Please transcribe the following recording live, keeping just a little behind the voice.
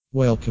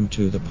Welcome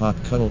to the Pop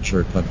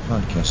Culture Pub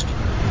Podcast.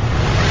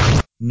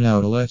 Now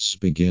let's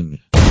begin.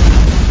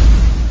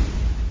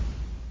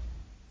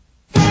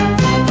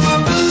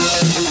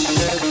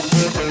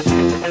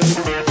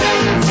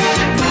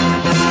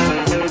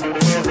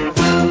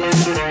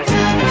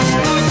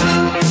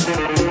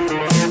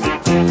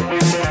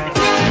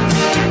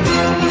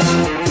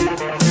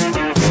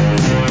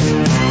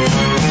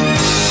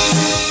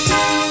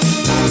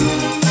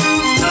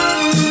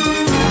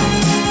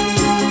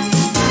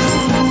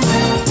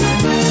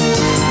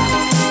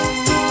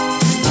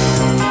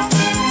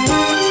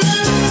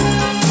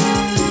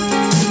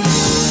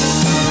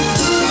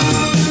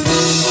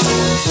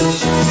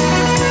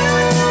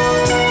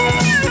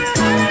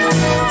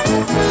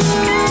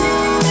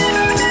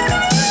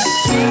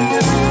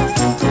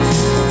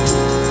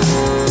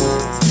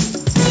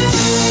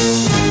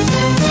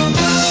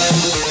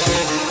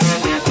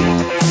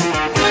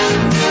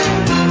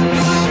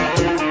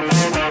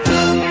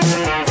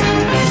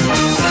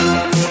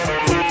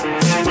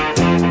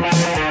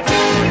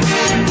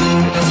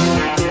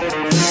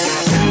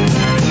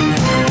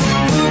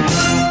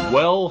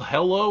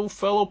 Hello,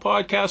 fellow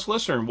podcast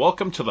listener, and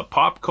welcome to the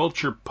Pop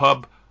Culture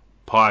Pub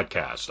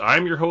Podcast.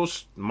 I'm your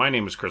host. My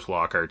name is Chris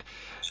Lockhart,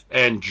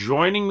 and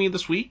joining me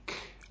this week,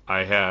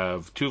 I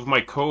have two of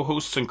my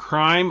co-hosts in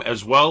crime,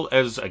 as well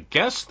as a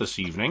guest this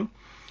evening.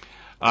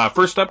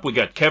 First up, we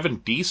got Kevin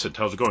Decent.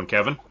 How's it going,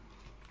 Kevin?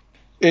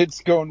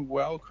 It's going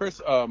well,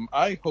 Chris.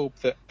 I hope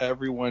that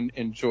everyone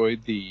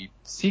enjoyed the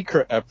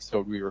secret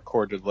episode we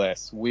recorded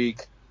last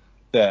week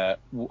that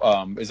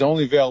is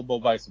only available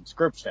by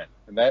subscription,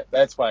 and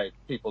that's why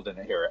people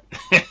didn't hear it.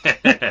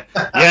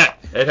 Yeah,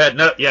 it had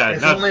no. Yeah,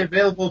 it's only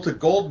available to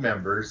gold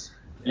members.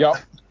 Yep.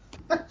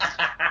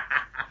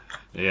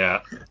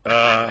 Yeah,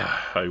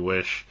 I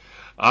wish.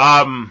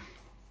 And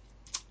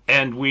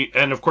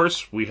of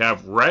course we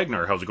have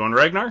Ragnar. How's it going,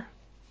 Ragnar?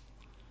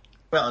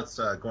 Well, it's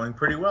going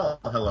pretty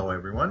well. Hello,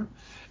 everyone.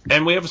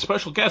 And we have a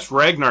special guest,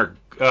 Ragnar.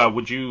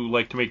 Would you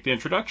like to make the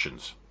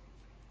introductions?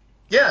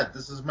 Yeah,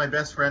 this is my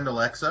best friend,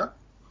 Alexa.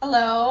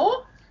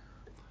 Hello.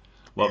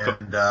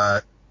 Welcome.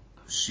 And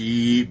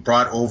she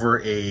brought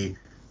over a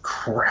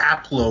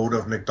crap load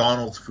of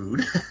McDonald's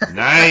food.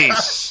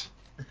 Nice.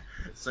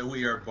 So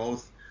we are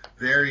both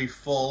very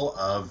full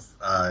of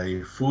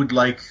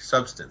food-like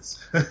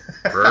substance.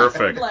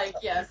 Perfect. Food-like,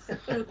 yes.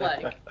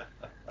 Food-like.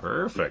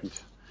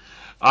 Perfect.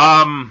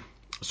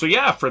 So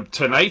yeah, for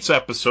tonight's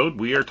episode,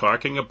 we are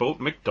talking about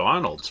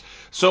McDonald's.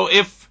 So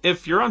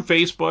if you're on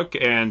Facebook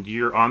and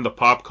you're on the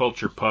Pop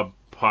Culture Pub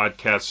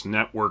Podcast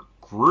Network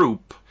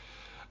group,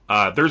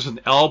 there's an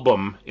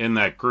album in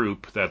that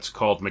group that's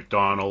called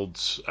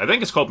McDonald's. I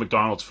think it's called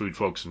McDonald's Food,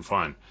 Folks, and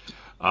Fun.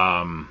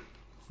 And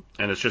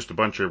it's just a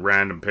bunch of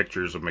random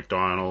pictures of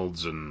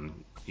McDonald's and,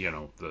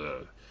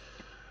 the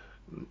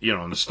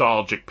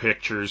nostalgic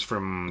pictures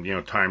from,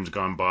 times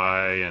gone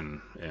by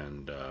and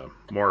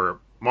more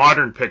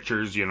modern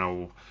pictures,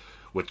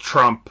 with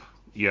Trump,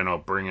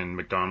 bringing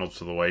McDonald's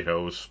to the White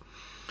House.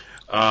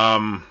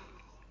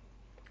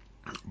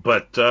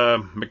 But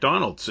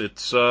McDonald's,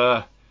 it's,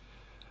 I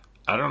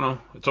don't know,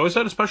 it's always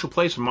had a special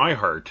place in my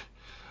heart.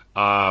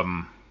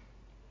 When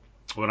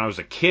I was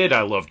a kid,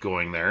 I loved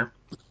going there,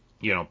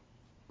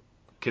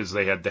 because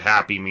they had the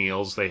Happy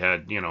Meals, they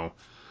had,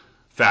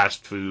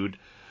 fast food.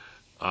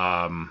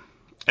 And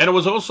it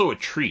was also a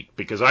treat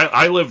because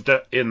I lived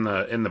in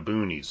the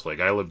boonies, like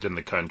I lived in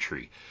the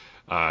country.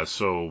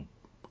 So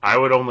I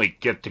would only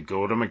get to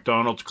go to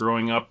McDonald's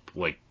growing up,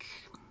 like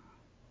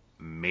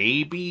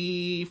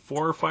maybe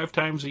 4 or 5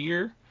 times a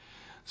year.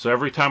 So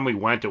every time we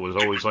went, it was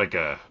always like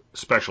a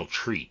special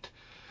treat.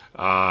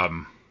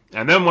 And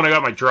then when I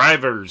got my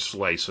driver's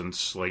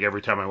license, like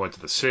every time I went to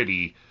the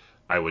city,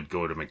 I would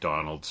go to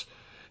McDonald's.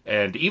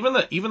 And even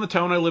the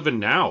town I live in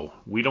now,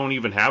 we don't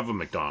even have a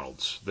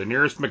McDonald's. The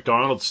nearest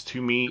McDonald's to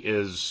me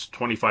is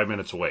 25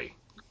 minutes away.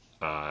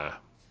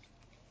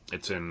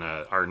 It's in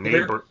our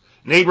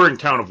neighboring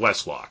town of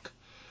Westlock.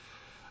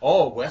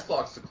 Oh,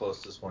 Westlock's the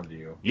closest one to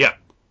you. Yeah.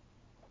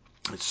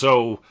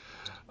 So,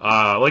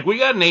 we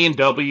got an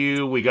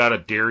A&W, we got a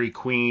Dairy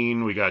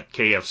Queen, we got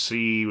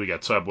KFC, we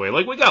got Subway.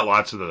 Like, we got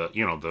lots of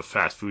the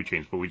fast food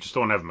chains, but we just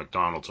don't have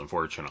McDonald's,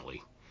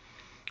 unfortunately.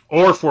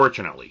 Or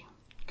fortunately.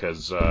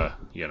 Because, I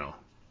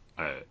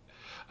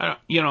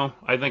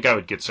think I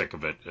would get sick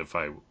of it if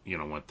I,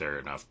 went there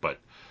enough. But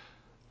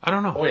I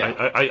don't know. Oh,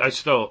 yeah. I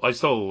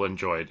still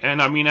enjoy it.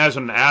 And I mean, as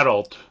an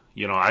adult,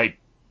 I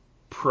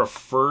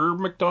prefer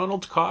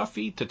McDonald's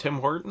coffee to Tim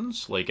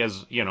Hortons. Like,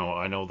 as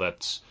I know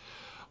that's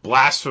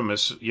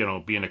blasphemous,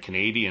 being a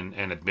Canadian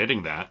and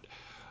admitting that.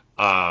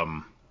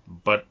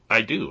 But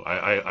I do.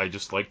 I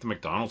just like the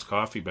McDonald's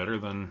coffee better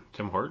than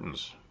Tim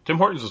Hortons. Tim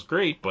Hortons is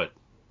great, but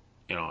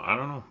I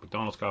don't know.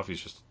 McDonald's coffee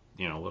is just,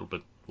 a little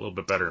bit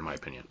better in my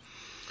opinion.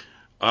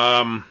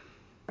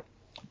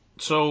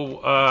 So,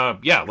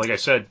 like I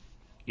said,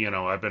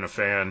 I've been a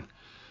fan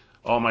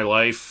all my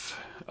life.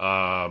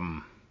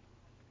 When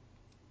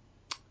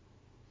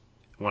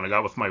I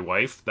got with my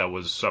wife, that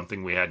was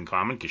something we had in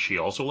common because she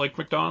also liked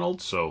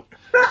McDonald's. So,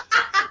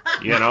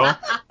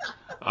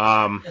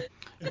 Well,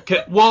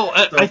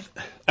 So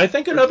I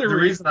think the another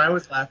reason I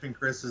was laughing,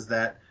 Chris, is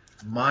that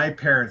my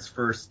parents'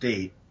 first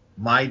date,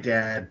 my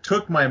dad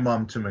took my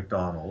mom to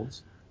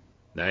McDonald's,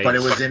 nice. but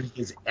it was in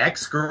his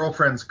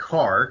ex-girlfriend's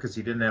car because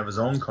he didn't have his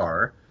own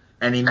car,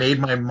 and he made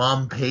my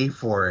mom pay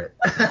for it.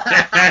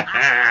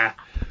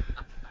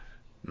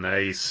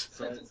 Nice.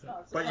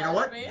 But you know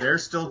what? They're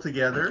still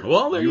together.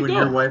 Well, there you and go.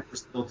 your wife are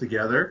still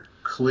together.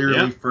 Clearly,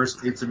 Yeah.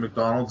 first dates at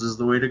McDonald's is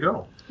the way to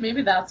go.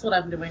 Maybe that's what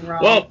I'm doing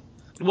wrong.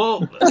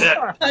 Well,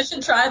 I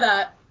should try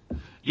that.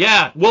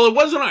 yeah. Well, it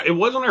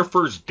wasn't our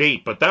first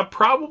date, but that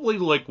probably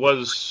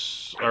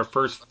was our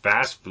first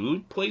fast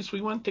food place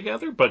we went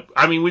together. But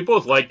I mean, we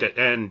both liked it,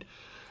 and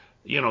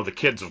the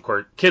kids, of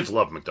course, kids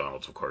love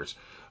McDonald's, of course.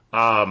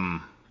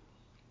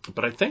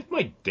 But I think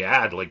my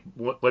dad, like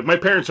my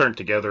parents aren't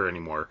together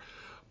anymore.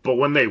 But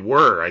when they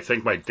were, I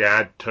think my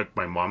dad took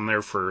my mom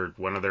there for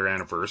one of their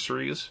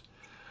anniversaries,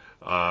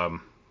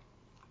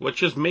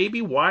 which is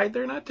maybe why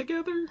they're not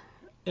together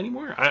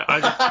anymore.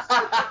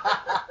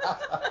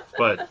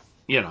 But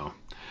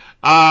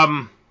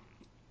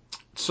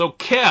so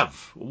Kev,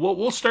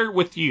 we'll start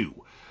with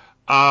you.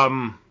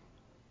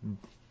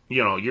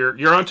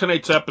 You're on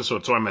tonight's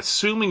episode, so I'm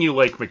assuming you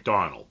like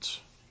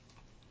McDonald's.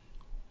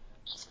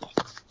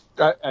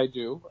 I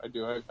do.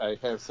 I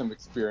have some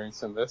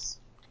experience in this.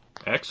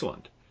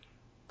 Excellent.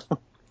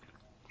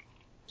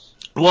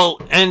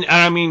 Well, and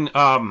I mean,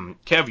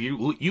 Kev,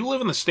 you live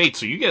in the States,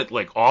 so you get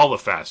like all the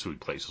fast food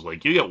places.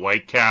 Like you get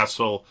White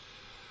Castle,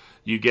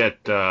 you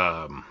get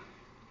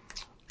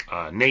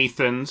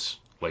Nathan's.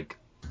 Like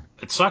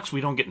it sucks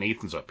we don't get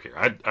Nathan's up here.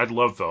 I'd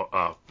love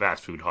the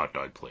fast food hot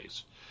dog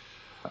place.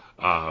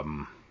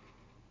 But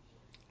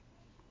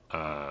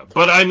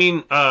I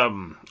mean,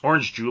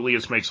 Orange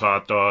Julius makes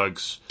hot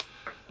dogs.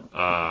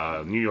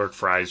 New York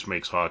Fries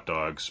makes hot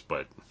dogs,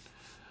 but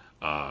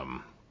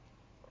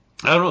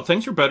I don't know.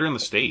 Things are better in the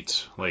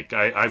States. Like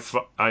I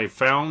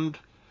found,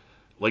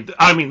 like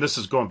I mean, this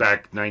is going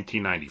back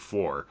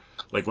 1994.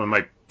 Like when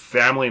my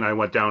family and I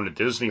went down to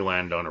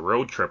Disneyland on a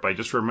road trip, I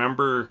just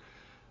remember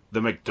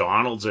the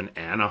McDonald's in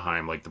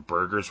Anaheim. Like the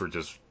burgers were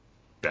just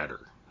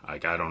better.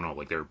 Like I don't know,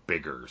 like they're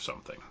bigger or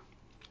something.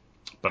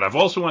 But I've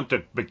also went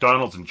to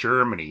McDonald's in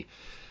Germany,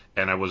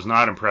 and I was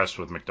not impressed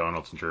with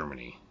McDonald's in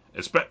Germany,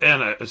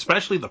 and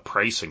especially the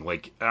pricing.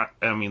 Like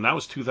I mean, that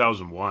was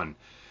 2001,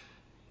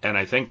 and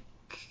I think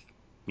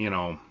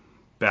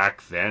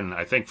back then,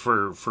 I think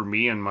for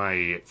me and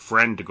my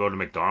friend to go to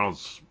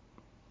McDonald's,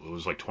 it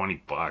was like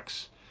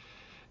 $20,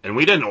 and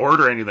we didn't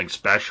order anything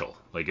special.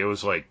 Like it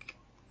was like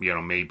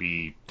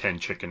maybe 10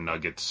 chicken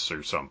nuggets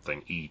or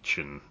something each,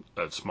 and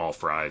small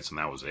fries, and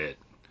that was it.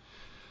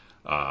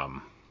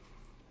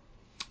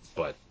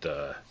 But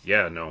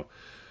yeah, no.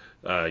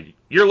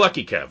 You're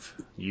lucky, Kev.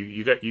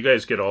 You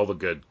guys get all the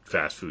good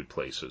fast food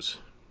places.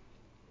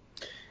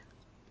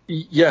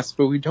 Yes,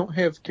 but we don't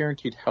have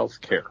guaranteed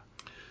health care.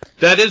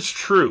 That is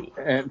true.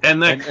 And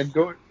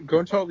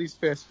going to all these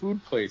fast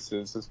food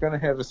places is going to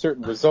have a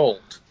certain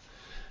result.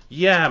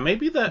 Yeah,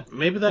 maybe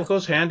that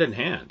goes hand in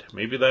hand.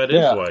 Maybe that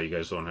is why you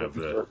guys don't have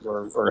the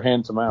or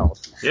hand to mouth.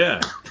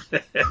 Yeah,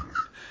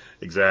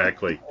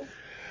 exactly.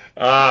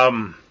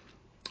 Ragnar,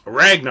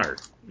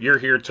 you're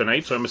here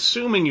tonight, so I'm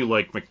assuming you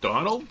like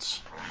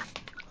McDonald's.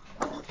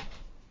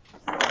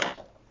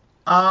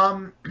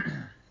 I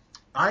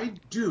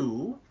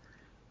do.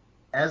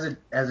 As a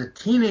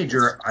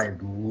teenager, I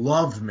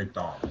loved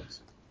McDonald's,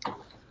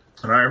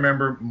 and I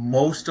remember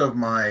most of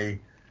my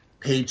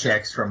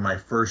paychecks from my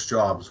first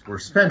jobs were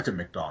spent at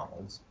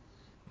McDonald's.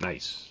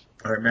 Nice.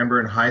 I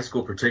remember in high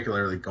school,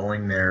 particularly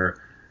going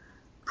there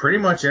pretty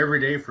much every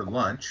day for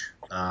lunch.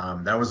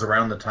 That was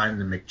around the time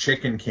the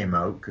McChicken came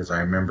out, because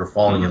I remember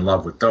falling in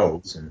love with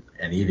those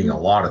and eating a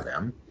lot of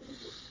them.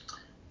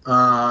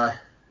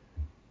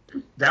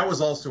 That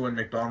was also when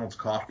McDonald's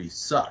coffee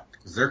sucked,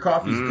 because their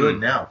coffee's good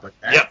now, but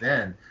back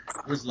then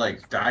it was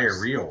like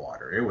diarrhea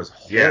water. It was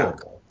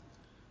horrible.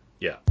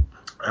 Yeah.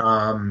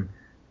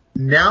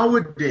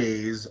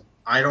 Nowadays,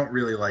 I don't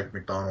really like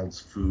McDonald's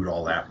food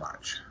all that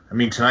much. I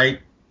mean,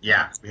 tonight, we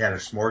had a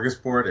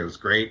smorgasbord. It was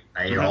great.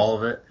 I ate all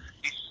of it.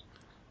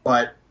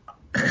 But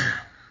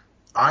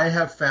I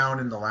have found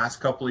in the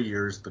last couple of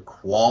years the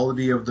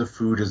quality of the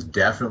food has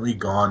definitely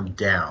gone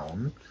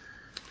down.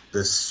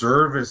 The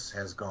service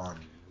has gone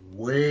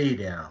way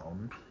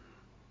down,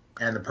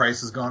 and the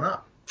price has gone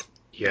up.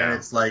 Yeah. And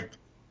it's like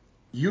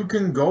you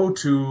can go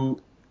to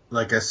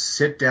like a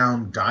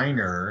sit-down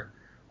diner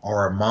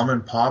or a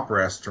mom-and-pop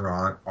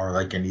restaurant or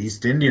like an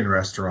East Indian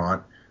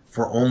restaurant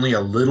for only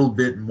a little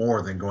bit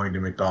more than going to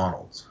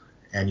McDonald's.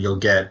 And you'll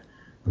get,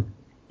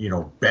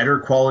 better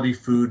quality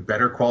food,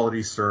 better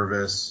quality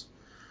service.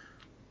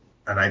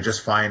 And I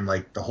just find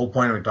like the whole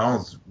point of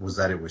McDonald's was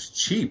that it was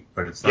cheap,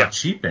 but it's not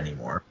cheap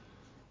anymore.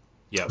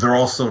 Yeah. They're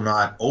also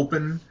not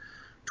open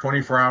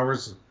 24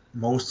 hours,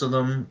 most of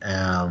them.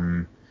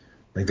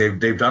 Like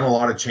they've done a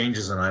lot of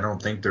changes, and I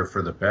don't think they're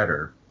for the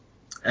better.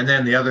 And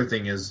then the other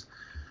thing is,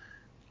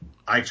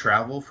 I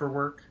travel for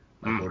work.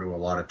 I go to a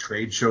lot of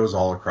trade shows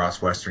all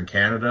across Western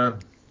Canada.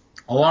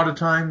 A lot of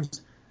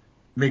times,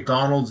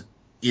 McDonald's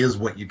is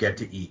what you get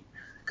to eat.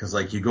 Because,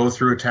 like, you go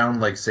through a town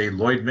like, say,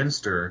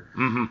 Lloydminster,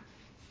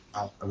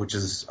 which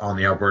is on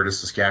the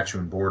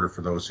Alberta-Saskatchewan border,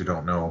 for those who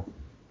don't know.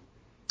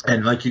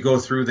 And, like, you go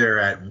through there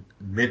at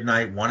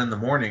midnight, 1 in the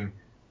morning,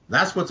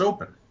 that's what's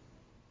open.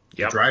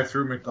 You drive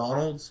through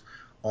McDonald's,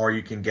 or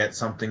you can get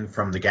something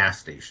from the gas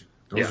station.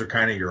 Those are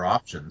kind of your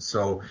options.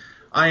 So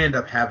I end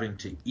up having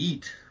to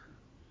eat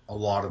a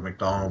lot of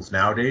McDonald's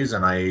nowadays,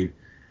 and I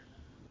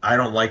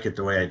don't like it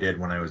the way I did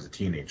when I was a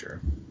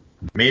teenager.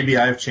 Maybe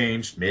I've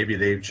changed. Maybe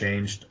they've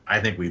changed. I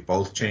think we've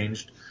both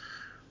changed.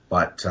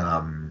 But,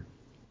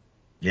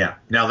 yeah.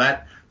 Now,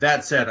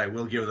 that said, I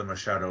will give them a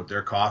shout-out.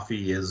 Their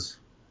coffee is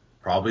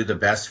probably the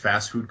best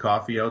fast food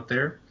coffee out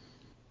there.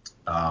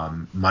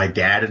 My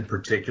dad in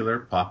particular,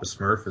 Papa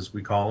Smurf as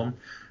we call him,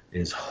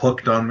 is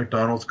hooked on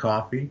McDonald's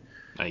coffee.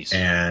 Nice.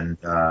 And,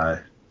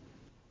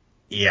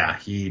 yeah,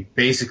 he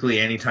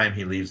basically anytime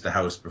he leaves the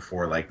house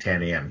before like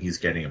 10 a.m., he's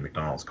getting a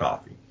McDonald's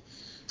coffee.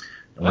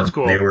 That's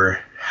cool. They were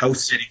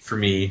house sitting for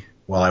me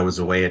while I was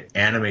away at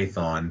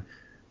Animathon.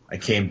 I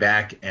came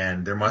back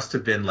and there must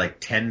have been like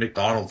 10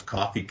 McDonald's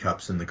coffee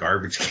cups in the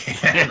garbage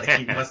can. Like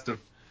he must have,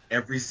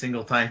 every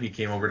single time he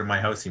came over to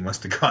my house, he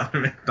must have gone to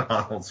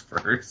McDonald's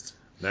first.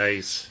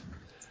 Nice.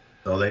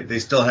 So they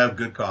still have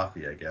good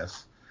coffee, I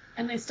guess.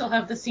 And they still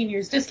have the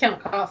seniors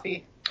discount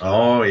coffee.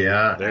 Oh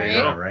yeah, there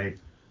you go. Right.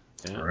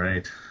 Yeah.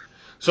 Right.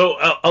 So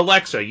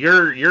Alexa,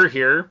 you're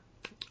here.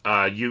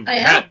 You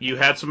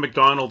had some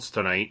McDonald's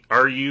tonight.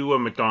 Are you a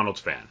McDonald's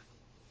fan?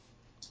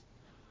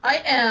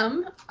 I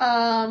am.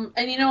 And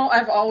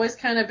I've always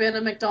kind of been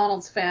a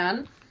McDonald's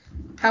fan.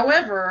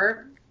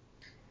 However,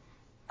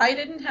 I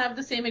didn't have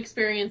the same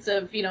experience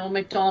of,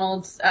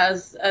 McDonald's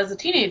as a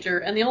teenager.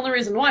 And the only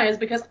reason why is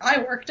because I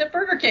worked at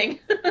Burger King.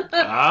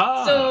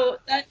 So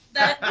that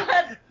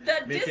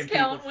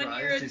discount when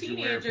you're a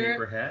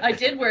teenager. I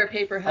did wear a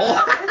paper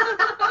hat.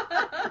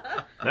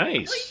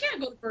 Nice. Well, you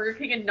can't go to Burger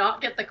King and not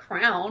get the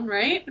crown,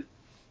 right?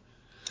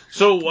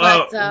 So,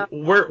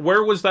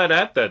 where was that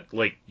at? That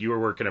like you were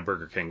working at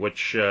Burger King?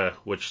 Which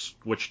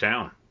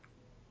town?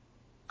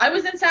 I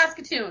was in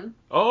Saskatoon.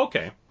 Oh,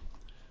 okay.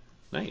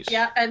 Nice.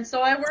 Yeah, and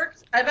so I've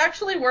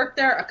actually worked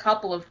there a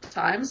couple of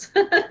times.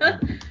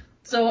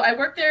 So I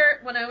worked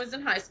there when I was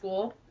in high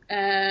school,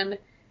 and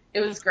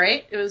it was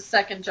great. It was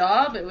second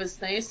job. It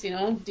was nice,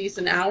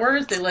 decent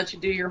hours. They let you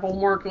do your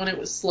homework when it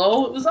was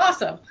slow. It was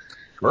awesome.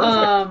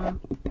 Perfect.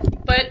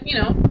 But,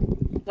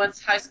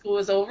 once high school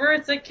was over,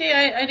 it's like,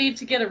 okay, I need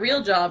to get a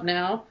real job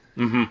now.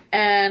 Mm-hmm.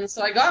 And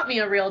so I got me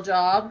a real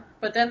job,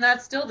 but then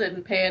that still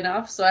didn't pay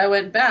enough. So I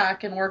went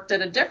back and worked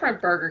at a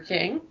different Burger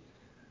King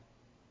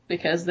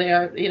because they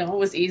are, it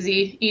was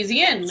easy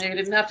in. They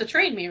didn't have to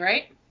train me,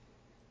 right?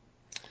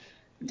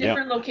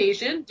 Different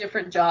location,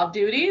 different job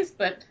duties,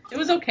 but it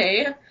was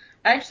okay.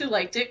 I actually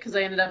liked it because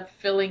I ended up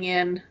filling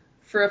in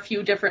for a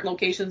few different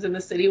locations in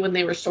the city when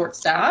they were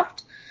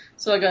short-staffed.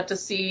 So I got to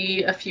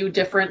see a few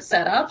different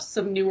setups,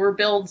 some newer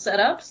build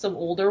setups, some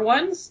older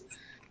ones.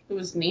 It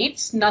was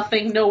neat.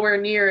 Nothing nowhere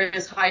near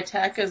as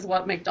high-tech as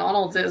what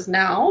McDonald's is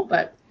now,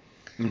 but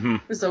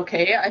it was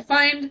okay. I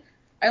find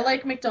I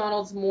like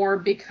McDonald's more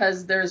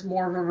because there's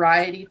more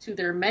variety to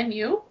their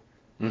menu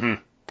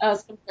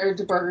as compared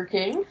to Burger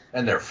King.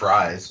 And their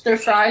fries. Their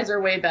fries are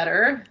way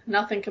better.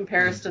 Nothing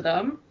compares to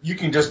them. You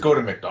can just go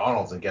to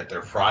McDonald's and get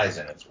their fries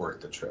and it's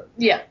worth the trip.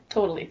 Yeah,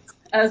 totally.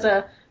 As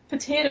a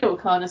potato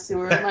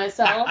connoisseur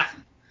myself,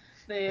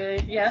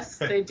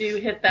 they do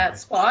hit that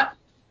spot.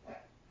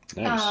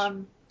 Nice.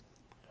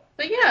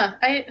 But yeah,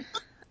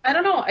 I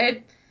don't know.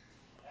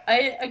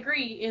 I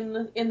agree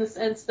in the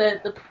sense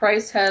that the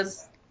price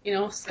has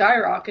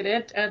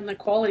skyrocketed and the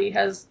quality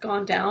has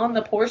gone down.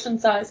 The portion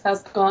size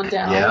has gone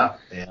down. Yeah.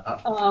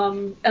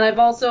 And I've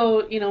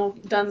also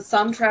done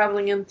some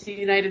traveling into the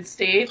United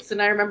States,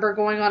 and I remember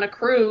going on a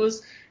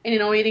cruise and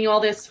eating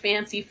all this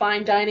fancy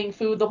fine dining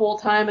food the whole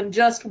time and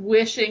just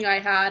wishing I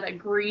had a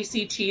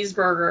greasy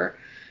cheeseburger.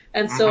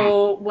 And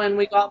so when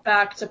we got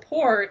back to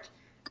port,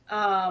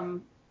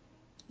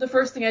 the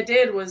first thing I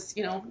did was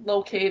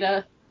locate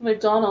a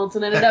McDonald's,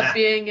 and ended up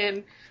being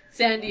in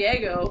San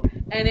Diego,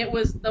 and it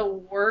was the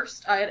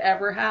worst I had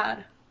ever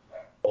had.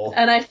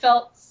 And I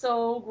felt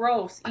so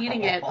gross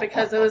eating it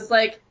because it was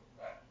like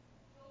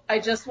I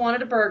just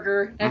wanted a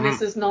burger, and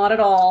this is not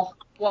at all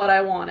what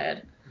I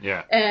wanted.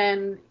 Yeah.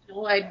 And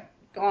I'd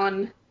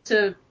gone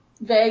to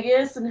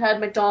Vegas and had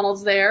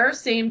McDonald's there.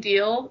 Same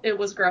deal. It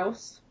was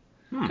gross.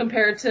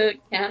 Compared to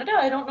Canada,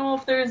 I don't know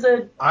if there's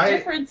a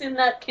difference in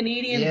that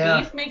Canadian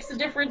beef makes a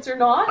difference or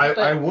not. But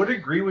I would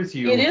agree with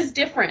you. It is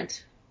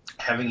different.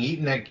 Having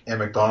eaten at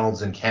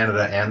McDonald's in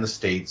Canada and the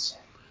States,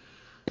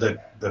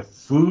 the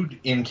food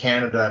in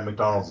Canada at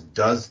McDonald's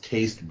does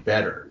taste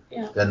better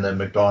than the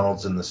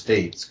McDonald's in the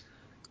States.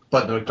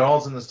 But the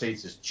McDonald's in the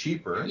States is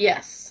cheaper.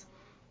 Yes.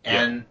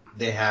 And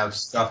they have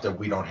stuff that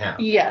we don't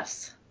have.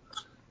 Yes.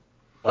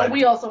 But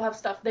we also have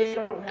stuff they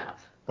don't have.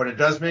 But it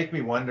does make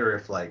me wonder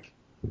if, like,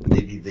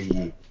 maybe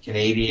the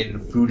Canadian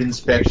Food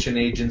Inspection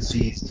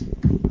Agency's,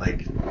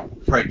 like,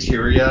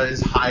 criteria is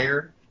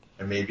higher.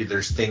 And maybe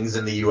there's things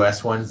in the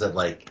U.S. ones that,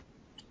 like,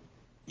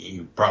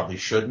 you probably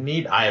shouldn't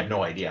eat. I have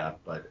no idea,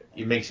 but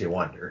it makes you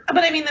wonder.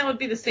 But I mean, that would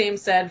be the same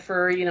said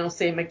for,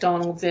 say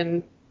McDonald's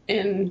in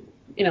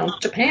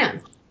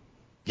Japan.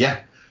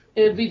 Yeah.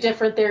 It would be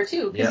different there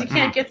too, because Yeah. you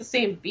can't get the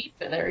same beef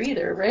there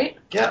either, right?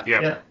 Yeah,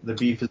 Yep. yeah. The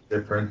beef is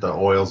different. The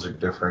oils are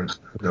different.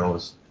 Who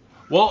knows?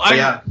 Well,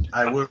 I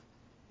would.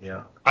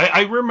 Yeah.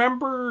 I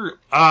remember.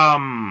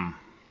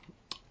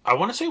 I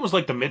want to say it was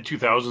like the mid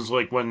 2000s,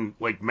 like when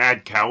like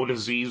mad cow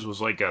disease was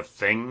like a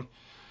thing.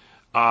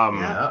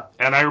 Yeah.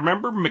 And I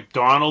remember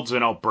McDonald's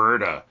in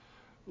Alberta,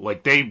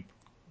 like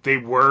they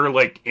were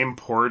like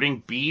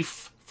importing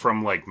beef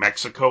from like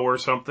Mexico or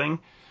something.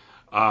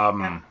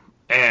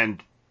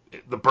 And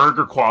the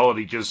burger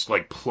quality just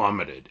like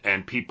plummeted,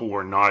 and people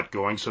were not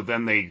going. So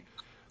then they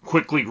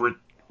quickly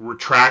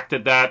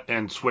retracted that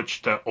and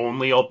switched to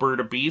only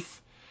Alberta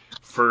beef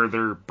for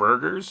their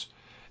burgers.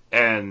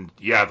 And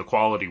yeah, the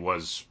quality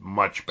was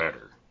much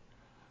better.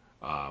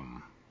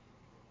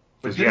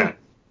 But Yeah,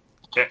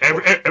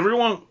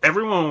 everyone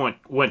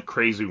went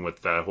crazy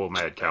with that whole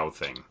mad cow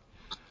thing.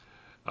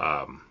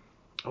 I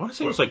want to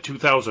say it was like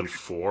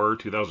 2004,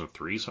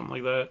 2003, something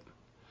like that.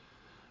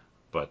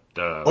 But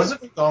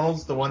wasn't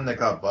McDonald's the one that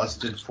got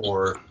busted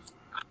for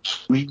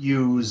we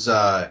use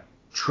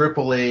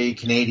AAA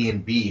Canadian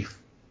beef,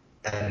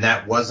 and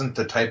that wasn't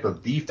the type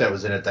of beef that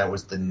was in it. That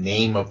was the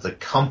name of the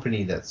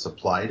company that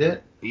supplied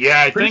it.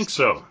 yeah, I think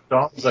so.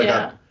 McDonald's,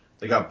 Yeah.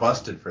 they got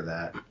busted for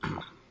that.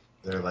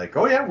 They're like,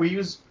 oh yeah, we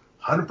use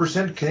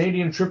 100%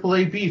 Canadian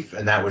AAA beef,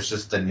 and that was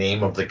just the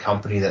name of the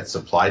company that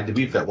supplied the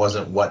beef. That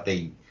wasn't what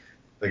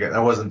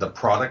that wasn't the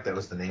product. That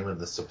was the name of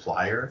the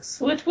supplier.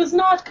 So it was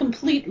not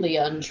completely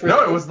untrue.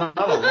 No, it was not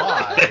a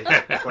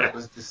lie, but it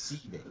was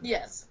deceiving.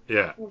 Yes.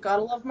 Yeah. Well,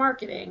 gotta love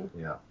marketing.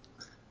 Yeah.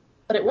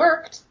 But it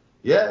worked.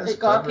 Yeah, It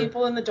got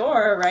people in the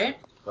door, right?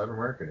 Clever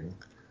marketing.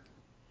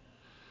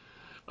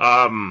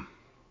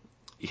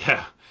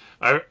 Yeah.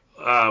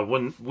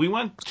 When we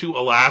went to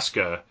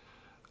Alaska,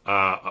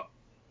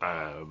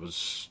 it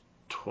was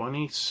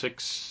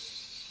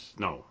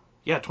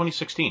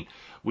 2016.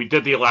 We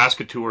did the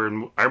Alaska tour,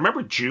 and I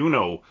remember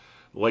Juneau,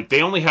 like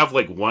they only have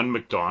like one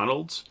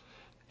McDonald's,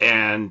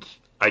 and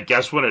I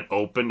guess when it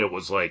opened, it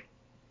was like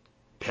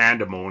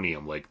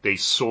pandemonium. Like they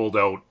sold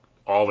out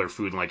all their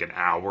food in like an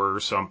hour or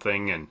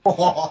something, and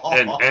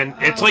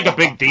it's like a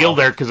big deal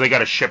there because they got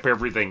to ship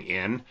everything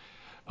in.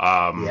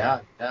 Yeah.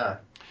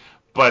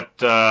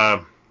 But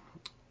I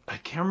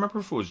can't remember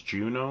if it was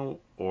Juneau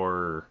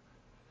or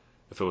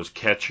if it was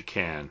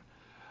Ketchikan.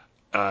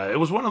 It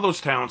was one of those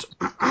towns.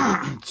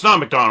 It's not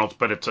McDonald's,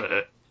 but it's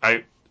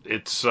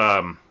there's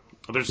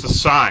a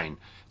sign.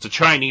 It's a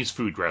Chinese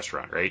food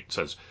restaurant, right? It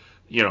says,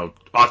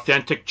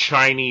 authentic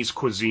Chinese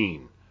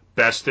cuisine,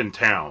 best in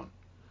town.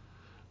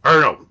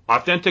 Or no,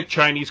 authentic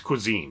Chinese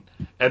cuisine.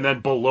 And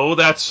then below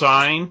that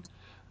sign,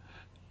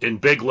 in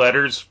big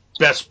letters,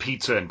 best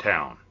pizza in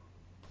town.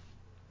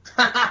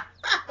 I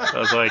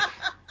was like,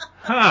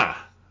 huh,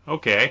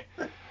 okay.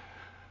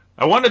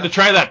 I wanted to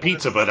try that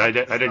pizza, but I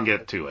didn't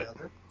get to it.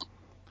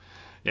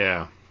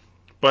 Yeah.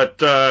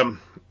 But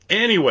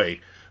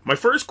anyway, my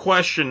first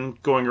question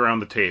going around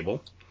the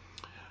table.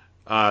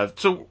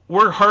 So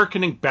we're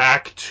hearkening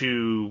back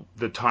to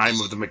the time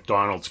of the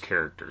McDonald's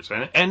characters,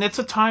 and it's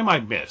a time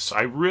I miss.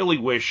 I really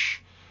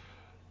wish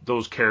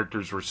those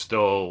characters were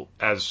still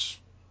as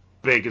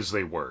big as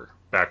they were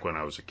back when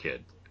I was a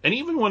kid, and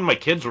even when my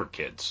kids were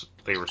kids,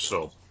 they were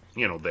still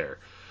there.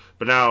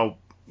 But now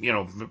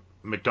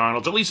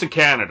McDonald's, at least in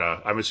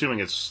Canada, I'm assuming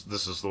this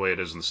is the way it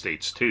is in the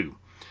States too,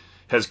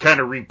 has kind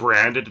of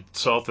rebranded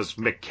itself as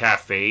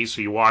McCafe.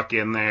 So you walk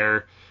in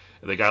there,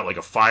 they got like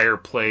a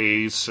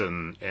fireplace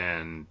and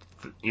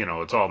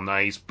it's all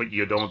nice, but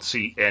you don't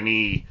see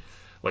any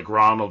like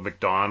Ronald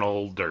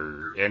McDonald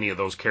or any of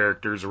those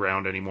characters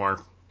around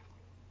anymore.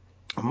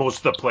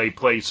 Most of the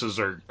places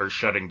are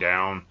shutting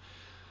down.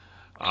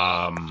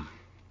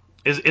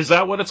 Is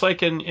that what it's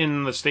like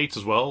in the States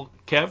as well,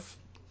 Kev?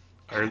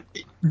 Or...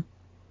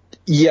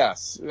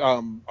 Yes.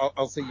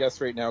 I'll say yes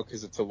right now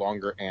because it's a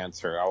longer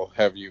answer. I'll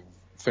have you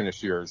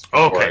finish yours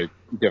before I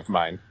give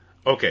mine.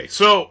 Okay,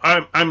 so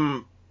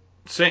I'm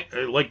saying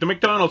like the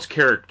McDonald's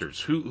characters.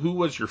 Who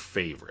was your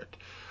favorite?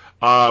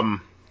 And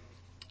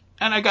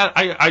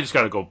I just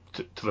got to go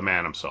to the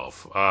man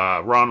himself,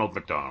 Ronald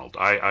McDonald.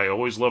 I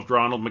always loved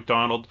Ronald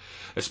McDonald,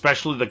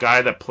 especially the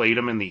guy that played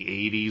him in the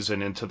 80s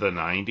and into the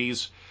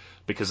 90s,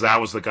 because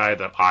that was the guy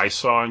that I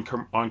saw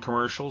on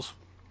commercials.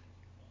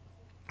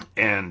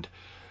 And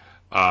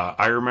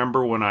I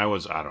remember when I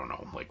was, I don't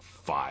know, like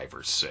 5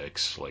 or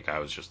 6, like I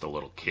was just a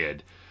little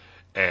kid,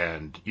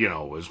 and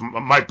it was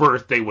my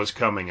birthday was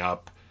coming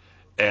up,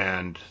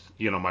 and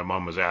my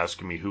mom was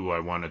asking me who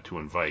I wanted to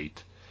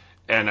invite.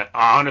 And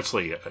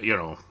honestly,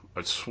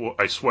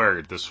 I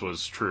swear this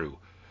was true.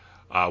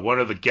 One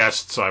of the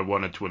guests I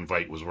wanted to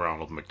invite was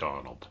Ronald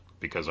McDonald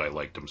because I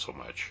liked him so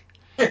much.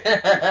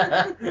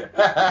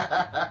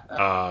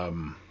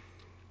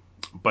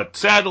 But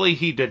sadly,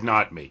 he did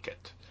not make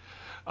it.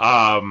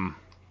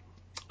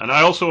 And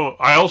I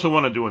also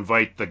wanted to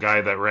invite the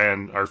guy that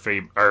ran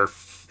our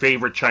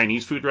favorite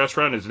Chinese food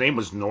restaurant. His name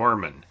was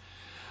Norman,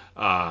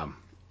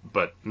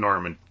 but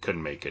Norman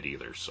couldn't make it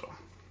either. So,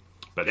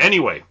 but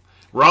anyway,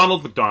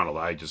 Ronald McDonald.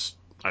 I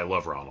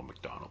love Ronald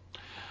McDonald.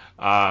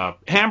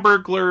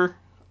 Hamburglar,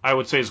 I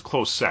would say, is a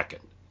close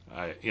second.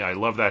 I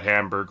love that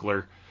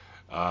Hamburglar.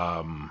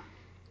 Um,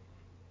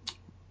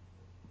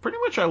 Pretty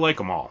much I like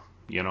them all.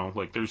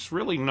 Like there's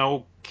really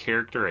no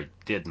character I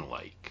didn't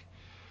like.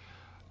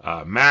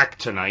 Mac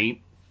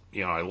tonight,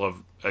 I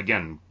love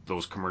again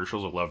those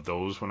commercials. I loved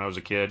those when I was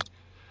a kid.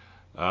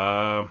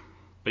 Uh,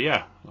 but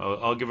yeah,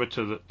 I'll give it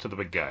to the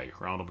big guy,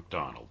 Ronald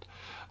McDonald.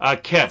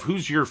 Kev,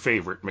 who's your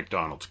favorite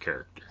McDonald's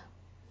character?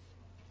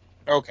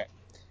 Okay,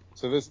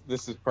 so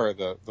this is part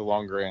of the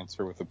longer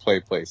answer with the play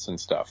place and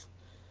stuff.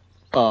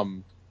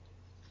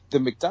 The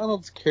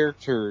McDonald's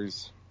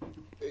characters,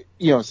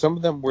 some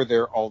of them were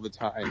there all the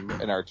time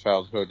in our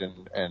childhood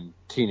and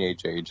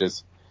teenage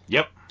ages.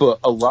 Yep. But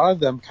a lot of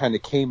them kind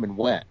of came and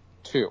went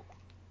too.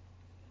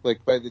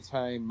 Like by the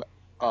time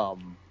I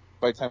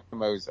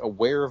was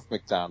aware of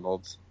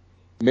McDonald's,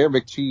 Mayor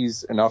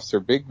McCheese and Officer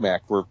Big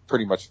Mac were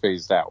pretty much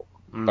phased out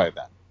by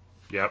then.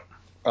 Yep.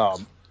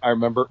 I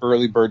remember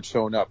Early Bird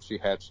showing up. She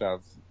hatched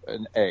out of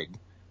an egg,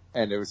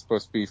 and it was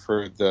supposed to be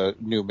for the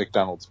new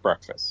McDonald's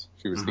breakfast.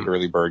 She was the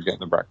early bird getting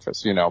the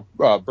breakfast.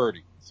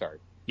 Birdie. Sorry.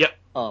 Yep.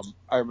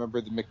 I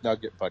remember the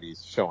McNugget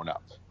buddies showing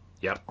up.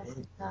 Yep.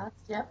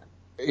 Yep.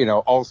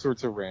 All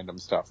sorts of random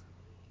stuff.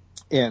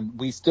 And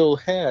we still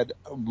had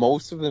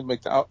most of them,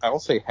 I'll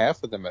say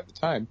half of them at the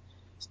time,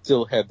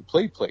 still had the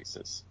play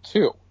places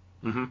too.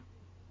 Mm-hmm.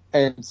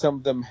 And some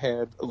of them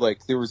had,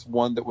 like, there was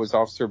one that was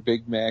Officer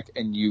Big Mac,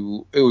 and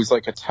it was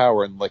like a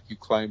tower, and like you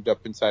climbed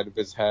up inside of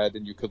his head,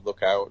 and you could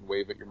look out and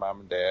wave at your mom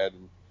and dad,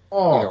 and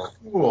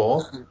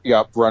cool.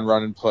 Yep,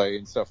 run and play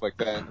and stuff like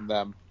that. And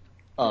them,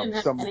 We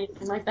didn't have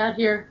anything like that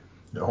here.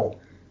 No.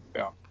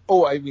 Yeah.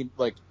 Oh, I mean,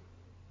 like,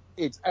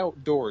 it's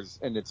outdoors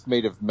and it's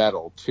made of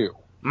metal too.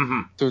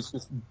 Mm-hmm. So it's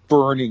just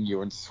burning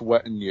you and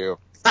sweating you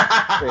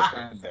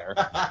in there.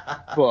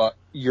 But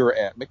you're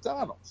at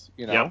McDonald's,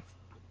 Yep.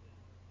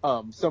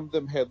 Some of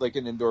them had like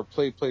an indoor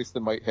play place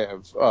that might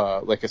have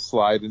like a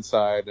slide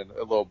inside and a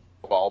little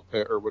ball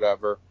pit or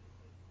whatever.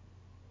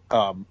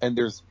 And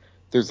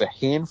there's a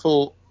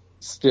handful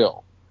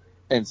still.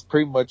 And it's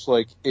pretty much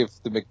like if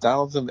the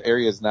McDonald's in the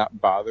area is not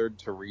bothered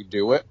to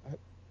redo it,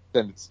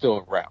 then it's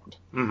still around.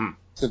 Mm-hmm.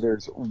 So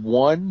there's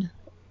one,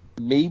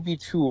 maybe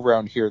two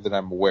around here that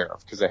I'm aware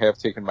of because I have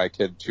taken my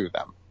kid to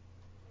them.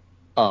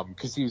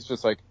 Because he was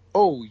just like,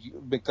 oh,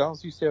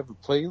 McDonald's used to have a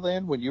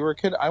playland when you were a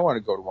kid? I want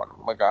to go to one.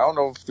 I'm like, I don't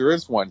know if there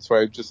is one. So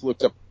I just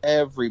looked up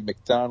every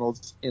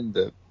McDonald's in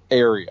the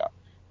area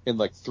in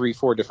like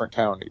 3-4 different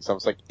counties. I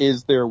was like,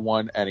 is there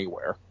one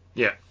anywhere?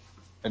 Yeah.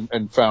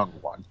 And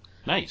found one.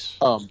 Nice.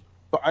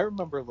 But I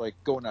remember like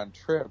going on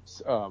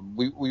trips.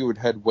 We would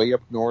head way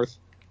up north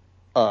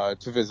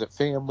to visit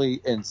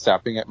family and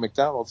stopping at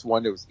McDonald's.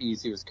 One, it was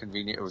easy, it was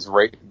convenient, it was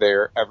right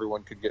there.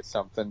 Everyone could get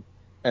something.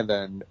 And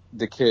then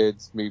the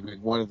kids, maybe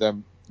one of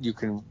them, you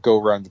can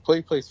go around the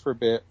play place for a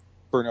bit,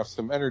 burn off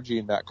some energy,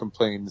 and not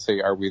complain and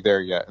say, "Are we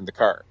there yet?" in the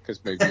car because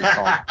maybe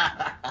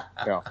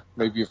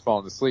you've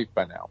fallen asleep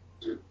by now.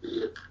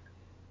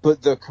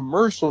 But the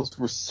commercials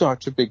were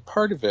such a big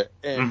part of it,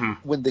 and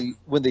when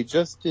they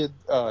just did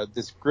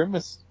this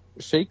Grimace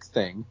shake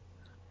thing,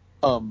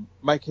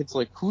 my kid's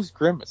like, "Who's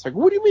Grimace?" Like,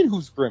 what do you mean,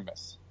 who's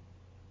Grimace?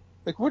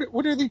 Like,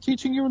 what are they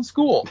teaching you in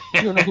school?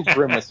 You don't know who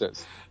Grimace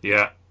is.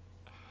 Yeah.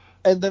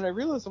 And then I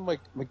realized, I'm like,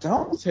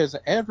 McDonald's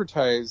hasn't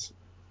advertised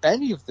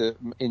any of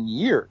them in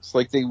years.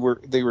 Like they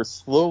were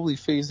slowly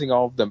phasing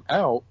all of them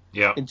out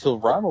until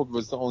Ronald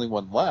was the only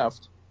one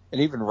left,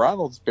 and even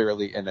Ronald's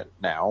barely in it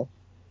now.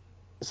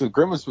 So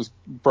Grimace was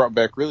brought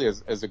back really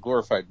as a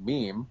glorified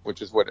meme,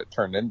 which is what it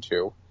turned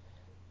into.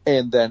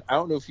 And then I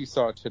don't know if you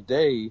saw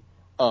today,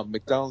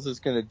 McDonald's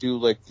is going to do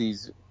like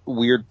these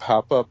weird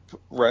pop-up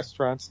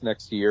restaurants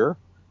next year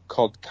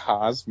called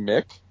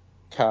Cosmic,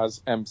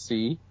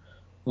 MC,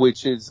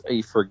 which is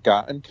a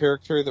forgotten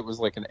character that was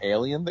like an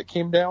alien that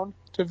came down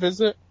to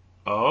visit.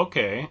 Oh,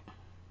 okay.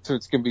 So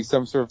it's going to be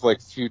some sort of like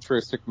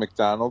futuristic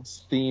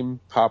McDonald's theme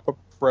pop-up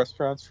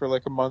restaurants for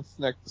like a month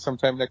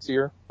sometime next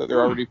year that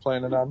they're already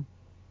planning on.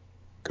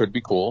 Could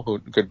be cool.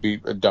 Could be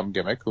a dumb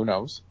gimmick. Who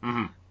knows?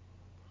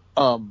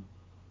 Mm-hmm.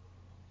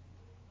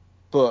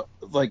 But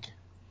like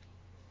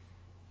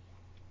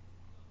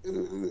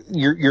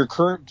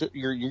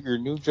your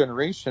new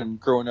generation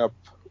growing up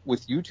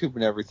with YouTube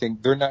and everything,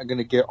 they're not going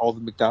to get all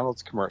the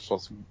McDonald's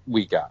commercials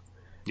we got.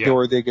 Yeah.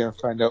 Nor are they going to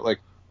find out like,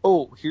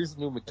 oh, here's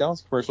the new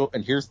McDonald's commercial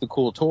and here's the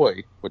cool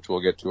toy, which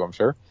we'll get to, I'm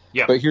sure.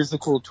 Yeah. But here's the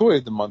cool toy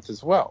of the month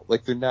as well.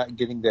 Like they're not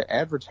getting the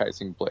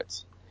advertising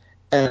blitz.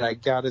 And I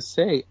gotta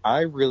say,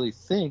 I really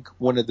think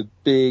one of the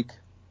big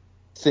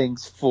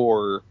things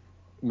for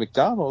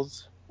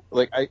McDonald's,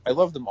 like I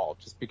love them all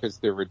just because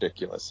they're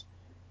ridiculous.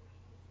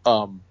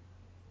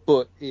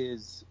 But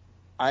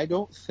I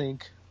don't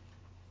think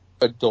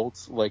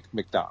adults like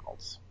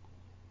McDonald's.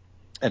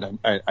 And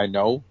I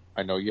know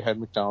you had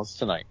McDonald's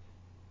tonight.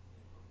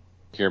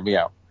 Hear me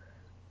out.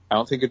 I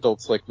don't think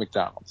adults like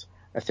McDonald's.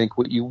 I think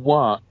what you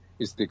want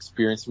is the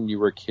experience when you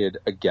were a kid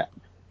again.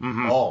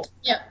 Mm-hmm.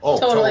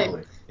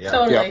 Totally. Yeah.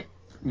 Totally. Yep.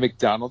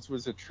 McDonald's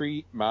was a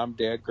treat. Mom,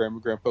 dad, grandma,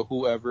 grandpa,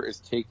 whoever is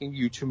taking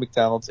you to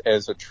McDonald's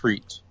as a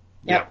treat.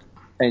 Yep.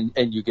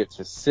 And you get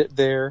to sit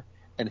there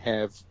and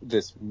have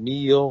this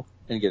meal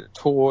and get a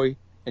toy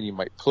and you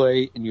might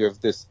play and you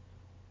have this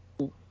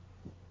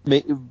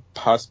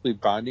possibly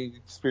bonding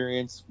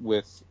experience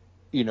with,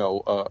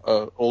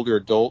 a older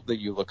adult that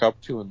you look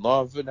up to and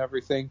love and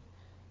everything.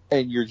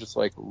 And you're just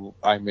like,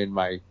 I'm in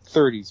my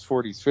 30s,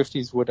 40s,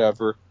 50s,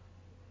 whatever.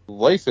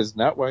 Life is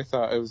not what I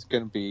thought it was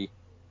going to be.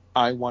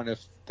 I want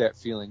that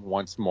feeling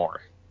once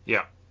more.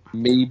 Yeah.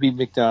 Maybe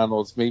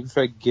McDonald's. Maybe if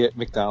I get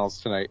McDonald's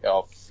tonight,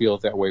 I'll feel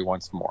that way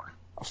once more.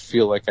 I'll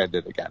feel like I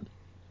did again.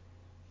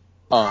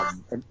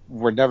 And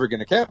we're never going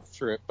to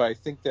capture it, but I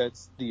think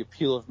that's the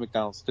appeal of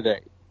McDonald's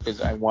today,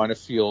 is I want to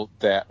feel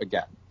that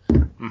again.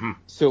 Mm-hmm.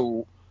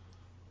 So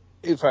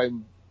if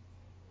I'm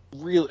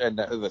really, and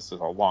this is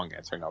a long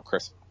answer now,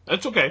 Chris.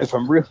 That's okay. If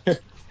I'm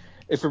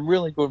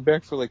really going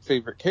back for like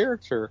favorite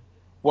character,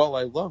 while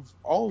I love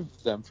all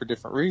of them for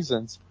different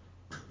reasons,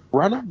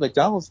 Ronald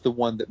McDonald's the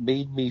one that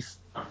made me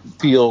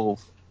feel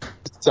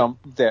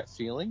that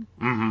feeling.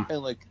 Mm-hmm.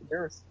 And like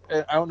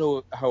I don't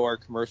know how our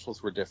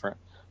commercials were different,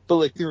 but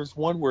like there was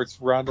one where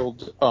it's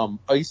Ronald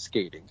ice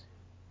skating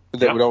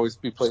that would always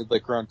be played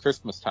like around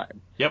Christmas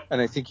time. Yep.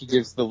 And I think he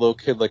gives the little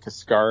kid like a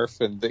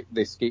scarf and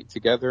they skate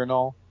together and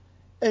all.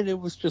 And it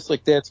was just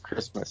like, that's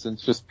Christmas. And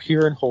it's just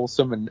pure and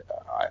wholesome. And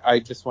I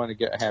just want to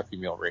get a Happy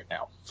Meal right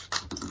now.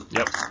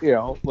 Yep.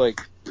 Like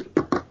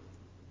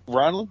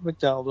Ronald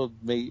McDonald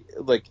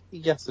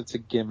yes, it's a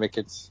gimmick.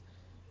 It's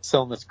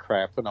selling us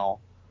crap and all.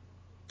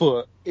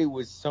 But it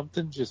was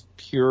something just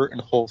pure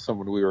and wholesome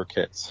when we were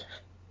kids.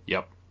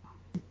 Yep.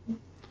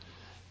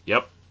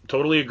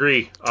 Totally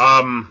agree.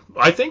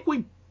 I think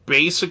we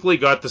basically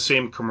got the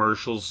same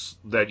commercials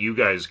that you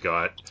guys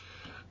got.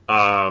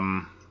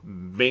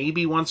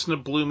 Maybe once in a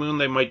blue moon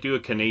they might do a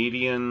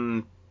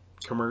Canadian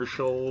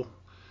commercial.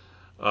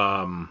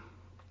 But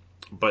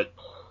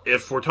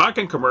if we're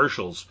talking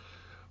commercials,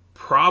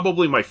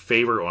 probably my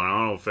favorite one, I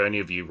don't know if any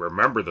of you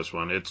remember this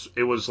one.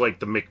 It was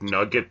like the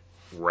McNugget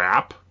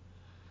rap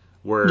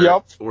where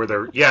Ronald's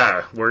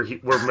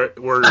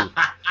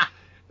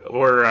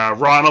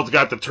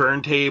got the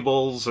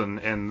turntables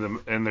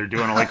and they're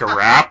doing like a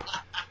rap.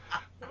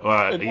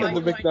 And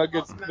the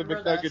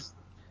McNuggets,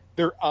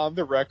 they're on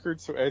the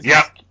record, so as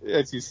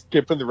he's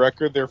skipping the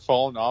record, they're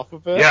falling off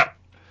of it.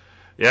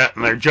 Yeah,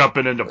 and they're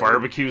jumping into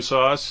barbecue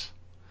sauce.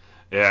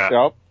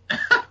 Yeah.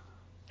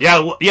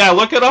 Yep. Yeah,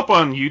 look it up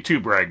on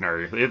YouTube,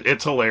 Ragnar.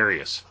 It's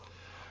hilarious.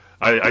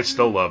 I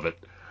still love it.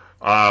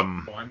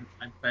 I'm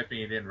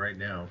typing it in right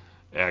now.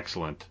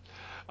 Excellent.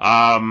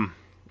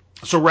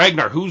 So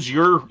Ragnar, who's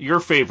your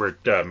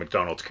favorite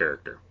McDonald's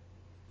character?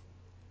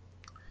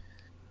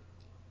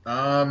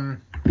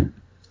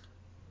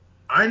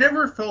 I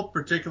never felt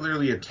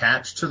particularly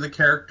attached to the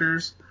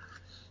characters.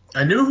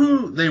 I knew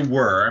who they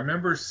were. I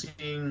remember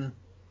seeing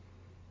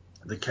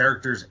the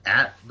characters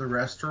at the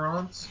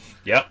restaurants.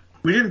 Yep.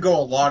 We didn't go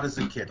a lot as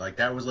a kid. Like,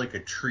 that was like a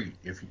treat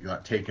if you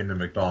got taken to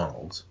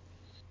McDonald's.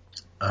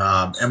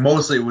 And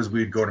mostly it was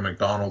we'd go to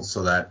McDonald's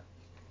so that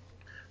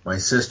my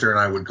sister and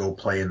I would go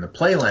play in the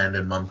playland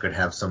and Mom could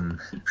have some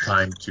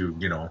time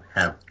to,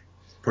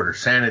 put her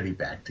sanity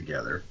back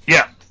together.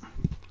 Yeah.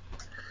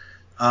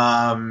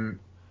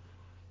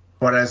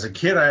 But as a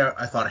kid,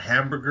 I thought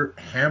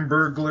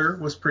Hamburglar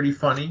was pretty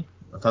funny.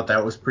 I thought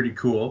that was pretty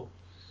cool.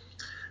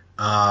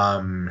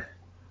 I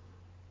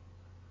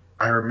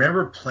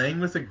remember playing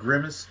with a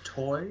Grimace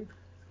toy.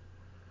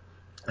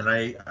 And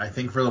I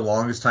think for the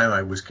longest time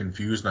I was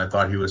confused and I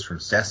thought he was from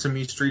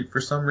Sesame Street for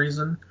some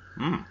reason.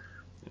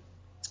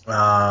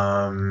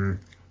 And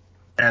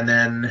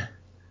then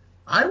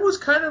I was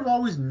kind of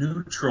always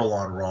neutral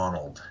on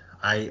Ronald.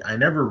 I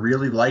never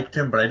really liked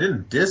him, but I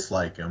didn't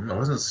dislike him. I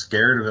wasn't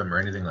scared of him or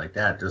anything like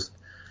that. Just,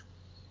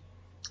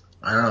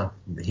 I don't know.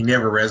 He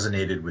never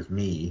resonated with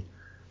me.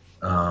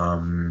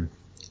 But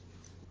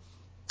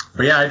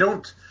yeah, I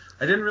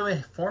didn't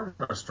really form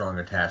a strong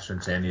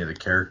attachment to any of the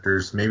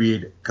characters. Maybe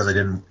because I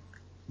didn't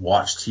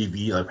watch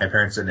TV. Like, my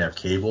parents didn't have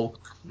cable.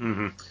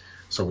 Mm-hmm.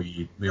 So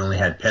we only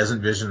had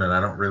Peasant Vision, and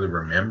I don't really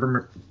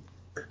remember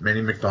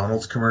many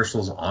McDonald's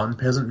commercials on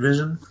Peasant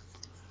Vision.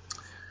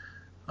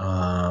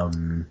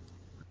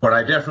 But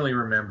I definitely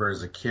remember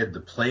as a kid, the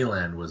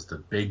Playland was the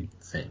big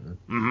thing.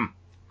 Mm-hmm.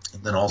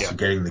 And then also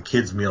getting the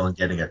kids' meal and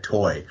getting a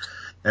toy.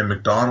 And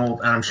McDonald's,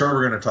 and I'm sure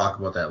we're going to talk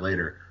about that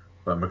later,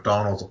 but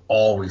McDonald's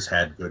always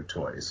had good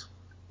toys.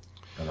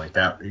 And like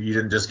that, you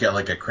didn't just get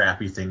like a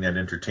crappy thing that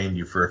entertained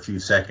you for a few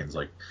seconds.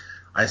 Like,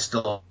 I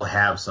still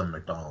have some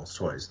McDonald's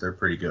toys. They're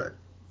pretty good.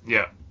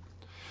 Yeah.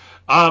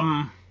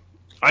 I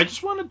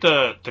just wanted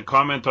to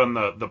comment on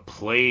the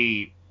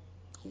play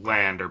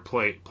land or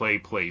play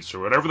place or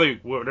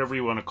whatever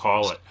you want to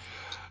call it.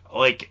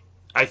 Like,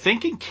 I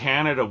think in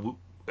Canada,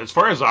 as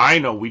far as I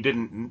know,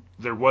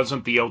 there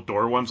wasn't the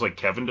outdoor ones like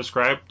Kevin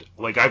described.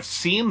 Like, I've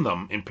seen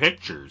them in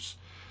pictures,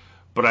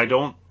 but I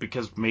don't,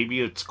 because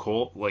maybe it's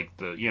cold, like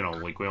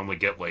like we only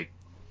get like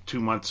 2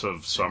 months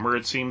of summer,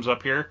 it seems,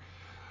 up here.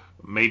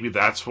 Maybe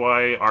that's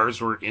why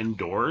ours were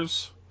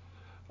indoors.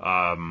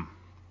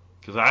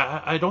 Because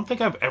I don't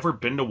think I've ever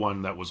been to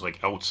one that was like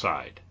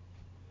outside.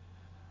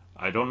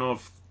 I don't know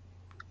if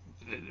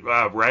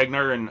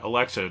Ragnar and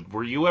Alexa,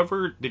 did you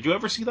ever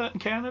see that in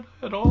Canada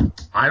at all?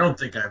 I don't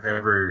think I've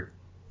ever.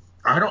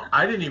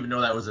 I didn't even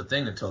know that was a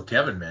thing until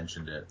Kevin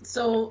mentioned it.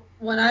 So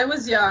when I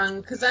was young,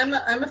 because I'm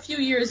a few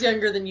years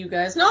younger than you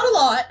guys, not a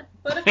lot,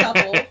 but a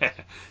couple.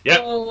 Yep.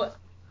 So I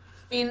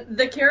mean,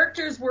 the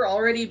characters were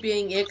already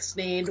being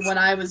ixnayed when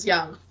I was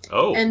young,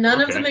 Oh, and none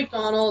of the okay.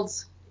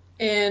 McDonald's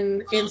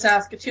in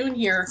Saskatoon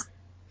here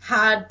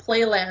had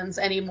playlands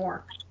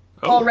anymore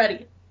Oh,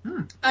 already.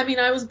 Hmm. I mean,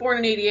 I was born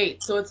in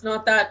 '88, so it's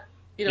not that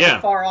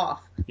Yeah. far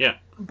off. Yeah.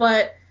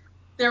 But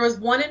there was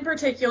one in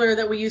particular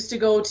that we used to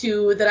go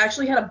to that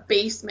actually had a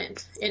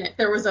basement in it.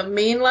 There was a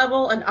main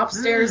level, an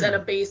upstairs, and a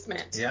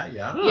basement. Yeah.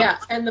 Huh. Yeah,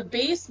 and the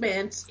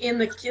basement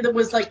it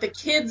was like the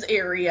kids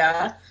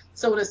area,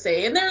 so to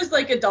say. And there's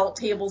like adult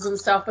tables and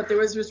stuff, but there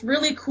was this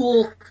really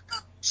cool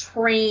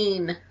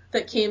train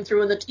that came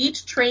through, and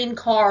each train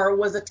car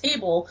was a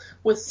table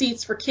with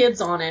seats for kids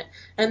on it,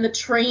 and the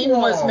train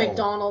was Whoa.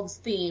 McDonald's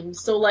themed.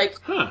 So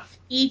like Huh.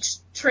 each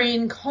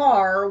train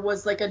car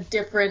was like a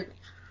different,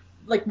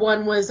 like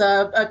one was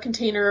a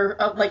container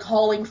of like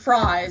hauling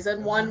fries,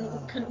 and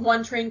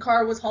one train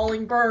car was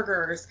hauling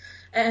burgers,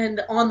 and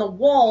on the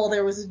wall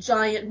there was a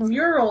giant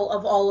mural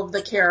of all of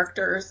the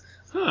characters.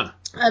 Huh.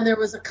 And there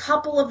was a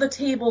couple of the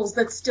tables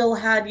that still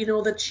had,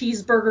 the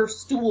cheeseburger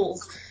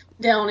stools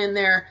down in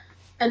there.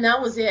 And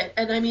that was it.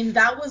 And I mean,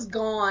 that was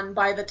gone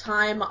by the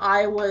time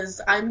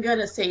I'm going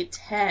to say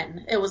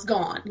 10. It was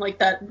gone. Like,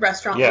 that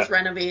restaurant was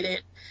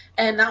renovated.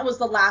 And that was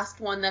the last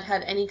one that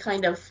had any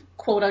kind of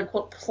quote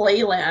unquote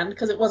playland,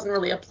 because it wasn't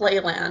really a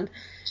playland.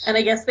 And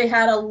I guess they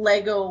had a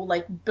Lego,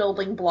 like,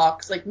 building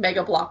blocks, like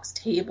Mega Blocks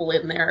table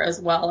in there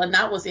as well. And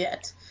that was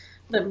it.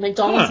 The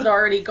McDonald's had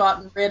already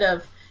gotten rid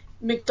of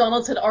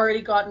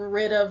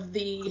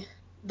the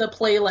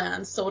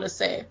playland, so to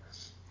say.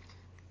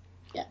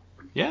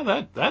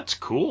 Yeah, that's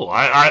cool.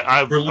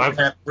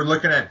 We're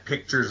looking at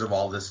pictures of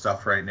all this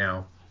stuff right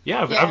now.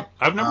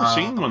 I've never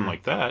seen one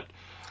like that.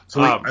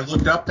 So I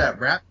looked up that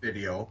rap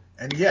video,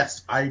 and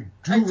yes, I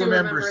do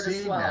remember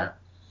seeing that.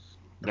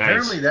 Nice.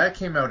 Apparently, that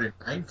came out in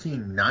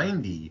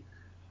 1990,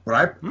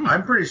 but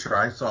I'm pretty sure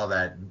I saw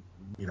that,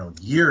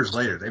 years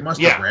later. They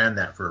must have ran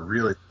that for a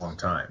really long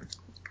time.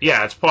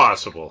 Yeah, it's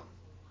possible.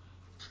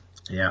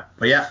 Yeah,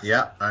 but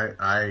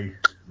I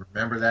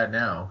remember that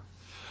now.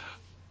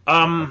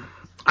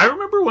 I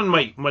remember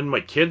when my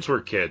kids were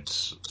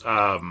kids,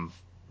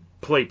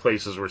 play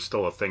places were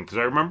still a thing, because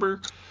I remember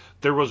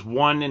there was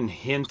one in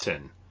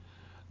Hinton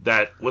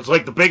that was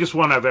like the biggest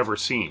one I've ever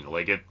seen. It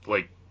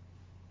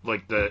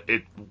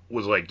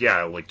was like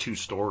 2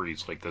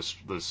 stories, like this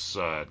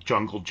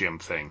jungle gym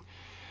thing.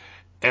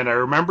 And I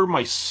remember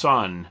my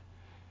son,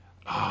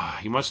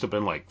 he must have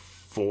been like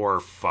 4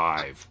 or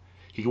 5.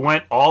 He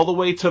went all the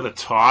way to the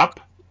top,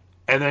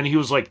 and then he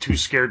was like too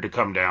scared to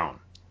come down,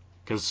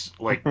 because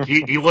like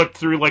he looked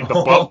through like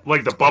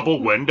the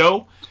bubble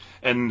window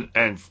and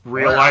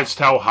realized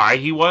how high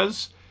he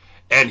was,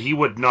 and he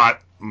would not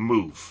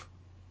move.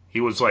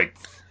 He was like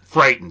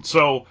frightened.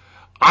 So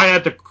I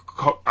had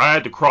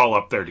to crawl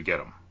up there to get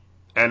him,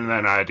 and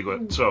then I had to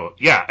go. So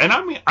yeah, and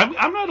I'm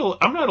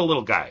not a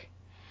little guy,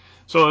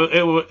 so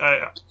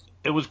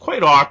it was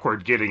quite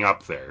awkward getting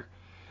up there,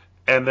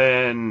 and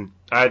then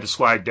I had to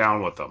slide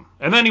down with him,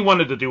 and then he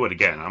wanted to do it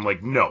again. I'm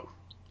like, no,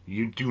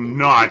 you do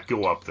not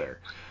go up there.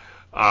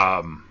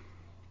 And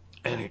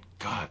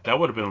that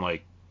would have been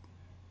like,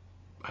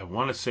 I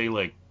want to say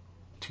like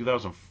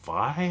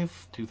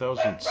 2005,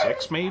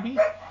 2006 maybe.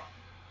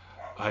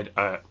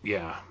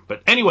 Yeah.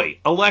 But anyway,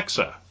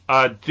 Alexa,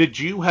 did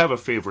you have a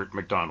favorite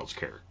McDonald's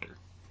character?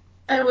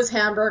 It was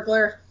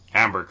Hamburglar.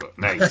 Hamburglar,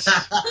 nice.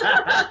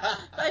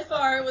 By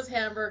far, it was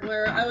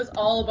Hamburglar. I was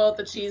all about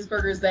the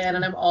cheeseburgers then,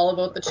 and I'm all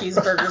about the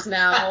cheeseburgers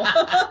now.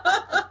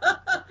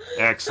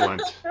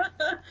 Excellent.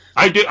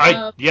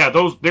 Yeah,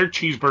 their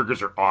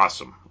cheeseburgers are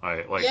awesome.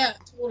 I like. Yeah,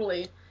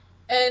 totally.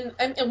 And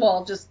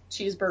well, just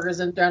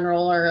cheeseburgers in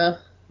general are a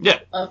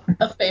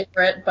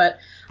favorite, but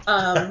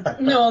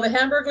no, the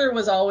Hamburglar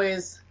was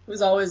always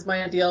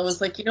my ideal. It was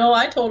like,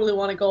 I totally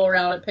want to go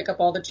around and pick up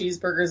all the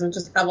cheeseburgers and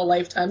just have a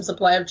lifetime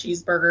supply of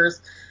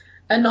cheeseburgers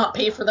and not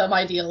pay for them,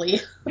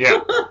 ideally.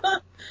 Yeah.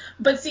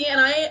 But see, and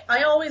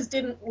I always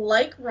didn't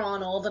like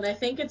Ronald, and I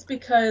think it's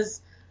because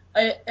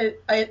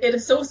it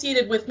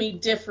associated with me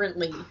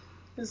differently.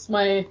 Because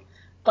my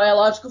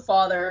biological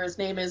father, his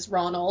name is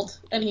Ronald,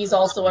 and he's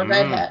also a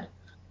redhead.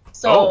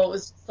 So it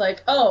was just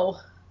like,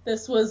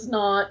 this was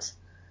not,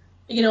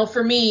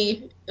 for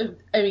me,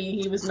 I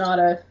mean, he was not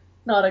a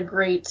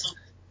great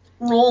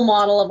role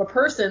model of a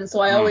person,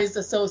 so I always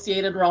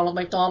associated Ronald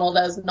McDonald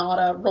as not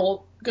a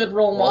good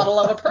role model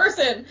of a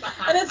person.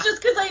 And it's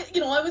just because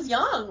I was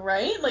young,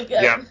 right? Like,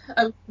 I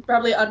was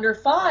probably under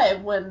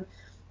 5 when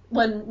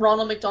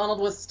Ronald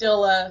McDonald was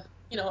still at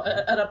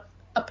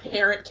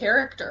apparent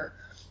character.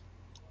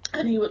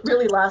 And he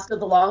really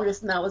lasted the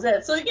longest, and that was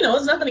it. So, it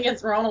was nothing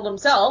against Ronald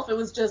himself. It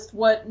was just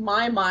what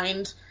my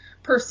mind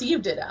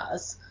perceived it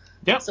as.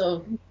 Yep.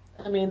 So,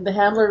 I mean, the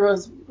Hamburger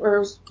was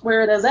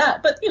where it is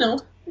at. But,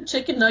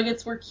 chicken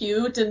nuggets were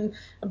cute, and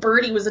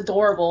Birdie was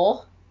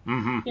adorable.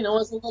 Mm-hmm.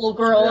 As a little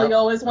girl, you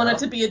always wanted Yep.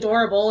 to be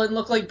adorable and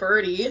look like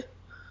Birdie.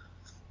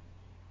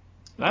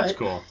 That's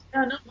cool.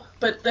 Yeah, no,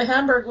 but the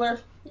Hamburglar,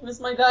 he was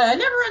my guy. I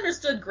never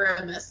understood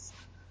Grimace.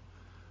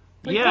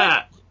 Like,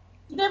 Yeah.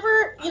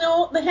 Never,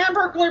 the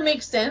Hamburglar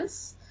makes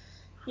sense.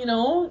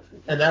 And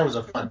that was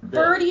a fun bit.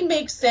 Birdie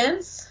makes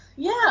sense.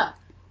 Yeah.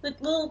 The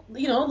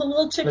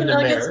little chicken And the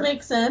nuggets mayor.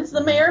 make sense.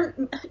 The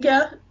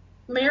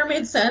mayor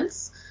made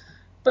sense.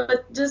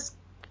 But just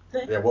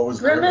What was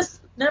Grimace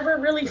never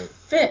really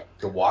fit.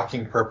 The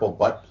walking purple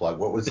butt plug.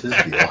 What was his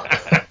deal?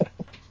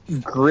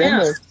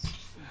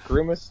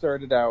 Grimace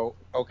started out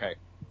okay.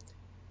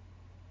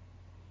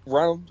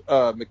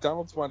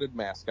 McDonald's wanted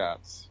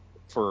mascots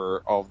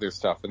for all of their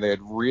stuff, and they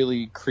had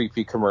really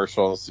creepy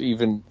commercials.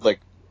 Even like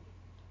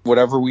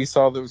whatever we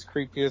saw that was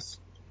creepiest,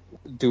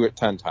 do it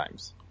 10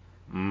 times.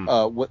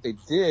 What they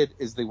did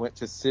is they went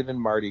to Sid and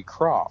Marty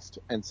Krofft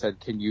and said,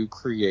 "Can you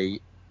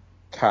create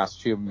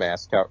costume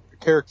mascot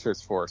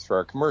characters for us for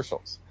our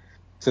commercials?"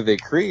 So they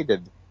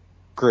created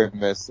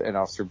Grimace and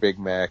Officer Big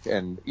Mac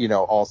and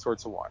all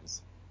sorts of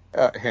ones.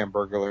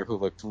 Hamburglar, who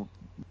looked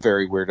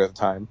very weird at the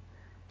time.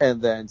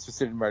 And then so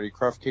Sid and Marty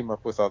Krofft came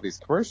up with all these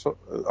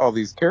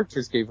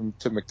characters, gave them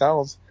to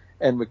McDonald's,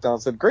 and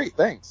McDonald's said, "Great,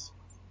 thanks."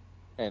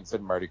 And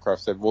Sid and Marty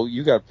Krofft said, "Well,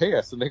 you got to pay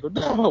us." And they go,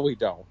 "No, we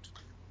don't."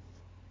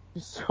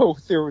 So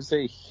there was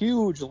a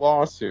huge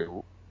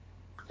lawsuit,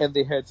 and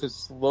they had to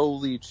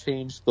slowly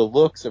change the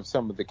looks of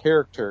some of the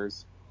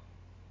characters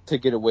to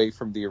get away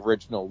from the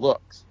original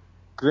looks.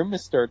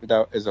 Grimace started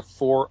out as a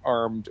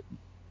 4-armed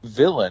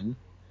villain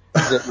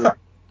that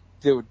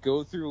would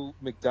go through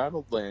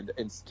McDonald Land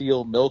and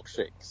steal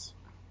milkshakes.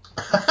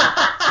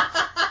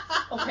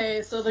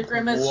 Okay, so the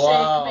Grimace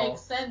shake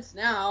makes sense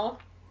now.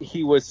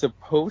 He was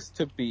supposed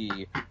to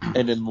be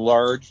an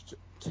enlarged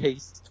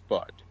taste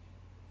bud.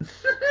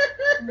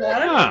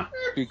 What?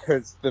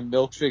 Because the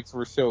milkshakes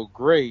were so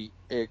great,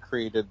 it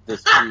created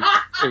this huge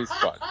taste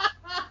bud.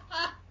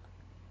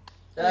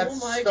 That's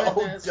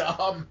goodness.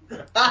 Dumb.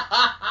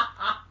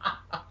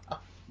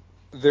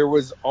 There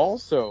was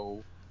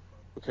also,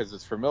 because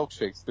it's for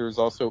milkshakes, there was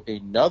also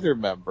another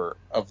member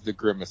of the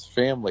Grimace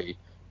family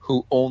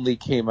who only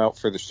came out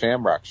for the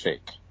Shamrock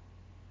Shake.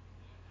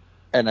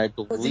 And I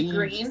believe... Was he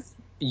green?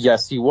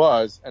 Yes, he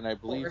was. And I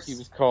believe he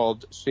was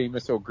called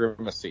Seamus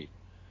O'Grimacy.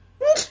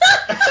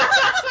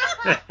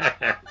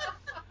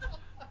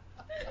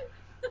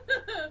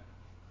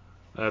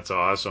 That's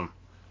awesome.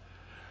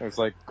 It's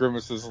like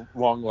Grimace's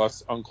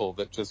long-lost uncle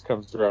that just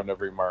comes around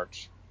every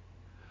March.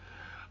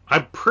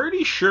 I'm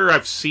pretty sure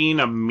I've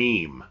seen a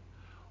meme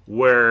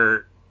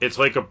where it's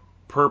like a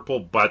purple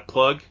butt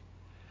plug,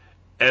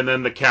 and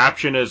then the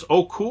caption is,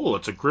 "Oh, cool,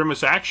 it's a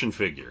Grimace action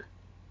figure."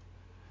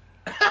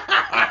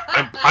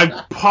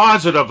 I'm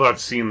positive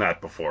I've seen that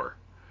before.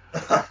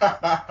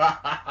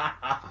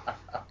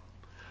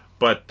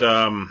 But,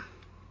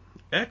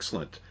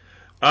 excellent.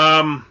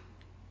 All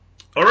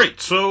right,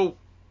 so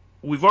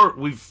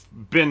we've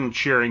been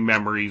sharing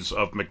memories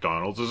of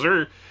McDonald's. Is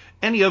there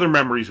any other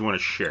memories you want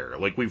to share?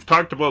 Like, we've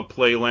talked about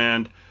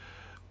Playland.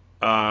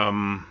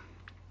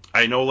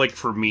 I know, like,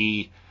 for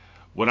me,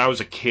 when I was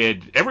a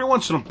kid, every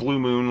once in a blue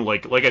moon,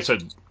 like I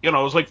said, it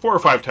was like 4 or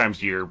 5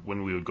 times a year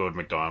when we would go to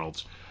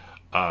McDonald's.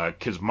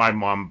 Because my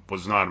mom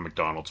was not a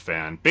McDonald's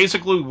fan.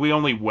 Basically, we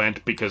only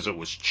went because it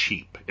was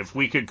cheap. If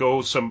we could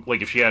go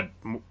if she had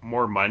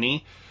more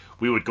money,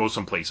 we would go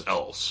someplace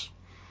else.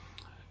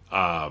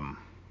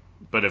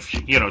 But if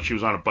she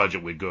was on a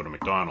budget, we'd go to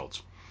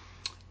McDonald's.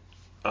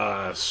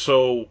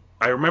 So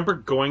I remember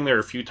going there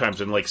a few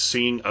times and like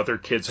seeing other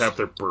kids have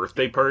their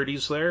birthday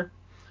parties there.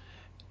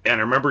 And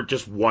I remember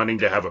just wanting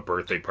to have a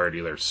birthday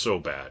party there so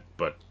bad,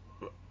 but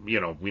we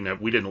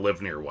didn't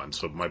live near one,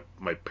 so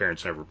my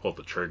parents never pulled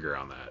the trigger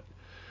on that.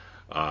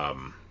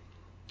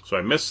 So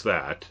I missed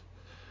that.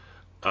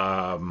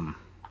 I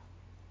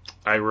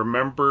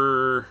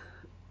remember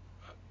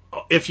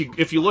if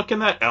you look in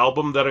that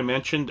album that I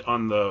mentioned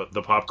on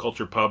the Pop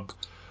Culture Pub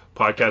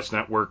Podcast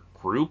Network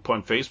group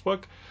on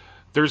Facebook,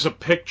 there's a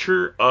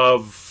picture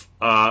of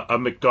a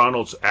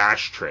McDonald's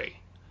ashtray.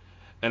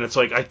 And it's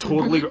like I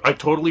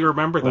totally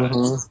remember that.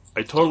 Mm-hmm.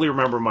 I totally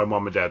remember my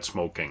mom and dad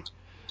smoking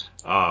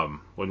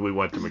when we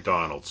went to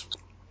McDonald's,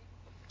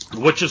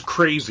 which is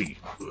crazy,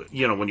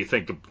 when you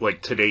think of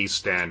like today's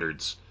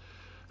standards,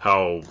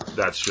 how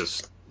that's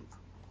just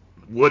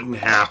wouldn't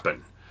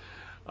happen.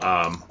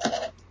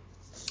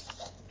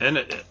 And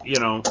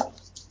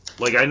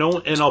like I know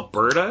in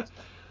Alberta,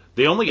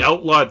 they only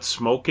outlawed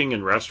smoking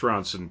in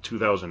restaurants in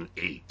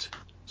 2008,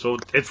 so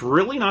it's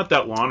really not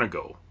that long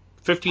ago,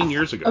 15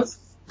 years ago.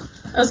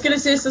 I was going to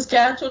say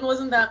Saskatchewan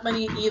wasn't that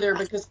many either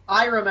because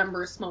I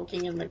remember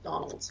smoking in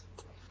McDonald's.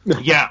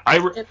 Yeah,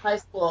 in high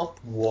school.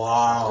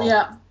 Wow.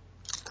 Yeah.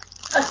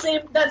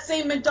 That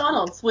same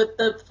McDonald's with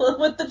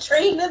the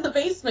train in the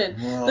basement.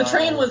 Wow. The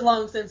train was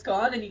long since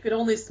gone, and you could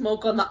only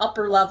smoke on the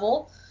upper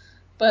level.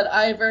 But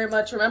I very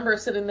much remember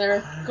sitting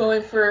there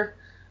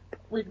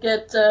we'd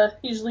get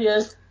usually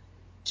a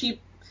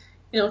cheap,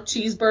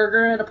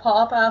 cheeseburger and a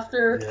pop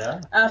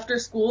after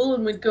school,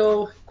 and we'd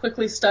go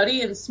quickly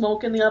study and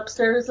smoke in the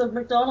upstairs of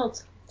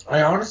McDonald's.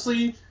 I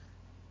honestly,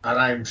 and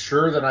I'm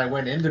sure that I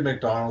went into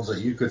McDonald's that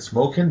you could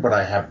smoke in, but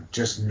I have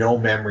just no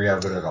memory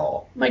of it at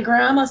all. My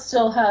grandma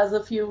still has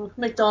a few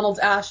McDonald's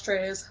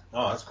ashtrays.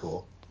 Oh, that's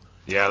cool.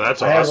 Yeah,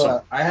 that's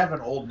awesome. I have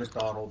an old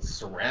McDonald's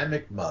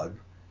ceramic mug,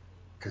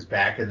 because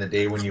back in the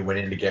day when you went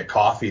in to get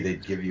coffee,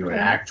 they'd give you an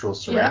actual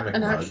ceramic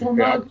mug. Actual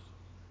mug.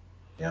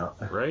 Yeah.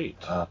 Right.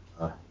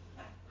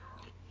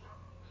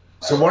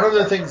 So one of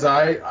the things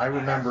I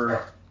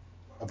remember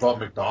about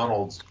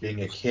McDonald's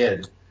being a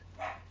kid,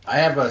 I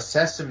have a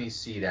sesame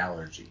seed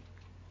allergy.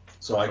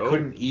 So I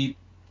couldn't eat,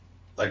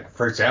 like,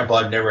 for example,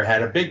 I've never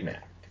had a Big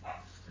Mac.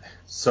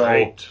 So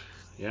right.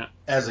 Yeah.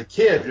 As a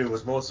kid, it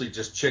was mostly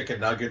just chicken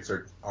nuggets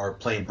or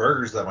plain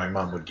burgers that my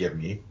mom would give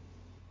me.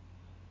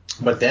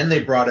 But then they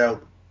brought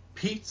out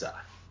pizza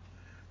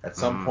at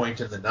some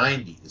point in the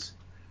 90s.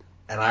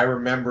 And I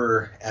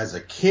remember as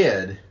a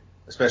kid,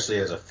 especially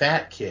as a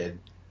fat kid,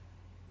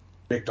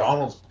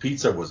 McDonald's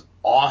pizza was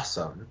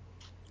awesome.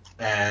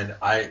 And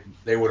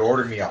they would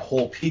order me a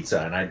whole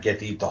pizza, and I'd get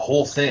to eat the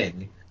whole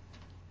thing.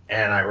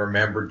 And I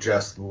remember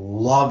just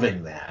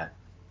loving that.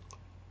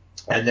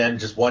 And then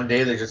just one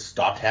day they just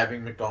stopped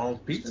having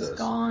McDonald's pizzas. Just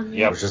gone.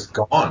 Yep. It was just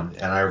gone.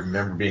 And I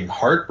remember being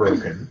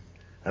heartbroken.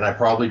 And I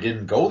probably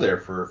didn't go there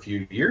for a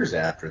few years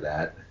after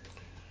that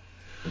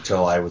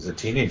until I was a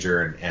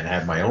teenager and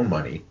had my own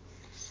money.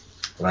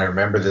 And I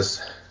remember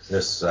this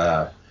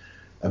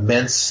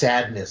immense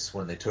sadness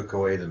when they took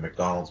away the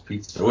McDonald's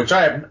pizza, which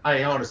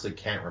I honestly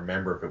can't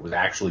remember if it was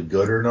actually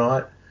good or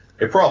not.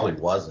 It probably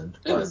wasn't.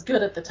 It was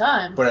good at the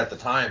time. But at the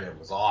time, it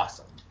was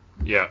awesome.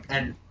 Yeah.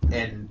 And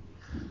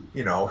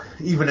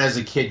even as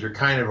a kid, you're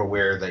kind of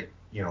aware that,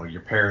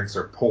 your parents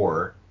are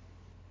poor.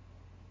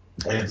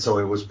 And so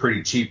it was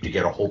pretty cheap to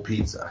get a whole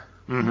pizza.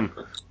 Mm-hmm.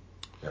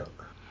 Yeah.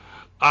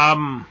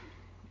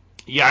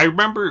 Yeah, I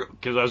remember,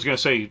 because I was going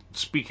to say,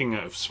 speaking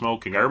of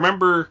smoking, I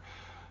remember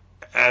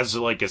as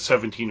like a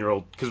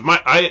 17-year-old, because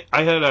I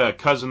had a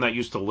cousin that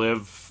used to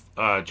live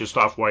just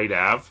off White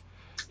Ave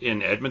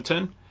in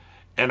Edmonton,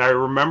 and I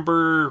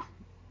remember,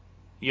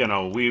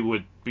 we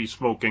would be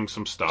smoking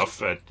some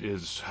stuff at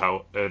his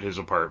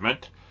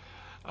apartment,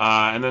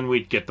 and then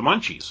we'd get the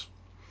munchies.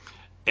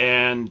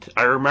 And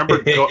I remember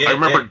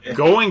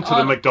going to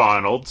the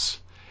McDonald's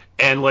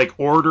and like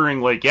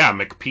ordering like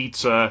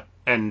McPizza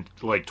and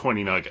like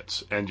 20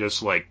 nuggets and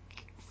just like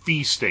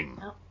feasting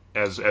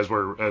as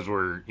we're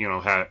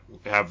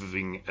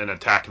having an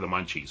attack of the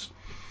munchies.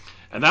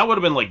 And that would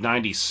have been like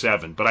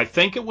 97, but I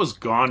think it was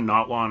gone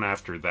not long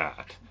after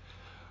that.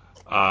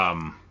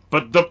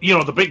 But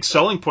the big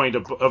selling point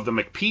of the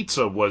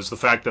McPizza was the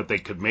fact that they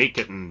could make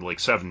it in like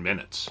 7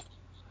 minutes.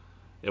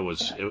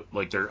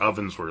 Like their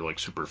ovens were like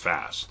super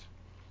fast.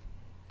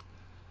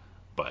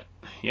 But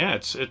yeah,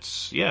 it's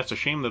a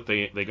shame that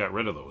they got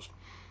rid of those.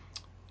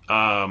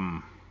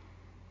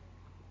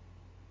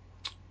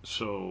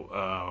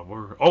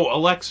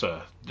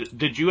 Alexa,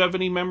 did you have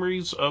any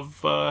memories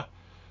of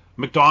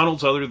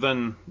McDonald's other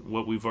than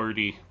what we've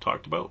already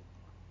talked about?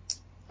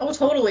 Oh,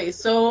 totally.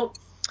 So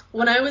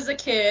when I was a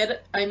kid,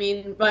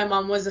 my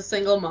mom was a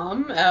single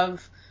mom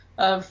of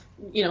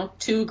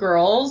two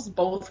girls,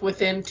 both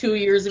within 2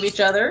 years of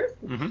each other.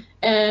 Mm-hmm.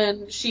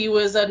 And she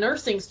was a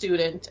nursing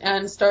student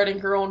and starting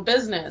her own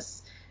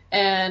business.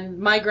 And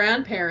my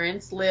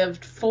grandparents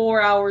lived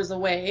 4 hours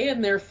away,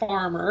 and they're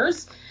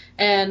farmers.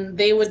 And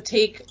they would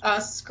take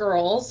us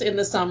girls in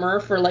the summer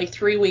for like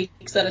 3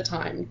 weeks at a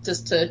time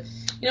just to,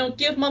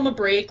 give mom a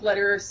break, let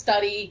her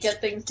study,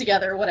 get things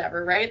together,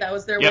 whatever, right? That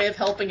was their way of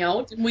helping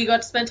out. And we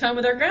got to spend time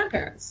with our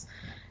grandparents.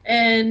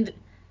 And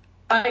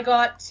I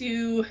got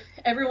to,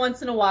 every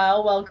once in a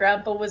while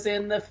Grandpa was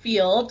in the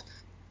field,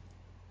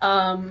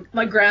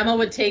 my grandma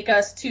would take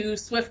us to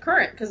Swift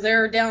Current because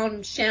they're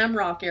down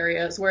Shamrock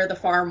areas where the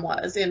farm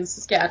was in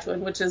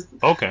Saskatchewan, which is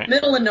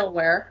middle of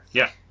nowhere.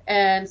 Yeah.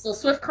 And so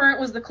Swift Current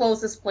was the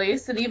closest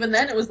place, and even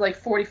then it was like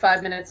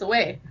 45 minutes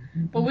away.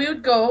 But we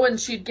would go, and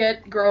she'd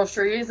get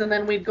groceries, and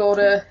then we'd go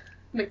to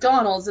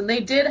McDonald's, and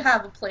they did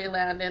have a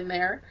playland in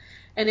there,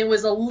 and it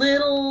was a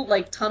little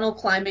like tunnel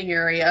climbing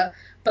area.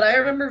 But I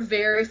remember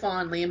very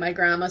fondly my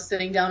grandma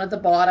sitting down at the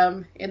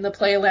bottom in the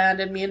playland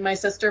and me and my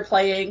sister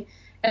playing,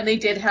 and they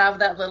did have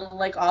that little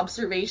like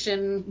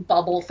observation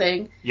bubble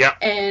thing. Yeah.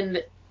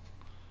 And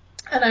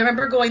I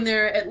remember going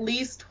there at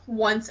least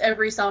once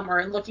every summer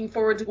and looking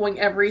forward to going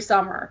every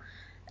summer.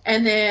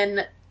 And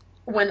then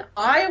when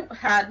I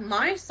had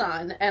my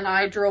son and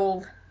I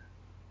drove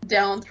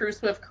down through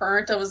Swift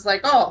Current, I was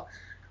like, oh,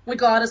 we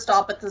got to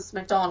stop at this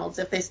McDonald's.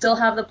 If they still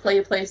have the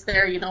play place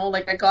there,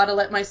 I got to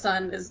let my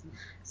son, his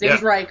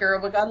name's Riker,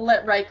 we got to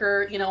let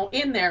Riker,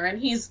 in there. And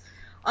he's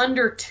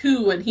under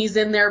 2, and he's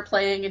in there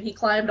playing, and he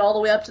climbed all the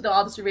way up to the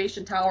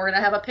observation tower, and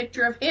I have a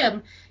picture of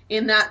him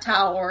in that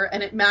tower,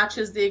 and it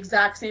matches the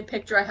exact same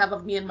picture I have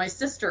of me and my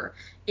sister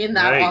in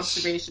that Nice.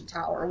 observation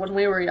tower when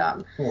we were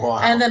young. Wow.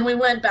 And then we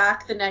went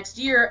back the next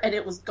year, and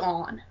it was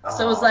gone.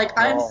 So it was like,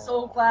 I'm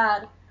so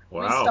glad we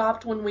Wow.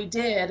 stopped when we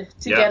did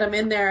to Yeah. get him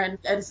in there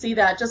and see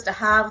that, just to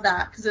have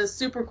that, because it's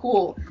super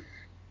cool.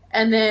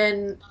 And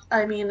then,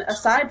 I mean,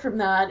 aside from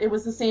that, it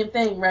was the same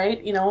thing,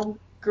 right? You know,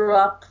 grew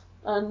up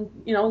on,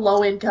 you know,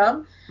 low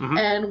income, Mhm.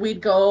 and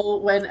we'd go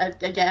when,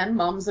 again,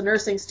 mom's a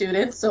nursing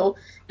student, so,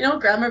 you know,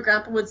 grandma or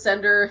grandpa would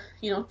send her,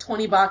 you know,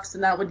 $20,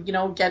 and that would, you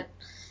know, get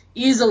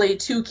easily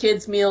 2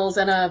 kids' meals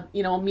and a,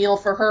 you know, meal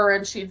for her,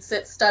 and she'd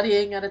sit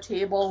studying at a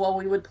table while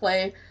we would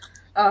play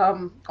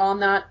on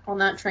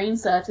that train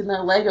set in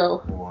the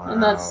Lego. Wow.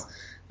 And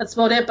that's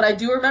about it. But I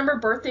do remember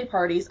birthday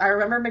parties. I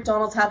remember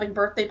McDonald's having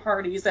birthday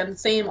parties, and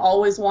same,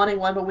 always wanting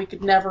one, but we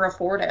could never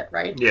afford it,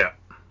 right? Yeah.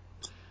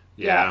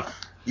 Yeah.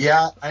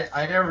 Yeah,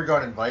 I never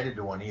got invited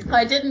to one either.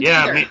 I didn't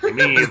Yeah, either.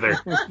 me either.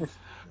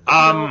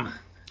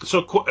 So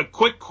a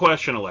quick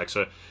question,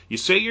 Alexa. You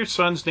say your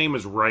son's name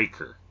is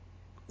Riker.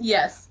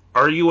 Yes.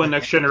 Are you a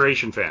Next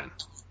Generation fan?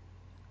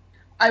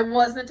 I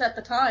wasn't at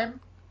the time.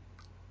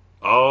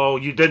 Oh,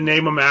 you did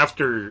name him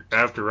after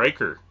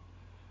Riker.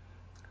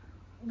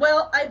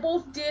 Well, I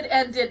both did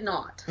and did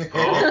not.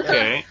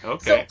 Okay.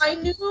 So I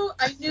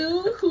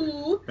knew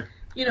who,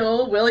 you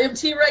know, William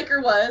T.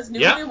 Riker was, knew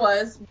Yeah. who he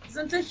was.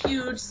 Wasn't a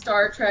huge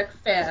Star Trek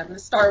fan.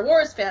 Star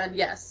Wars fan,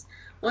 yes.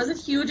 Wasn't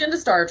huge into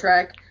Star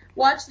Trek.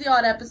 Watched the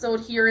odd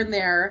episode here and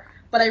there,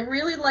 but I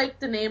really liked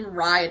the name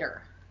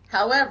Ryder.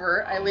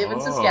 However, I live in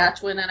Oh.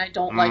 Saskatchewan and I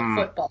don't like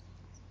football.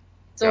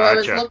 So I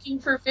was Gotcha. looking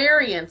for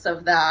variants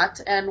of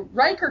that, and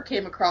Riker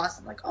came across.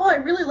 I'm like, oh, I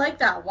really like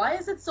that. Why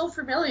is it so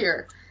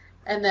familiar?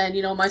 And then,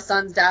 you know, my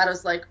son's dad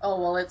was like,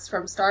 oh, well, it's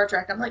from Star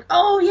Trek. I'm like,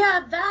 oh,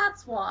 yeah,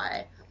 that's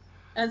why.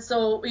 And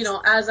so, you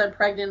know, as I'm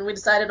pregnant, we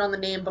decided on the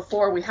name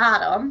before we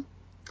had him,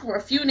 or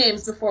a few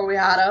names before we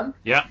had him.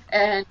 Yeah.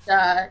 And,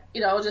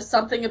 you know, just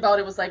something about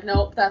it was like,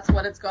 nope, that's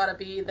what it's got to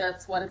be.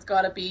 That's what it's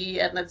got to be.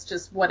 And that's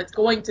just what it's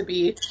going to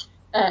be.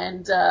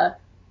 And,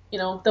 you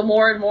know, the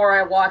more and more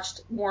I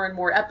watched more and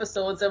more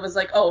episodes, it was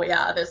like, oh,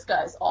 yeah, this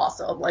guy's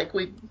awesome. Like,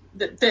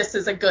 this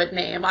is a good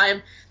name.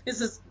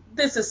 This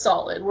is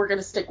solid. We're going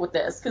to stick with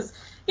this. Because,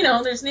 you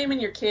know, there's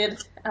naming your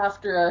kid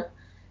after a,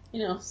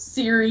 you know,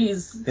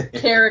 series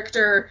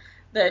character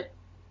that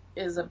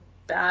is a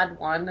bad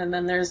one, and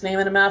then there's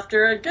naming him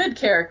after a good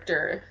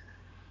character.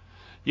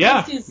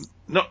 Yeah. He's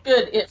No.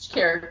 good-ish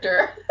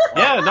character.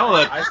 Yeah. No.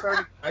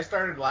 I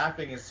started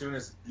laughing as soon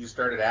as you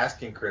started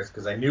asking, Chris,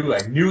 because I knew you were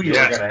going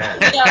to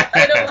ask. Yeah,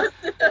 I know.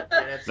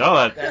 And that's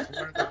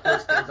one of the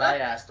first things I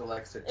asked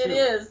Alexa, too. It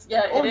is.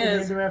 Yeah, Oh, it you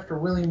is. named him after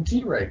William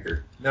T.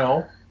 Riker.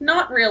 No.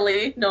 Not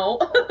really, no.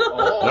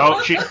 Oh.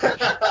 No,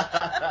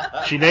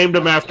 she named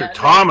him after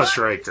Thomas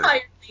not Riker.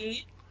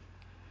 entirely.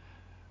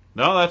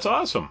 No, that's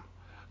awesome.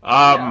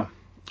 Yeah.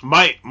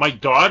 My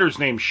daughter's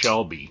name's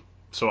Shelby,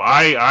 so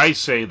I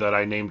say that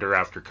I named her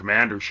after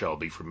Commander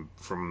Shelby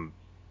from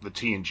the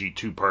TNG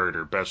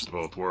two-parter Best of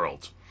Both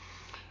Worlds.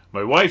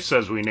 My wife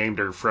says we named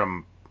her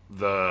from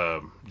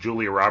the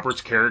Julia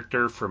Roberts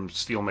character from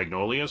Steel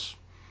Magnolias.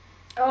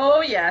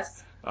 Oh,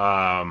 yes.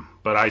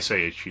 But I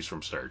say she's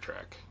from Star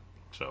Trek.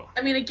 So.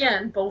 I mean,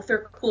 again, both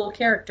are cool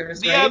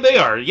characters, right? Yeah, they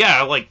are.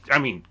 Yeah,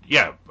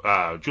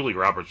 Julia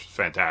Roberts was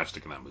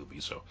fantastic in that movie.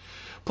 So,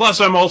 plus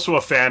I'm also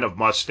a fan of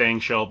Mustang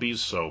Shelbys.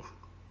 So.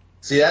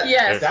 See that?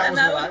 Yes,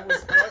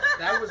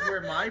 That was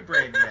where my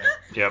brain went.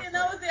 Yep. And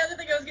that was the other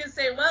thing I was going to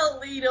say.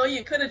 Well, you know,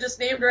 you could have just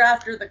named her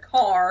after the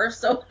car,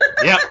 so.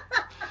 Yep.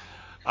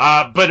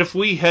 But if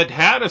we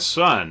had a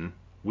son,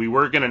 we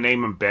were going to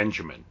name him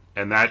Benjamin,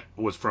 and that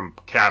was from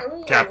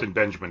Captain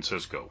Benjamin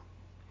Sisko.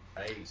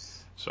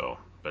 Nice. So,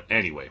 but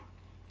anyway.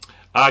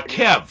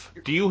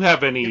 Kev, do you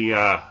have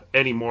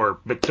any more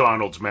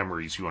McDonald's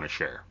memories you want to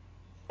share?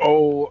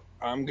 Oh,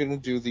 I'm going to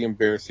do the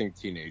embarrassing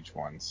teenage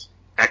ones.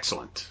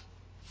 Excellent.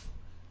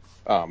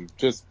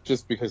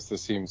 Just because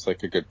this seems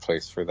like a good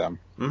place for them.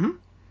 Mm-hmm.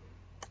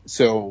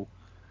 So,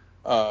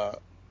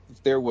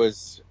 there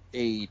was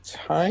a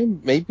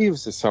time, maybe it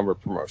was a summer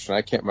promotion.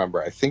 I can't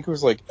remember. I think it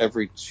was like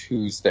every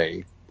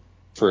Tuesday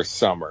for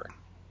summer.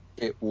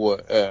 It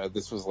was,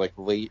 this was like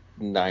late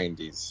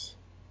 90s.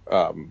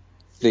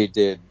 They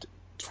did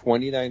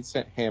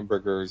 29-cent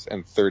hamburgers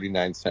and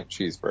 39-cent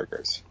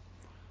cheeseburgers.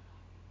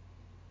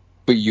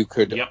 But you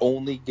could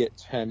only get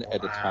 10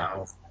 at a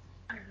time.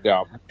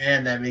 Yeah.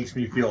 Man, that makes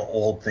me feel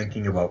old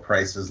thinking about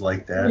prices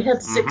like that. We had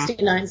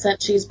 69-cent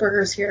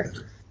cheeseburgers here.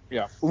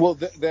 Yeah. Well,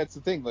 that's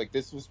the thing. Like,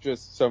 this was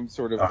just some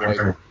sort of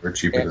They're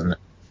cheaper than that.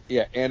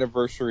 Yeah,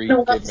 anniversary.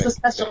 No, that's the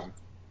special. Thing.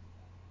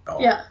 Oh.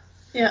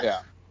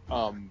 Yeah.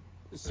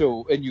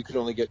 So, and you could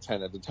only get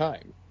 10 at a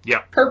time.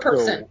 Yeah. Per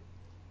person.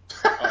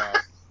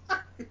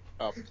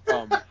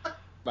 So,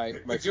 my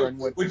friend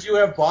went. Would you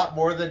have bought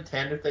more than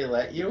 10 if they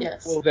let you?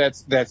 Yes. Well,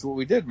 that's what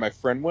we did. My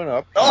friend went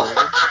up.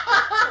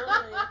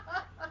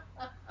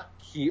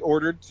 He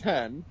ordered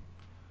 10.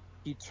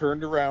 He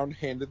turned around,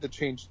 handed the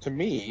change to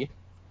me,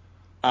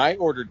 I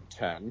ordered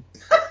 10.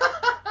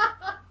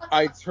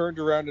 I turned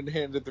around and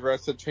handed the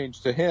rest of the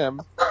change to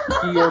him.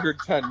 He ordered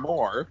 10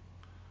 more.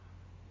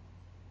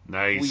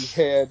 Nice.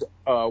 We had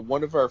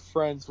one of our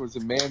friends was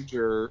a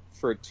manager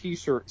for a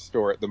T-shirt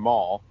store at the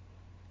mall,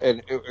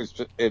 and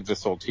it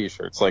just sold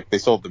T-shirts. Like, they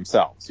sold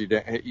themselves.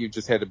 You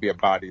just had to be a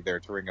body there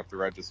to ring up the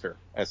register,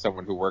 as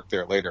someone who worked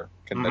there later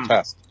can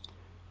attest.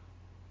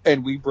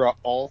 And we brought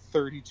all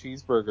 30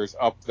 cheeseburgers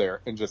up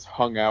there and just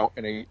hung out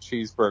and ate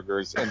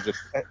cheeseburgers and just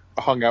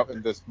hung out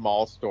in this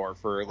mall store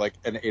for like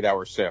an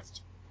 8-hour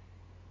shift,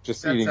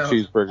 just eating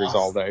cheeseburgers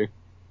all day.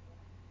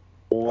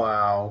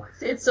 Wow.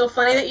 It's so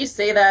funny that you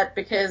say that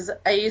because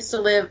I used to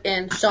live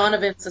in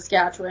Shaunavon,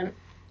 Saskatchewan,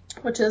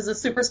 which is a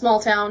super small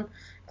town.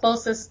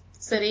 Closest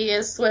city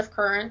is Swift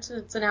Current.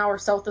 It's an hour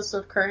south of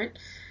Swift Current.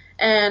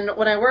 And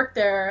when I worked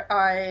there,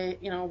 I,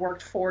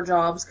 worked 4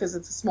 jobs because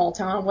it's a small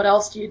town. What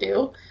else do you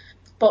do?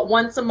 But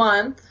once a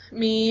month,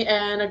 me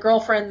and a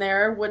girlfriend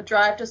there would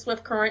drive to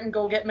Swift Current and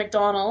go get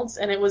McDonald's.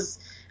 And it was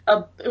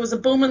a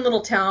booming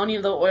little town.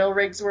 The oil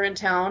rigs were in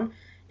town.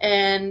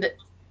 And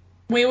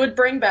we would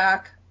bring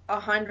back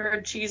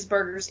 100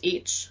 cheeseburgers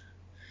each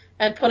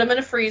and put them in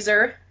a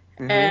freezer,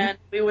 and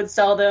we would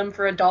sell them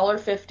for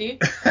 $1.50.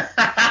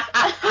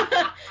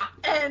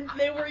 And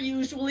they were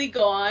usually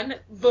gone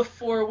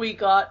before we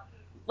got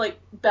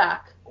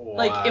back. Wow.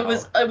 Like it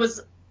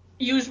was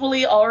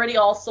usually already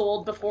all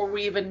sold before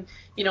we even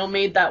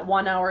made that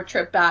 1-hour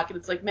trip back. And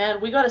it's like, man,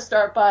 we got to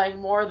start buying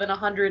more than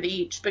 100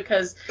 each,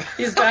 because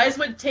these guys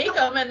would take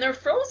them and they're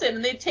frozen,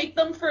 and they'd take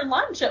them for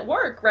lunch at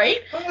work, right?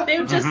 They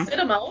would just sit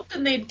them out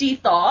and they'd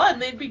de-thaw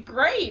and they'd be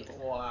great.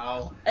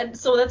 Wow. And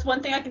so that's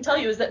one thing I can tell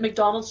you is that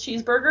McDonald's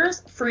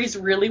cheeseburgers freeze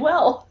really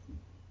well.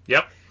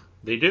 Yep,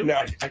 they do.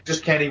 No, I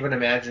just can't even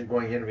imagine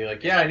going in and be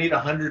like, yeah, I need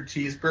 100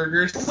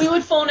 cheeseburgers. We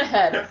would phone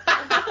ahead.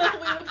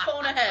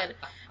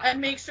 And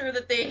make sure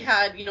that they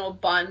had,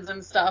 buns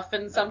and stuff.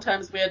 And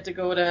sometimes we had to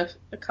go to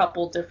a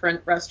couple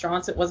different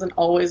restaurants. It wasn't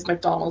always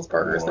McDonald's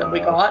burgers that we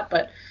got.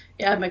 But,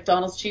 yeah,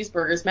 McDonald's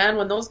cheeseburgers. Man,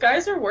 when those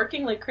guys are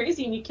working like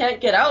crazy and you can't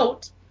get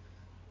out,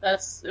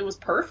 it was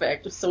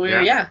perfect. So,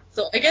 yeah.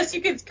 So, I guess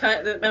you could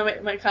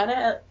my kind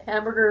of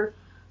hamburger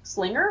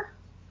slinger?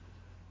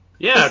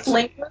 Yeah,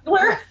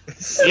 Slingler?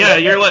 Yeah,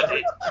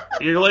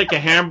 you're like a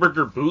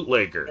hamburger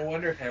bootlegger. No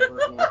wonder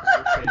hamburger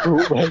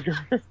Bootlegger.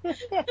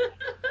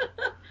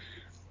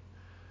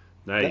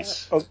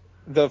 Nice.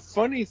 The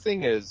funny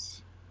thing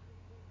is,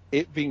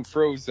 it being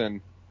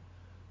frozen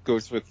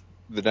goes with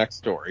the next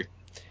story.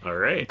 All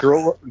right.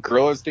 Girl I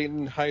was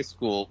dating in high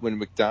school when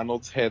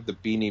McDonald's had the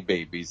Beanie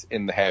Babies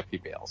in the Happy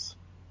Meals.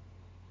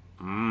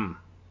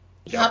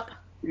 Yep.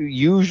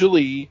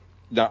 Usually,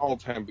 not all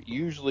the time, but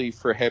usually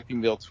for a Happy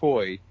Meal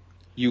toy,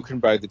 you can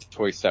buy the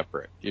toy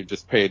separate. You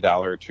just pay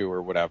 $1 or $2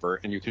 or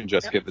whatever, and you can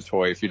just get the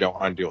toy if you don't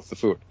want to deal with the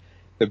food.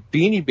 The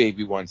Beanie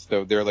Baby ones,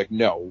 though, they're like,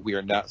 no, we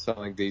are not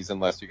selling these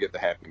unless you get the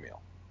Happy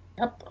Meal.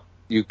 Yep.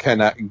 You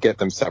cannot get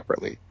them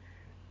separately.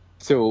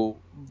 So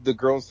the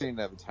girl saying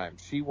at the time,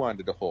 she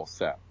wanted a whole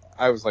set.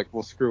 I was like,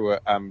 well, screw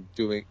it. I'm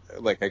doing,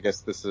 I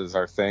guess this is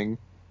our thing.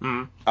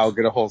 I'll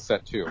get a whole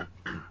set too.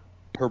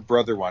 Her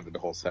brother wanted a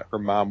whole set. Her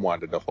mom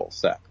wanted a whole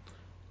set.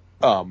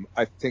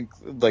 I think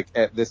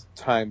at this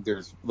time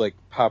there's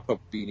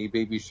pop-up Beanie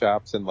Baby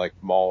shops and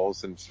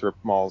malls and strip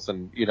malls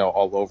and,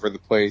 all over the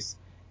place,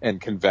 and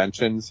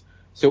conventions.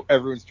 So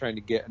everyone's trying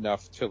to get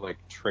enough to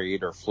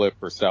trade or flip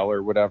or sell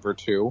or whatever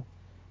too.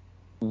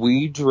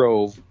 We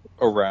drove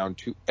around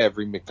to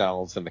every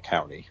McDonald's in the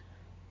county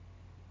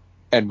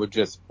and would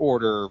just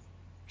order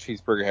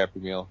cheeseburger Happy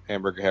Meal,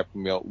 hamburger Happy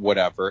Meal,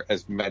 whatever,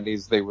 as many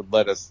as they would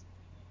let us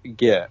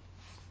get,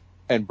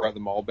 and brought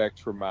them all back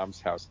to her mom's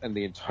house. And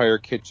the entire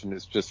kitchen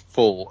is just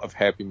full of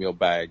Happy Meal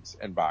bags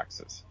and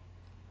boxes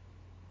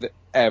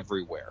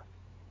everywhere.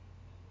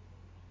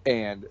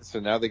 And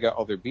so now they got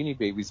all their Beanie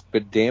Babies,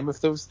 but damn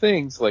if those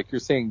things, like you're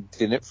saying,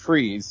 didn't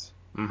freeze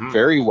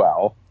very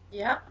well.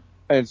 Yeah.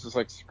 And it's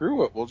just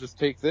screw it, we'll just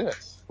take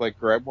this.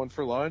 Grab one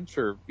for lunch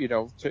or,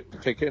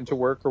 take it into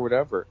work or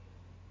whatever.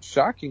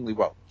 Shockingly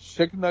well.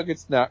 Chicken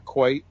nuggets, not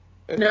quite.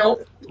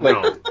 Nope.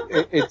 No.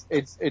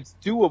 It's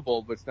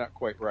doable, but it's not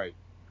quite right.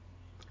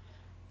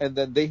 And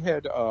then they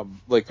had a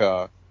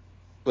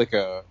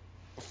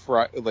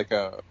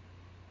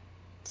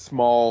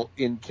small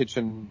in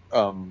kitchen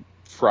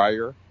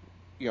fryer,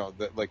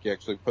 that you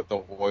actually put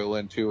the oil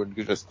into and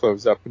you just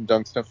close up and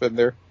dunk stuff in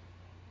there.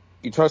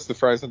 You toss the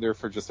fries in there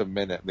for just a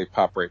minute and they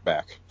pop right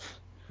back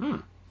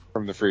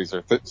from the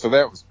freezer. So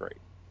that was great.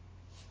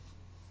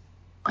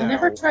 I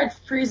never tried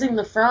freezing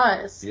the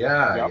fries.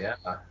 Yeah.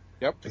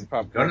 Yep, just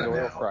pop it in the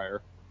oil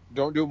fryer.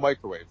 Don't do a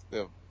microwave.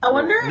 I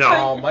wonder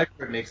if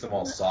microwave makes them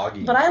all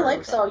soggy. But I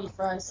like soggy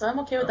fries, so I'm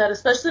okay with that,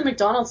 especially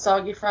McDonald's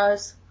soggy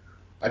fries.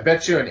 I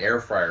bet you an air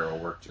fryer will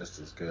work just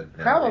as good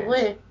nowadays.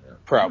 Probably. Yeah.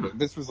 Probably.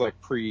 This was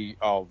pre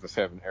all of us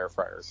having air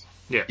fryers.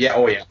 Yeah. Yeah,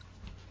 oh yeah.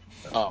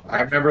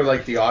 I remember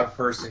the odd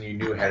person you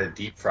knew had a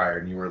deep fryer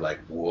and you were like,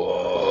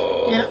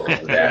 whoa,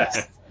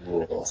 that's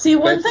cool. See,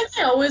 one thing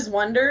I always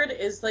wondered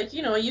is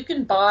you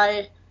can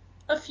buy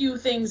a few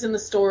things in the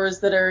stores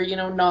that are,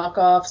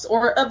 knockoffs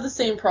or of the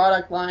same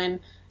product line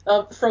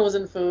of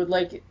frozen food.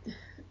 Like,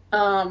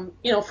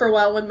 for a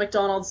while when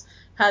McDonald's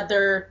had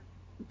their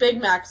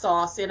Big Mac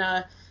sauce in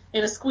a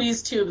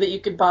squeeze tube that you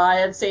could buy,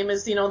 and same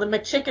as, the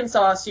McChicken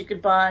sauce you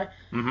could buy.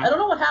 Mm-hmm. I don't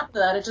know what happened to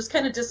that. It just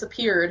kind of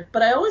disappeared.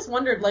 But I always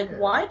wondered,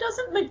 why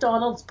doesn't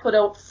McDonald's put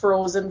out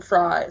frozen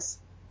fries?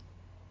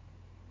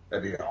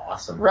 That'd be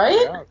awesome. Right?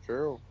 Yeah,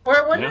 true.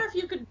 Or I wonder if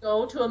you could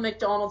go to a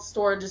McDonald's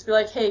store and just be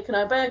like, hey, can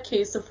I buy a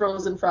case of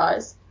frozen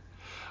fries?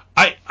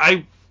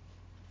 I'm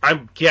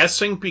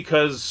guessing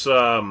because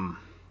the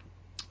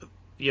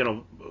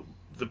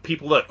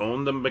people that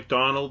own the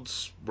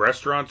McDonald's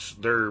restaurants,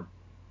 they're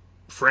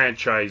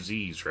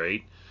franchisees,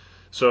 right?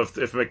 So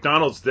if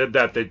McDonald's did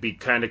that, they'd be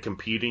kind of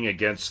competing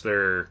against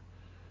their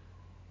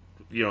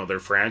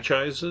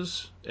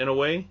franchises in a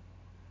way.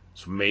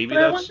 So maybe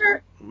that's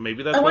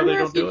why they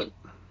don't do it.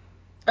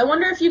 I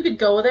wonder if you could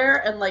go there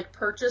and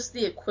purchase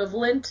the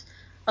equivalent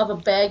of a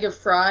bag of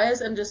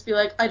fries and just be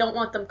like, I don't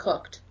want them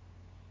cooked.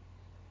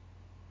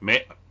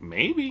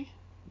 Maybe.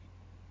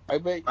 I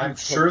bet I'm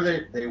sure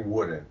they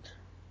wouldn't.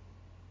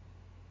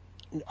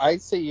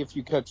 I'd say if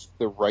you catch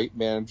the right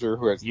manager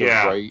who has the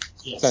right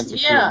sense of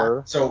Yeah.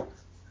 humor. So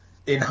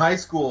in high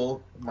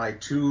school, my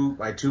two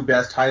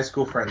best high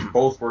school friends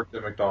both worked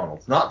at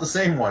McDonald's. Not the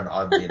same one,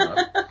 oddly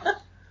enough.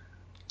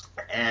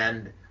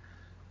 And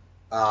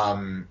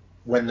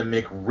when the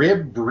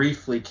McRib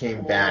briefly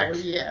came back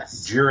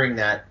during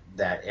that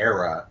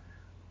era,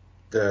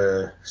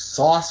 the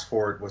sauce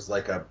for it was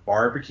like a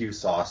barbecue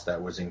sauce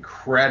that was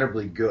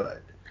incredibly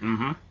good.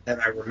 Mm-hmm.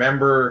 And I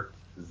remember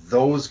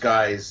those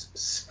guys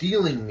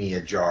stealing me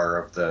a jar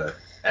of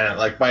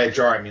and by a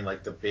jar I mean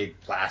like the big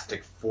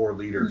plastic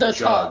 4-liter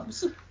jug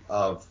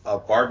of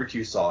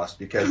barbecue sauce,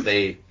 because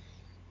the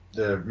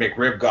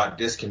McRib got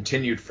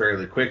discontinued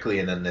fairly quickly,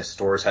 and then the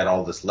stores had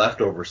all this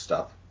leftover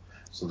stuff,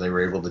 so they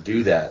were able to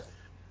do that.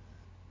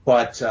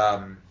 But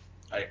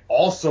I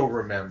also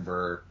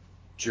remember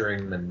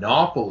during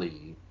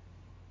Monopoly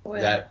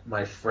that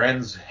my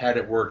friends had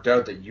it worked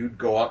out that you'd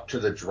go up to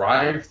the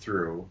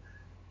drive-thru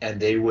and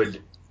they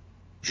would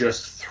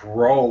just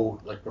throw,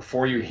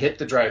 before you hit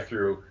the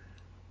drive-thru,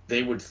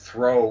 they would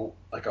throw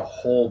a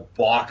whole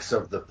box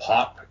of the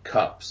pop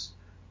cups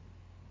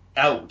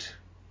out.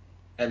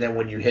 And then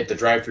when you hit the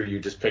drive-thru, you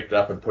just picked it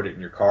up and put it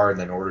in your car and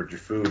then ordered your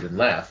food and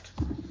left.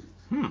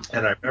 And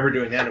I remember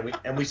doing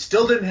that, and we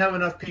still didn't have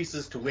enough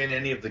pieces to win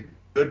any of the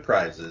good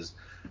prizes,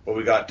 but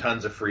we got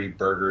tons of free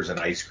burgers and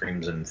ice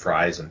creams and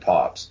fries and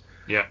pops.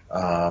 Yeah.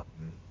 And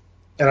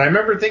I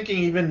remember thinking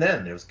even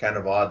then it was kind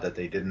of odd that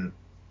they didn't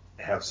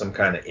have some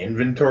kind of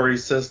inventory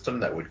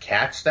system that would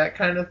catch that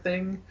kind of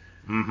thing.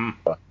 Mm-hmm.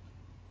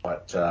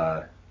 But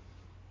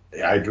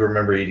I do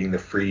remember eating the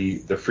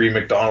free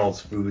McDonald's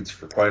foods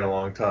for quite a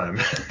long time.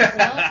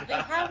 Well, they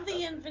have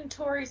the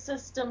inventory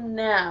system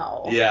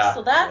now. Yeah.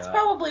 So that's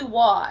probably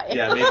why.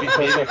 Yeah, maybe it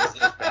was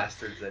those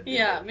bastards that did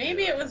it.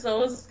 Maybe it was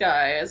those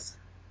guys.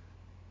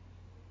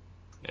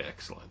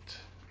 Excellent.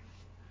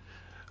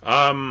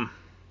 All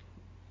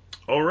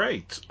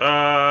right.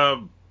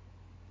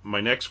 My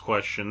next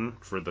question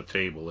for the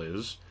table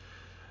is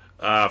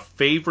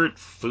favorite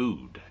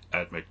food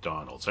at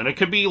McDonald's, and it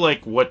could be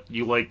what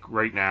you like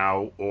right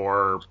now,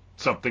 or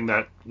something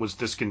that was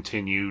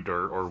discontinued,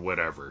 or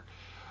whatever.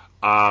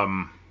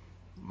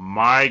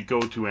 My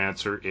go-to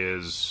answer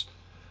is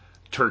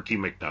turkey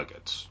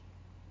McNuggets,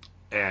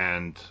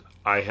 and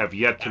I have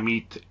yet to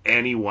meet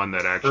anyone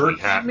that actually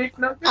had.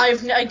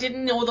 I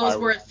didn't know those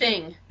were a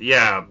thing.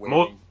 Yeah,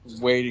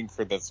 waiting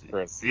for this,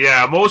 Chris.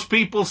 Yeah, most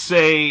people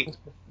say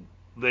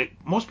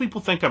most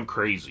people think I'm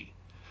crazy,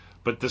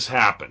 but this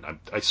happened.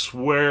 I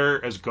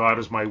swear, as God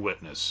is my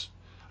witness,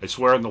 I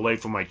swear on the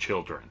life of my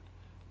children,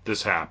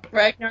 this happened.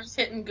 Ragnar's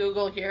hitting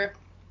Google here.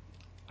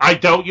 I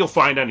doubt you'll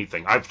find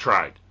anything. I've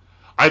tried.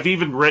 I've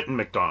even written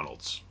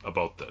McDonald's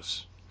about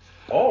this.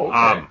 Oh,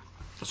 okay.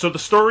 So the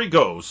story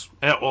goes,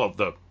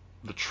 the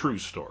true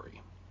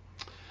story.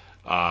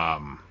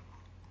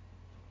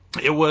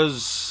 It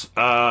was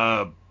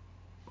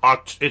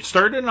it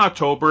started in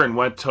October and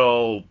went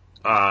till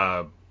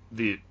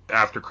the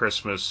after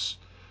Christmas,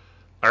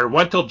 or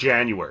went till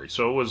January.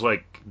 So it was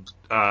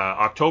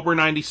October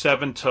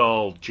 97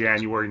 till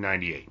January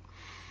 98.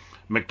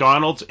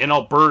 McDonald's in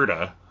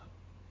Alberta,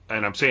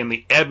 and I'm saying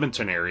the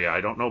Edmonton area.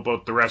 I don't know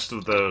about the rest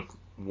of the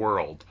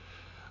world,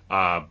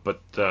 or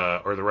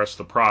the rest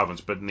of the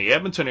province. But in the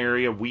Edmonton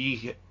area,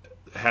 we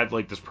had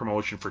this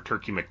promotion for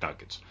Turkey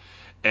McNuggets,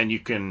 and you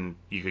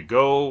could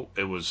go.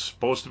 It was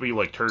supposed to be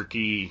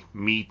turkey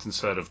meat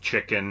instead of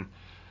chicken.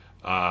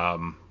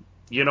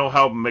 You know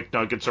how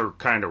McNuggets are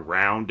kind of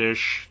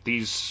roundish?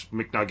 These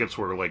McNuggets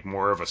were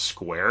more of a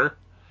square.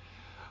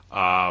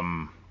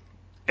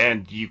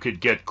 And you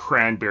could get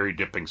cranberry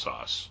dipping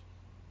sauce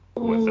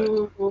with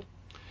it.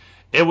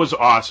 It was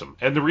awesome.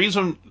 And the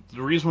reason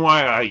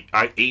why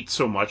I ate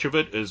so much of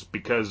it is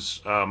because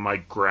my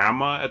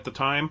grandma at the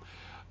time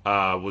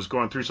was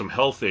going through some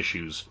health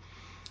issues.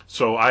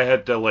 So I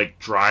had to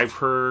drive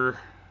her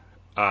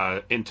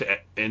into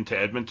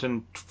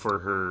Edmonton for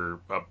her.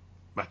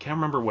 I can't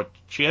remember what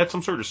she had,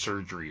 some sort of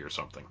surgery or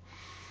something.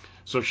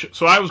 So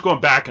I was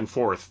going back and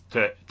forth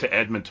to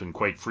Edmonton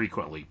quite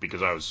frequently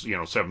because I was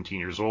 17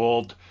 years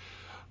old.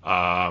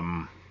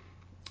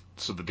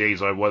 So the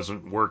days I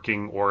wasn't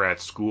working or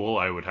at school,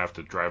 I would have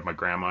to drive my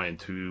grandma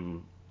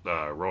into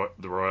the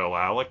Royal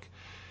Alec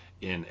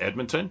in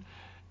Edmonton,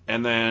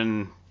 and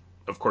then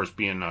of course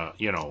being a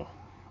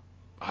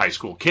high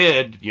school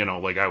kid,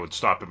 like I would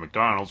stop at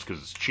McDonald's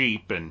because it's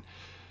cheap and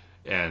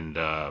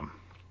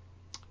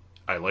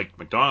I liked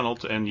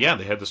McDonald's, and yeah,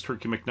 they had this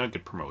turkey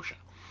McNugget promotion.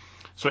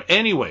 So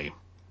anyway,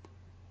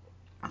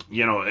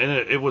 and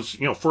it was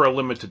for a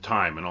limited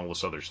time and all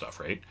this other stuff,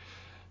 right?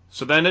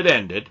 So then it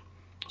ended.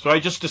 So I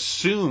just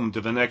assumed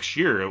the next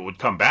year it would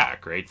come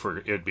back, right?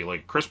 It'd be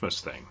like a Christmas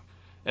thing,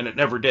 and it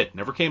never did.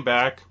 Never came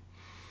back.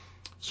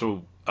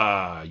 So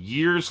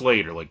years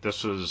later, like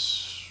this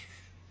was,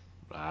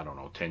 I don't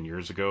know, 10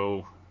 years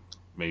ago,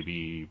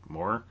 maybe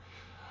more.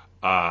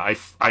 I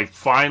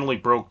finally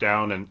broke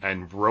down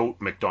and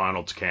wrote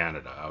McDonald's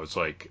Canada. I was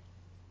like,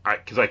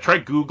 because I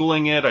tried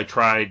Googling it. I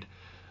tried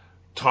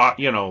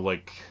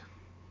like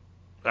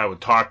I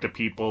would talk to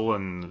people,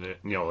 and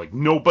like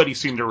nobody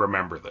seemed to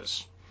remember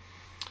this.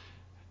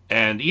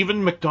 And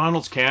even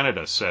McDonald's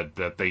Canada said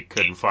that they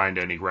couldn't find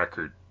any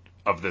record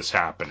of this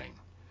happening.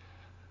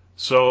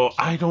 So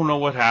I don't know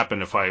what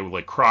happened, if I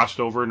like crossed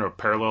over into a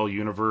parallel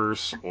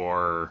universe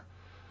or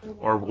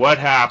what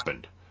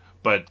happened.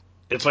 But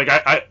it's like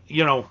I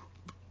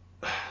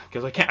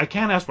because I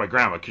can't ask my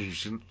grandma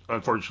because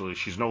unfortunately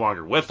she's no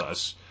longer with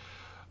us.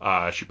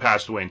 She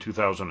passed away in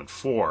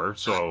 2004.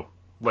 So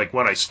like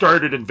when I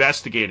started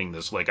investigating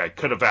this, like I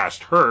could have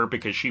asked her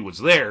because she was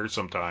there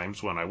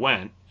sometimes when I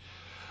went.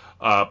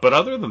 But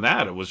other than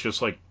that, it was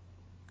just like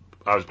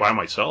I was by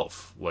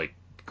myself, like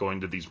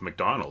going to these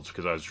McDonald's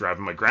because I was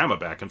driving my grandma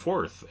back and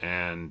forth.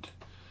 And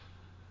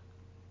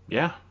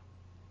yeah,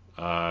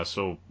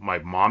 so my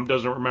mom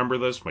doesn't remember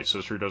this. My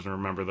sister doesn't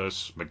remember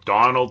this.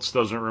 McDonald's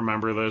doesn't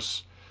remember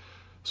this.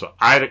 So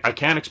I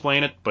can't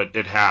explain it, but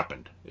it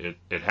happened.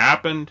 It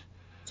happened.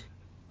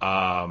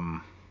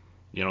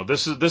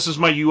 This is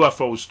my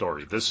UFO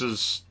story. This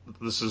is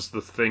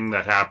the thing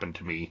that happened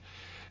to me,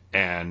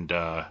 and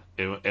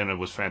it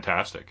was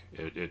fantastic.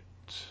 It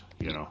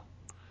you know,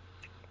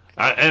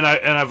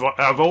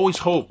 I've always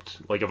hoped,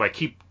 like, if I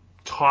keep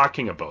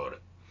talking about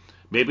it,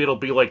 maybe it'll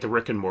be like the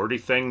Rick and Morty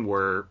thing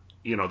where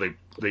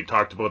they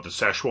talked about the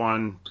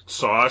Szechuan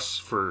sauce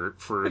for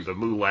the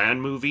Mulan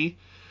movie,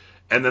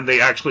 and then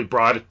they actually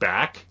brought it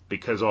back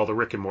because all the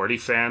Rick and Morty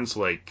fans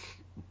like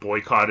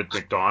boycotted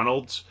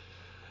McDonald's,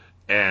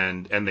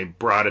 and they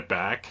brought it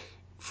back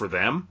for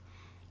them.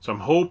 So I'm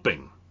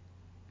hoping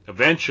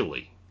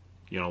eventually,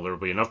 there'll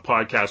be enough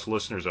podcast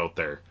listeners out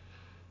there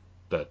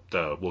that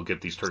we'll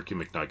get these turkey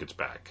McNuggets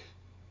back.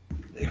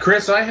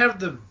 Chris, I have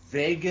the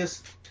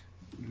vaguest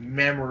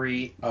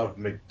memory of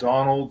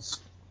McDonald's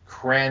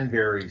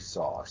cranberry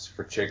sauce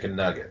for chicken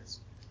nuggets.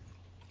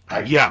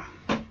 I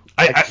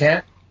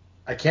can't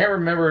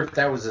remember if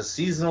that was a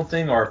seasonal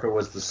thing or if it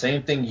was the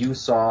same thing you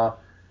saw.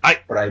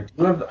 But I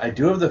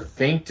do have the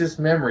faintest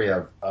memory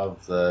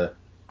of the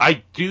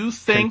I do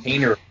think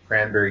container of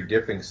cranberry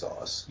dipping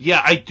sauce.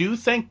 Yeah, I do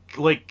think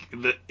like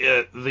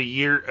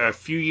a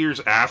few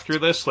years after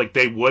this, like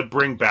they would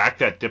bring back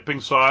that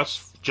dipping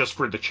sauce just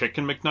for the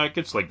chicken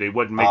McNuggets, like they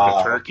wouldn't make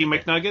the turkey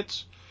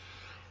McNuggets.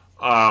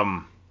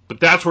 But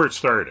that's where it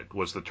started,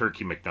 was the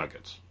turkey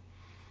McNuggets.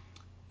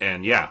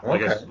 And yeah,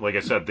 like I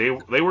said,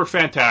 they were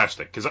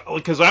fantastic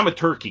because I'm a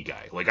turkey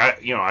guy. Like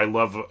I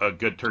love a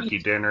good turkey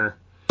dinner.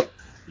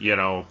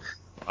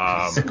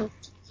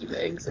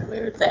 Eggs, and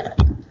where's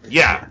that?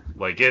 Yeah,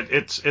 like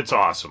it's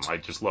awesome. I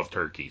just love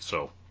turkey.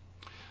 So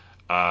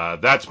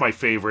that's my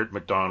favorite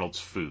McDonald's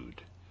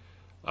food.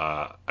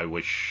 I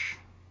wish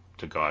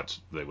to God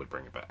they would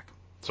bring it back.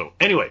 So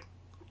anyway,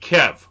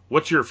 Kev,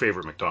 what's your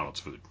favorite McDonald's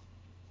food?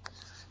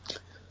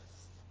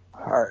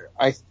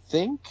 I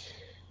think,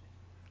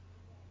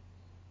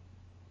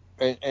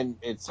 and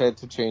it's had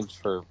to change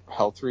for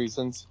health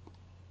reasons,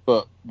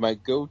 but my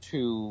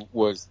go-to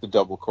was the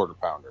double quarter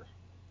pounder.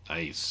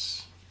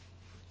 Nice.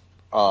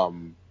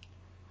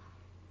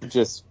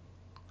 Just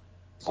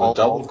so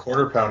double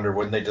quarter pounder.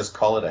 Wouldn't they just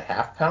call it a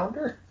half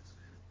pounder?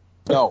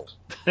 No,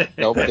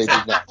 nope, they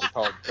did not. They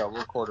call it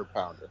double quarter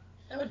pounder.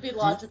 That would be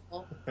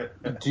logical.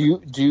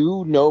 Do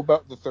you know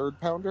about the third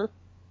pounder?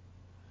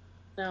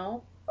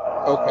 No.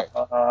 Okay.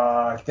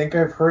 I think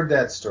I've heard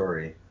that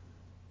story.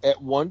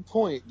 At one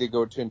point, they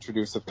go to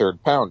introduce a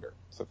third pounder.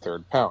 It's a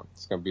third pound.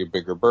 It's going to be a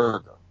bigger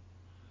burger.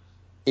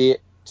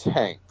 It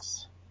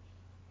tanks.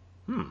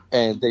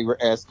 And they were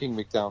asking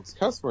McDonald's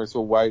customers,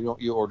 well, why don't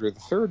you order the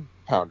third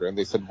pounder? And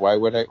they said, why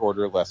would I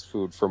order less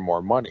food for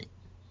more money?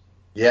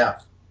 Yeah.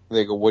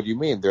 They go, what do you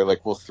mean? They're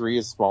like, well, 3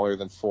 is smaller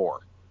than 4.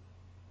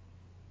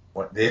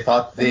 What they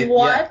thought they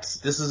What? Yeah,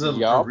 this is a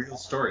real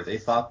story. They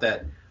thought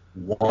that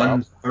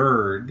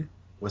 1/3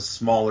 was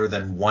smaller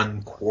than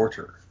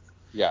 1/4.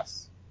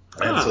 Yes.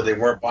 And so they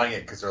weren't buying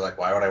it because they're like,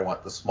 why would I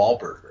want the small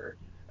burger?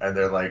 And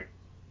they're like,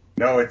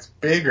 No, it's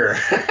bigger.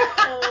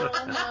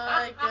 Oh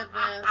my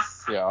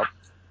goodness. Yeah.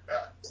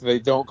 So they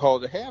don't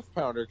call it a half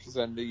pounder because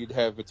then you'd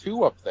have a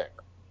 2 up there.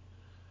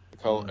 They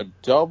call it a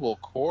double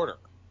quarter.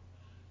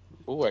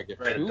 Oh, I get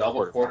Right, two a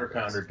double quarter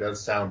pounders. pounder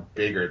does sound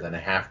bigger than a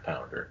half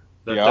pounder.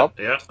 Yep.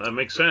 That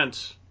makes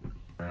sense.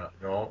 No,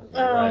 you're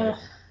right.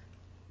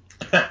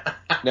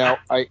 Now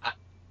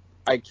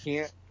I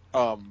can't.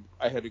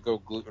 I had to go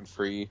gluten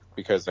free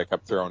because I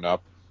kept throwing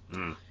up,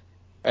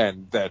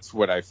 and that's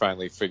what I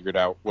finally figured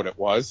out what it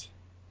was.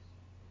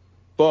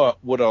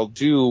 But what I'll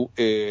do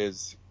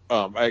is,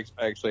 I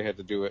actually had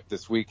to do it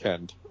this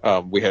weekend.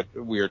 We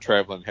were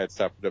traveling, had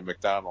stopped at a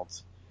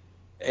McDonald's,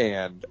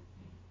 and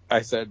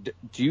I said,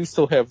 "Do you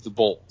still have the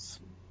bowls?"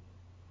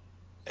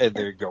 And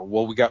they go,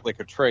 "Well, we got like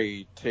a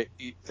tray to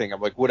eat thing."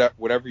 I'm like,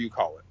 whatever you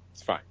call it,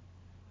 it's fine.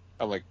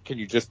 I'm like, "Can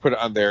you just put it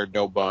on there,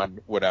 no bun,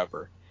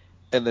 whatever?"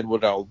 And then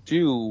what I'll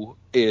do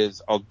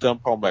is I'll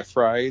dump all my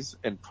fries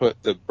and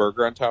put the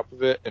burger on top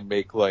of it and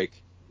make like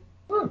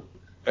an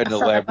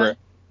elaborate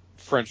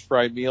French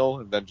fry meal,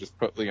 and then just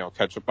put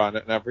ketchup on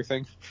it and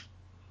everything.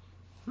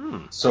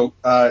 So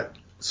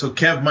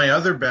Kev, my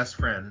other best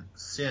friend,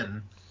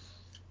 Sin,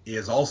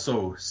 is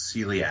also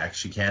celiac.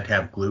 She can't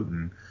have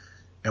gluten,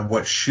 and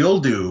what she'll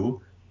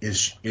do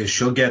is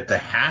she'll get the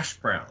hash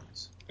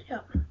browns,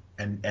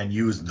 and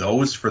use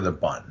those for the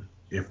bun.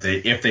 If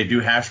they do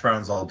hash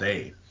browns all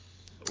day,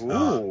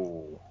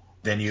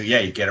 then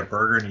you get a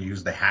burger and you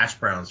use the hash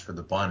browns for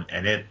the bun,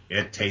 and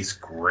it tastes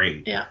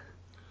great. Yeah,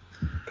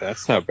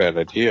 that's not a bad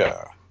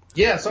idea.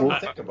 Yeah, something to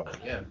think about.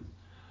 Yeah.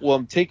 Well,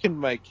 I'm taking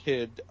my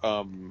kid,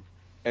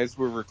 as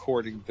we're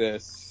recording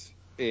this,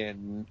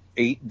 in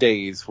 8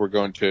 days, we're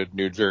going to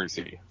New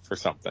Jersey for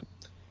something.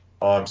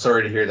 Oh, I'm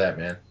sorry to hear that,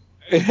 man.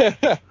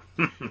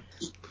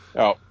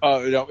 No,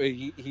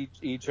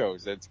 he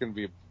chose. It's going to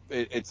be,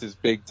 it's his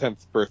big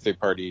 10th birthday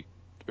party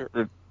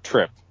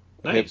trip.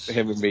 Nice.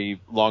 Him and me,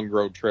 long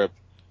road trip.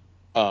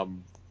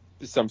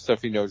 Some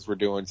stuff he knows we're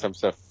doing, some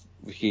stuff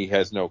he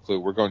has no clue.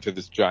 We're going to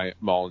this giant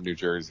mall in New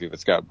Jersey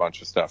that's got a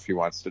bunch of stuff he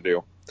wants to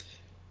do.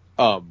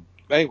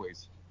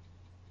 Anyways,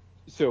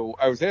 so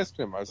I was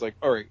asking him, I was like,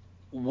 all right,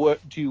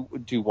 what do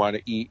you want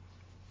to eat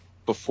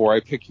before I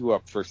pick you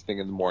up first thing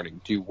in the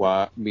morning? Do you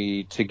want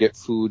me to get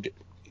food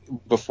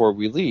before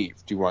we leave?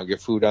 Do you want to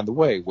get food on the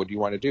way? What do you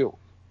want to do?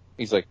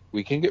 He's like,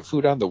 we can get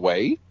food on the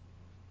way?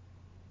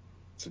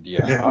 I said,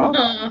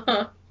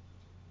 yeah.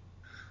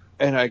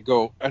 And I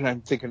go, and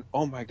I'm thinking,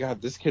 oh my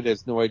God, this kid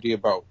has no idea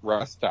about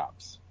rest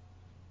stops,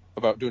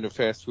 about doing a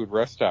fast food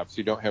rest stop. So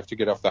you don't have to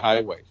get off the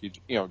highway. You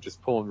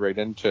just pulling right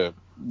into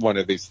one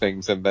of these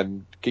things and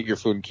then get your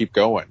food and keep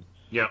going.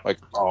 Yeah. Like,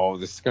 oh,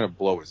 this is going to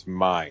blow his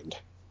mind.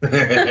 Now,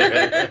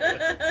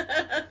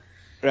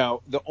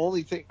 the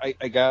only thing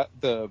I got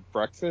the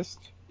breakfast,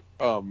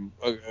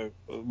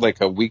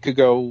 like a week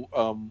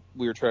ago,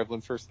 we were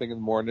traveling first thing in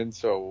the morning.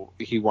 So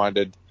he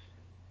wanted,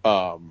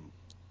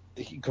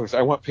 he goes,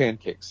 I want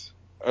pancakes.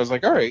 I was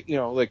like, all right,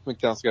 like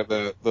McDonald's got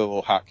the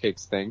little hot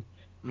cakes thing.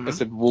 Mm-hmm. I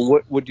said,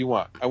 well, what do you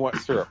want? I want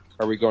syrup.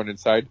 Are we going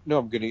inside? No,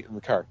 I'm going to eat in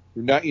the car.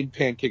 You're not eating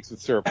pancakes with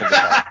syrup in the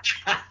car.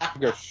 I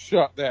go,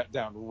 shut that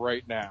down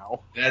right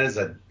now. That is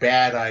a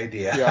bad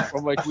idea. Yeah,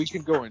 I'm like, we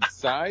can go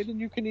inside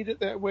and you can eat it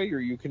that way, or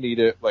you can eat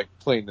it like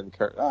plain in the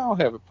car. I'll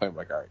have it plain. I'm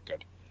like, all right,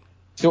 good.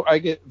 So I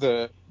get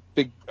the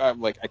big,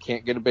 I'm like, I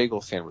can't get a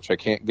bagel sandwich. I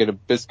can't get a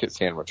biscuit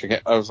sandwich.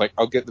 I was like,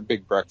 I'll get the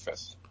big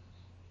breakfast.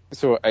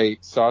 So I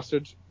ate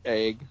sausage,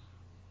 egg,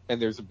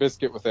 and there's a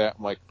biscuit with that.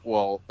 I'm like,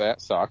 well,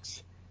 that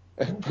sucks.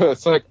 But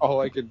it's like all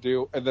I can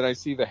do. And then I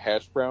see the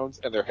hash browns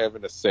and they're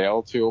having a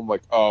sale too. I'm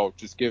like, oh,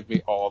 just give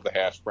me all the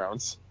hash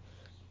browns.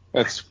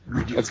 That's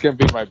going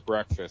to be my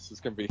breakfast.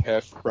 It's going to be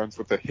hash browns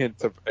with a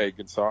hint of egg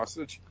and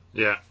sausage.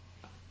 Yeah.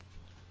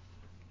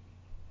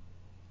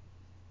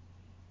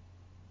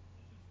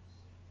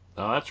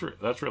 Oh,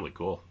 that's really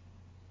cool.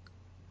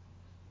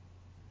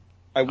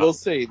 I will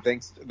say,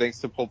 thanks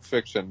to Pulp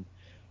Fiction,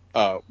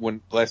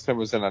 when last time I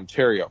was in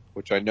Ontario,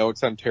 which I know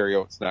it's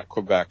Ontario, it's not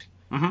Quebec,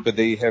 but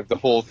they have the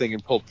whole thing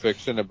in Pulp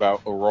Fiction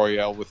about a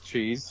Royale with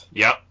cheese.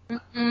 Yep.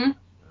 Mm-hmm.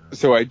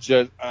 So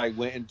I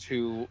went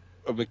into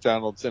a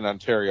McDonald's in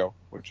Ontario,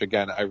 which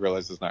again I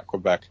realize is not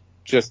Quebec,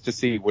 just to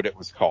see what it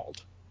was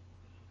called,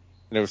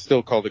 and it was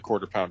still called a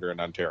quarter pounder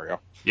in Ontario.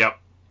 Yep.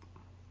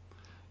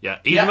 Yeah.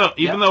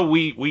 Even though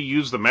we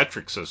use the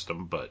metric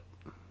system, but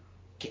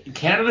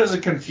Canada's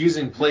a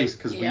confusing place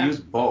because we use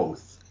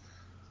both.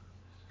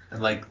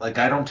 And like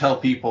I don't tell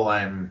people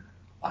I'm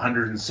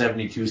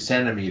 172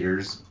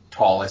 centimeters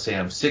tall. I say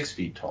I'm 6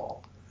 feet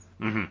tall.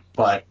 Mm-hmm.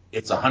 But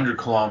it's 100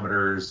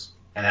 kilometers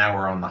an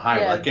hour on the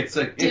highway. Yeah. Like it's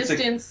a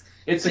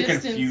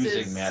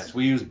confusing mess.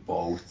 We use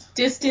both.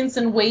 Distance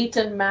and weight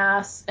and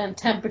mass and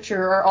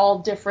temperature are all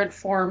different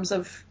forms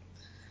of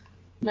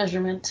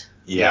measurement.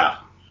 Yeah.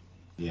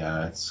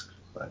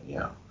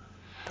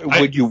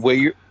 Would you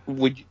weigh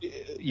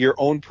your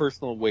own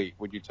personal weight?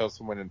 Would you tell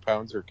someone in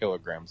pounds or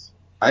kilograms?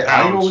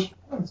 I go with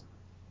pounds.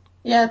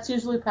 Yeah, it's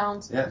usually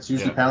pounds. Yeah, it's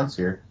usually pounds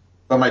here.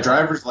 But my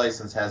driver's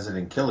license has it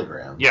in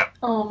kilograms. Yeah.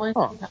 Oh, mine's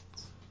in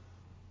pounds.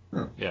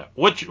 Yeah.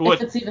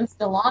 If it's even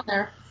still on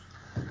there.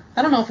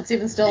 I don't know if it's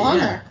even still on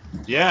there.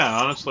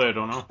 Yeah, honestly, I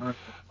don't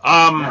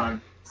know.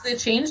 They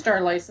changed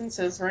our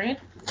licenses, right?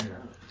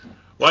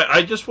 Well,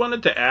 I just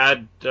wanted to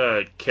add,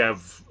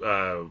 Kev,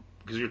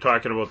 because you're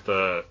talking about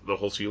the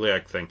whole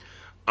celiac thing.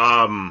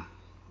 I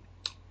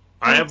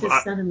have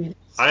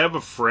I have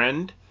a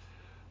friend.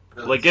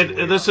 Like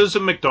this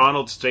isn't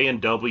McDonald's, it's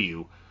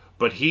A&W,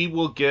 but he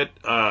will get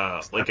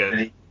like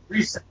a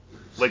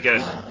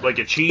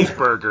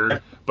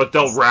cheeseburger, but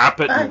they'll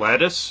wrap it in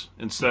lettuce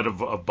instead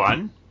of a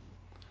bun.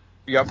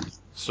 Yep.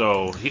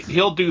 So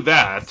he'll do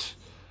that.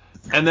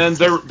 And then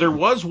there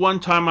was one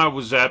time I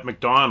was at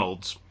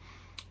McDonald's,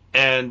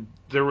 and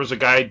there was a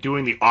guy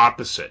doing the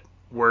opposite,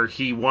 where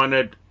he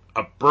wanted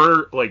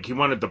he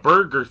wanted the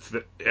burger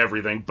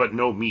everything, but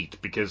no meat,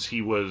 because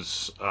he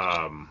was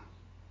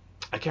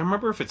I can't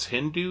remember if it's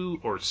Hindu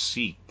or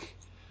Sikh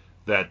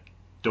that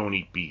don't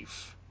eat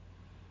beef.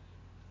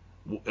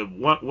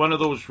 One of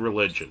those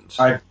religions.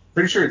 I'm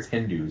pretty sure it's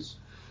Hindus.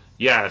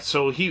 Yeah,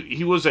 so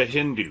he was a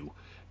Hindu,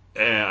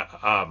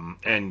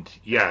 and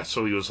yeah,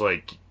 so he was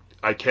like,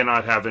 I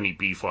cannot have any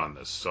beef on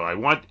this, so I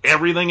want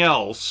everything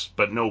else,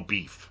 but no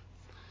beef.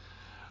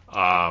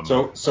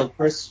 So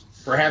Chris,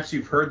 perhaps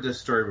you've heard this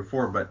story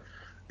before, but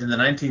in the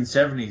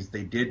 1970s,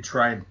 they did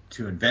try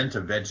to invent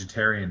a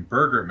vegetarian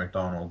burger at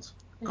McDonald's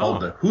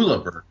called the Hula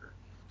Burger,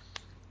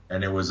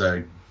 and it was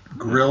a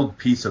grilled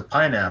piece of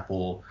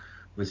pineapple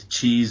with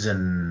cheese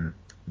and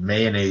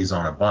mayonnaise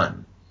on a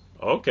bun.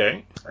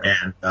 Okay.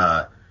 And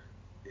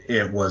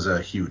it was a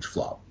huge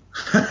flop.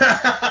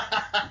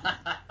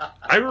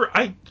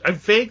 I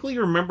vaguely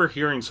remember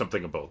hearing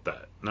something about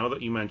that, now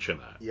that you mention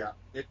that. Yeah.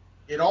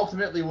 It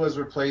ultimately was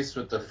replaced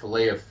with the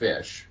fillet of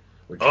fish,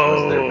 which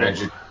was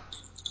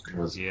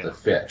their the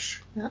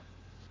fish. Yeah.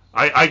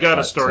 I got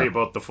a story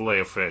about the fillet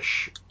of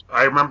fish.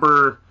 I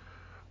remember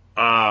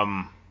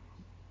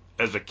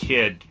as a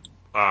kid,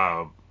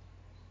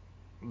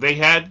 they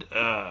had,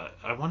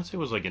 I want to say it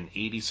was like in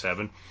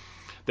 87,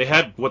 they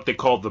had what they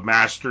called the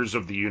Masters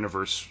of the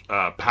Universe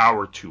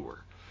Power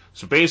Tour.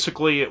 So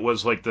basically, it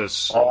was like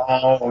this.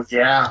 Oh,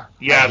 yeah.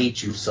 Yeah. I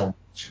hate you so much.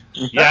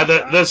 Yeah,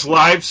 this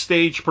live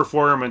stage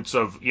performance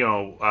of,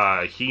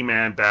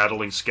 He-Man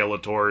battling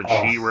Skeletor, and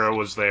She-Ra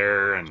was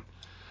there, and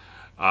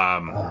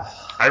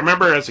I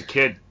remember as a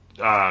kid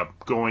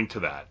going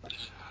to that.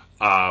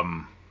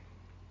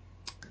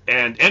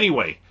 And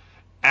anyway,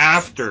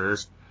 after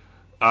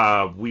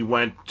we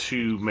went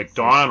to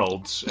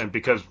McDonald's, and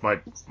because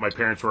my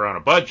parents were on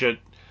a budget,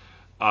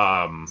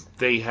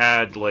 they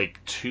had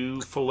like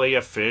 2 fillet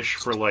of fish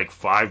for like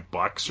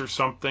 $5 or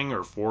something,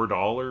 or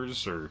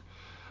 $4, or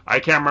I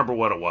can't remember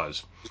what it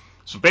was.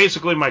 So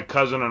basically, my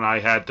cousin and I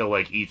had to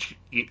like each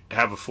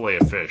have a fillet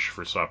of fish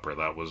for supper.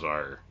 That was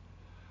our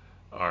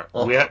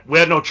we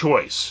had no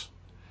choice,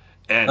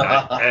 and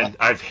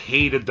I've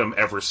hated them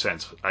ever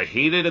since. I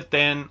hated it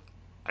then.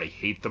 I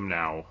hate them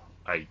now.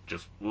 I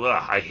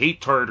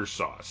hate tartar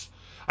sauce.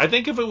 I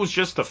think if it was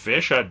just the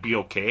fish, I'd be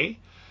okay,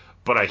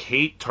 but I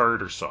hate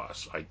tartar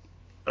sauce.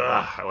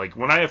 Like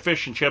when I have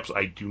fish and chips,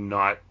 I do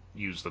not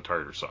use the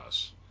tartar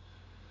sauce.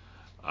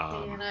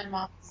 And I'm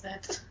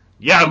opposite.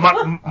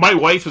 Yeah, my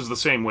wife is the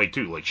same way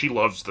too. Like she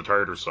loves the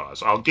tartar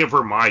sauce. I'll give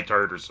her my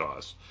tartar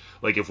sauce.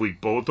 Like if we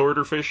both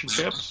order fish and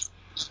chips.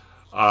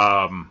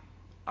 I've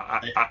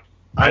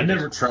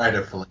never tried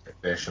a fillet of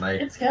fish, and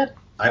it's good.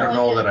 I don't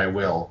know that I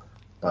will,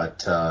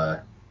 but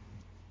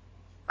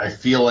I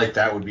feel like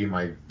that would be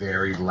my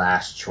very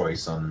last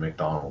choice on the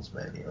McDonald's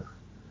menu.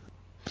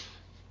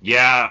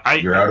 Yeah,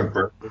 you're out of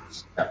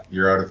burgers.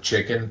 You're out of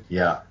chicken.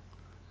 Yeah,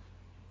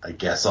 I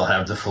guess I'll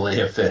have the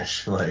fillet of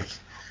fish.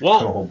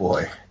 Oh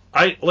boy.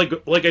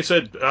 Like I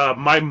said,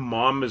 my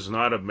mom is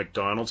not a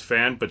McDonald's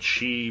fan, but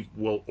she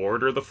will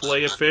order the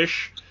fillet of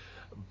fish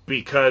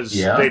because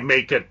they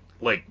make it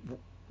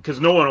because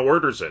no one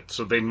orders it,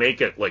 so they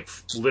make it like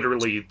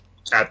literally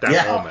at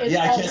that moment. I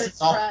guess it's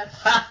fresh.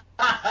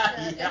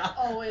 It's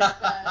always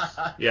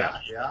fresh. Yeah.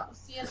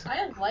 See, and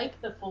I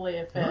like the fillet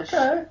of fish.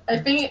 Okay. I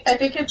think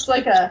it's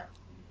like a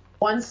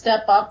one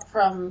step up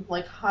from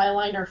like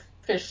Highliner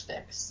fish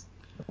sticks.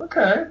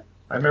 Okay.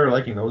 I remember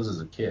liking those as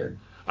a kid.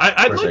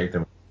 I ate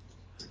them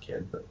as a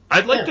kid, but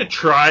I'd like to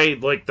try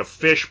like the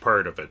fish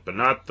part of it, but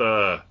not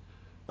the.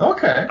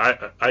 Okay.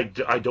 I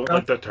don't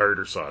like the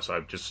tartar sauce. I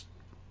just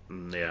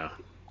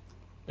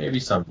Maybe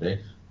someday.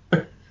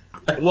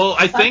 Well,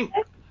 I think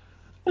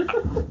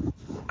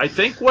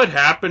what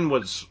happened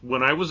was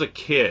when I was a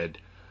kid,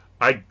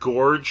 I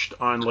gorged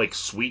on like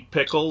sweet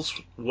pickles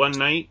one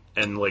night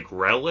and like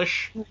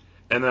relish,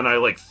 and then I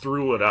like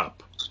threw it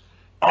up.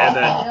 And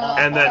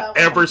then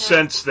ever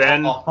since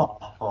then,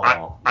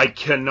 I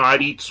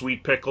cannot eat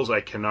sweet pickles.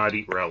 I cannot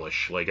eat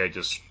relish. Like I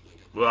just,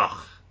 ugh.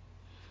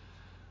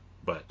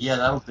 But yeah,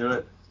 that'll do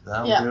it.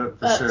 That'll do it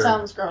for sure. That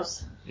sounds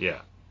gross.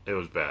 Yeah, it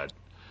was bad.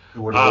 It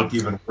would have looked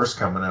even worse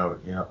coming out.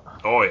 Yeah.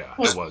 Oh yeah,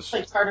 it was.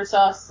 Like tartar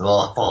sauce.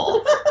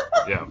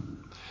 Yeah.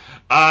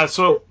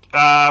 So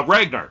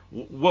Ragnar,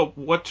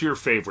 what's your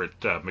favorite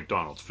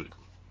McDonald's food?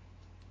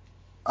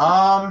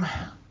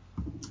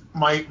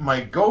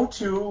 My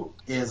go-to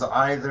is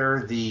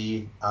either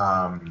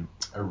I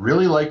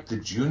really like the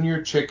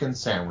junior chicken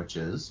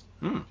sandwiches,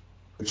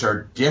 which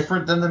are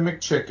different than the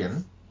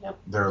McChicken. Yep.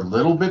 They're a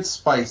little bit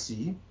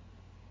spicy.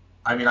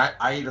 I mean,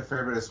 I eat a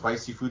fair bit of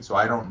spicy food, so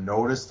I don't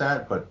notice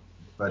that. But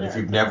if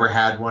you've never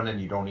had one and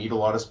you don't eat a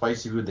lot of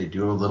spicy food, they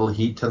do have a little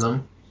heat to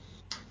them.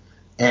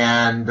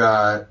 And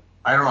I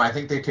don't know. I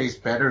think they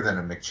taste better than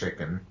a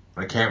McChicken.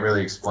 I can't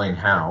really explain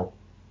how.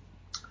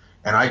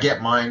 And I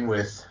get mine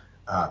with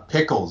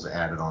pickles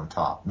added on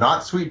top.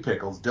 Not sweet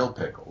pickles, dill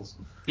pickles.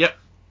 Yep.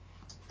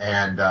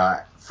 And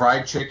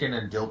fried chicken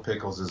and dill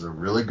pickles is a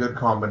really good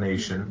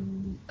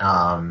combination.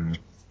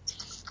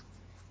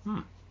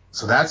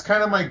 So that's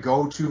kind of my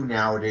go-to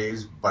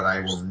nowadays, but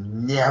I will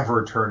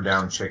never turn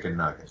down chicken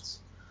nuggets.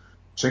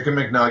 Chicken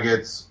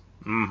McNuggets,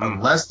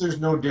 unless there's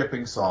no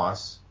dipping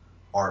sauce,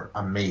 are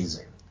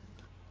amazing.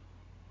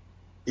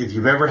 If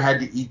you've ever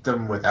had to eat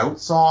them without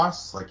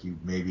sauce, like you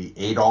maybe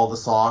ate all the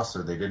sauce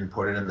or they didn't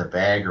put it in the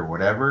bag or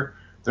whatever,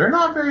 they're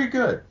not very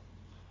good.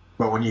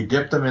 But when you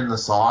dip them in the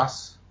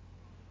sauce,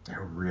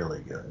 they're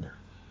really good.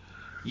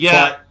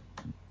 Yeah.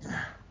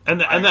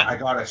 But I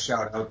gotta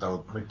shout out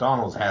though,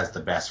 McDonald's has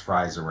the best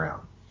fries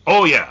around.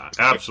 Oh yeah,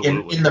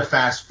 absolutely. In the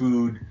fast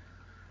food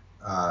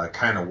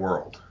kind of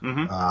world,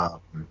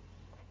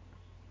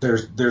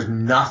 there's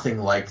nothing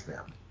like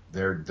them.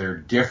 They're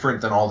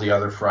different than all the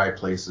other fry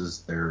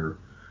places.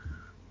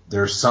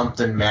 There's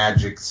something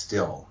magic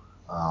still.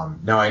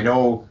 Now I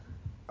know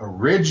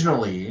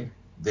originally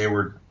they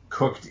were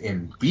cooked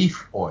in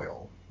beef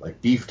oil,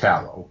 like beef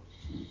tallow,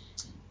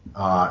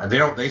 and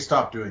they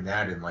stopped doing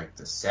that in like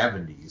the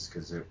 70s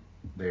because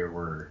they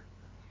were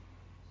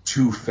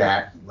too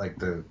fat, like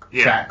the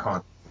fat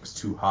content was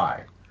too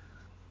high.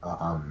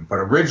 But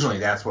originally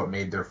that's what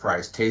made their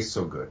fries taste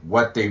so good.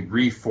 What they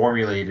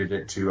reformulated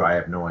it to, I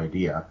have no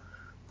idea.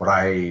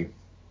 But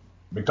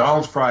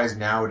McDonald's fries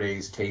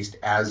nowadays taste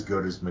as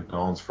good as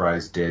McDonald's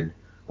fries did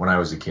when I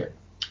was a kid.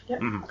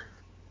 Yep.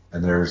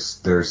 And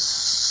there's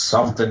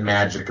something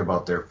magic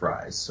about their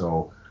fries.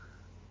 So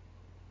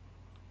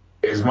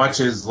as much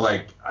as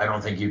like I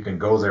don't think you can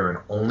go there and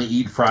only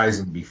eat fries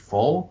and be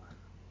full,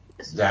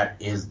 that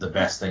is the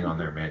best thing on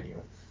their menu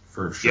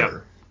for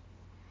sure.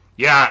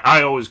 Yeah,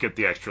 I always get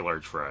the extra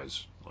large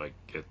fries. Like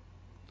it.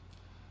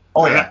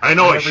 Oh yeah, I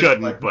know I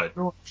shouldn't, but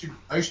no,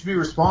 I should be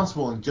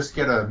responsible and just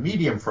get a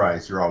medium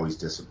fries. You're always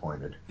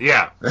disappointed.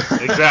 Yeah,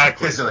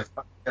 exactly. Because you're like,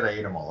 I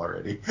ate them all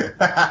already.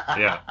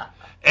 Yeah,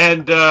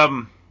 and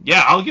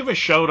I'll give a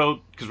shout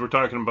out because we're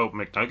talking about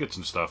McNuggets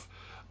and stuff.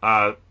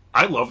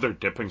 I love their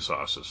dipping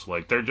sauces.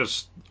 Like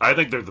I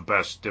think they're the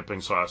best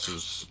dipping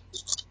sauces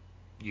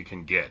you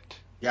can get.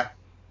 Yeah.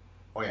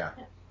 Oh yeah.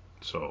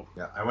 So.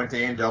 Yeah, I went to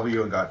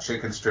A&W and got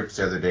chicken strips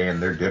the other day, and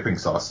their dipping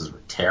sauces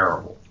were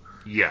terrible.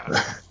 Yeah.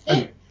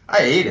 I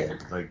ate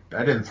it. Like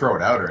I didn't throw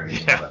it out or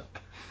anything. Yeah. But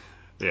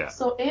Yeah.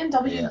 So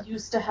A&W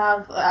used to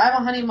have.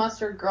 I'm a honey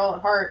mustard girl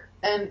at heart,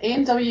 and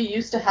A&W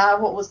used to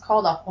have what was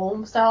called a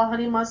home style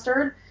honey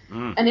mustard,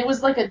 and it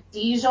was like a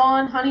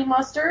Dijon honey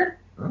mustard,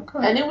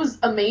 and it was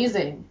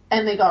amazing.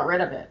 And they got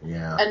rid of it.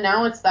 Yeah. And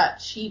now it's that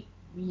cheap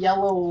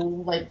yellow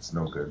like. It's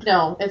no good.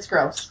 No, it's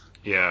gross.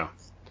 Yeah.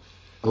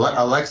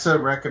 Alexa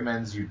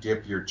recommends you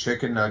dip your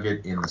chicken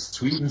nugget in the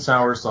sweet and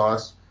sour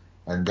sauce,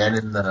 and then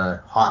in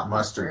the hot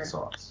mustard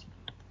sauce.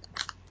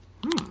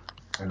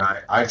 And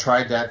I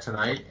tried that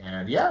tonight,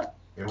 and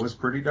it was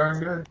pretty darn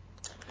good.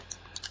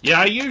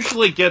 Yeah, I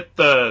usually get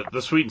the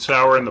sweet and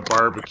sour and the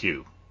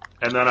barbecue,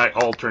 and then I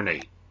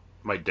alternate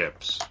my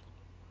dips.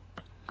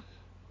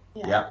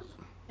 Yeah.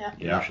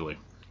 Usually.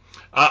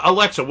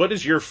 Alexa, what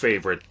is your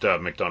favorite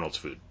McDonald's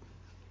food?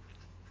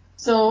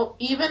 So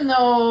even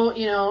though,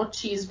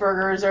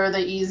 cheeseburgers are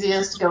the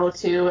easiest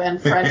go-to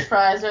and french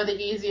fries are the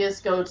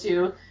easiest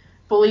go-to,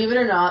 believe it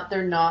or not,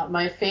 they're not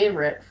my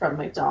favorite from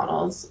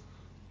McDonald's.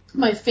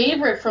 My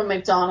favorite from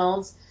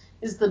McDonald's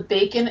is the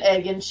bacon,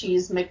 egg, and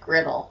cheese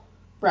McGriddle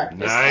breakfast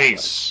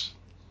Nice. sandwich.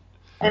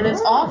 And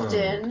it's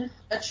often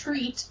a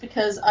treat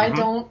because I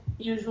don't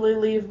usually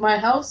leave my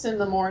house in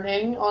the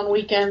morning, on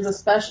weekends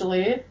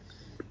especially,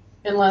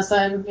 unless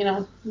I'm,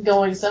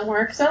 going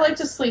somewhere, because I like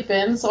to sleep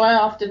in, so I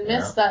often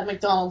miss that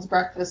McDonald's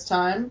breakfast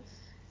time.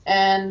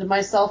 And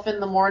myself in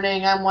the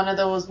morning, I'm one of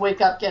those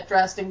wake up, get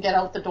dressed, and get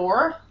out the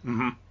door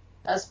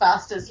as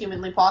fast as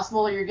humanly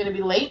possible, or you're going to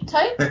be late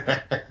type.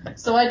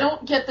 So I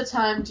don't get the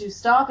time to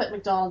stop at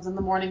McDonald's in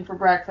the morning for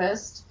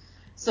breakfast.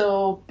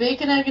 So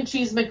bacon, egg, and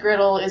cheese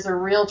McGriddle is a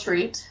real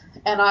treat,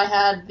 and I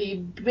had the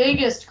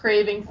biggest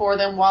craving for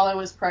them while I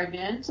was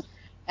pregnant,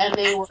 and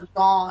they were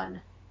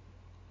gone.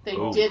 They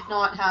did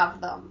not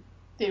have them.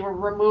 They were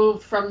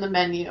removed from the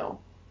menu.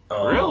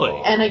 Really?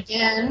 And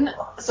again,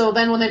 so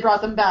then when they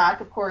brought them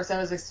back, of course, I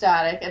was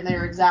ecstatic, and they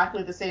were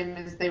exactly the same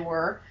as they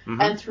were.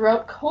 And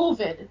throughout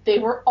COVID, they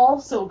were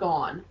also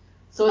gone.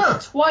 So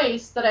it's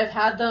twice that I've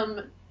had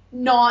them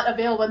not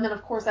available, and then,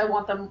 of course, I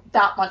want them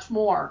that much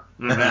more.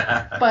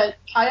 But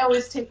I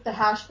always take the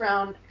hash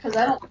brown, because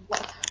I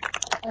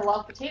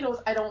love potatoes.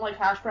 I don't like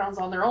hash browns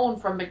on their own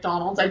from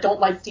McDonald's. I don't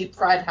like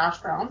deep-fried hash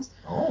browns.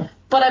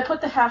 But I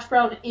put the hash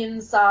brown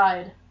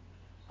inside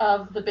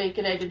of the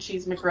bacon, egg, and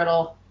cheese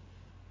McGriddle,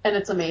 and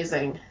it's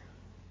amazing.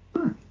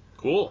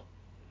 Cool.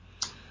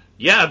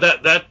 Yeah,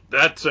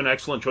 that's an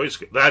excellent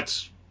choice.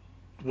 That's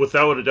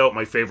without a doubt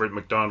my favorite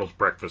McDonald's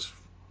breakfast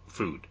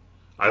food.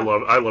 I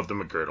love the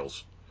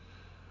McGriddles.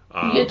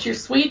 You get your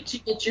sweet, you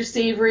get your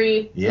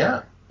savory.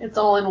 Yeah. It's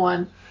all in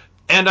one.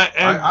 And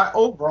I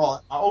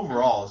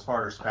overall, as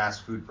far as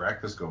fast food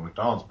breakfast go,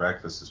 McDonald's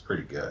breakfast is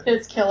pretty good.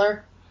 It's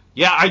killer.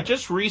 yeah, I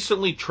just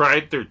recently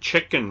tried their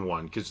chicken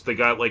one because they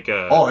got like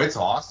a. Oh, it's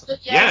awesome.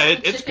 Yeah,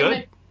 the it's chicken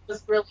good.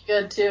 was really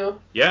good too.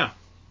 Yeah.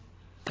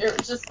 It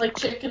was just like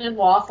chicken and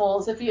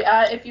waffles. If you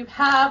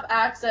have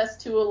access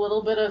to a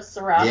little bit of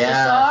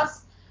sriracha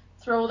sauce,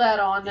 throw that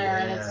on there,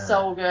 and it's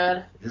so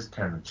good. It is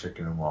kind of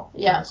chicken and waffle.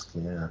 Yeah.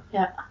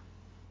 Yeah.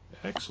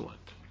 Excellent.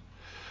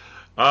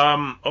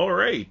 All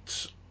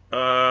right.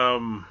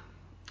 So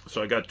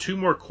I got two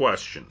more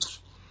questions.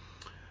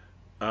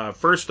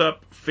 First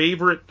up,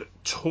 favorite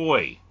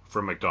toy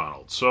from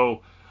McDonald's.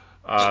 So,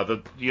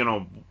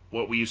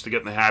 what we used to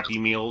get in the Happy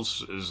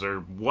Meals. Is there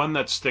one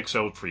that sticks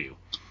out for you?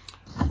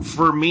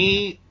 For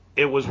me,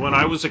 it was when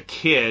I was a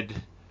kid.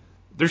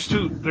 There's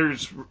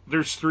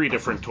three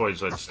different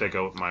toys that stick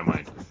out in my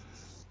mind.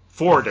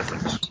 Four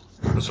different.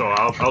 So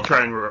I'll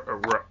try and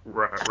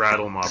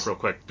rattle them off real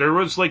quick. There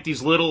was like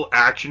these little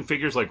action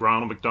figures like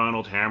Ronald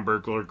McDonald,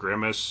 Hamburglar,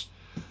 Grimace.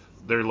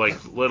 They're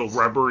like little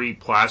rubbery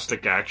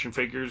plastic action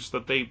figures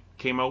that they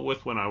came out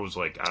with when I was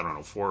like, I don't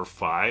know, 4 or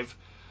 5.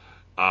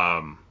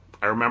 I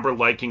remember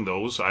liking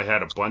those. I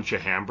had a bunch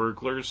of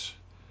Hamburglars.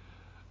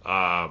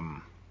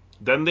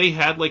 Then they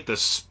had like the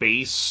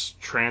space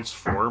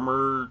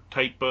transformer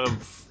type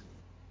of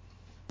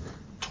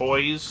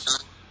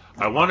toys.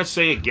 I want to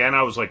say again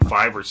I was like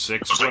 5 or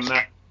 6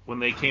 when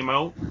they came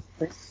out.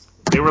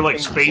 They were like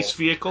space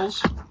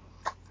vehicles.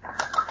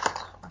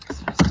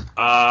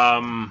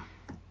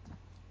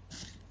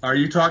 Are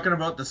you talking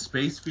about the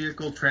space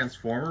vehicle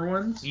transformer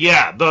ones?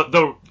 Yeah,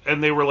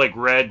 and they were like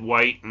red,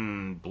 white,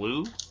 and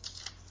blue.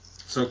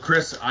 So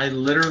Chris, I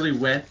literally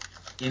went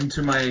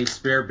into my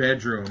spare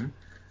bedroom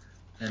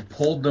and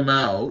pulled them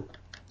out.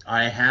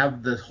 I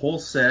have the whole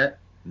set.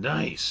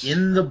 Nice.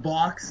 In the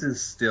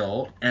boxes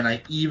still, and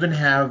I even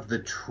have the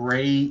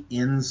tray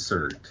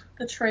insert.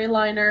 The tray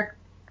liner.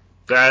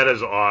 That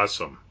is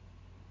awesome.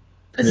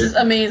 This is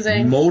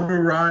amazing.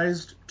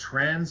 Motorized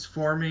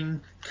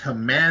transforming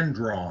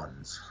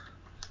commandrons.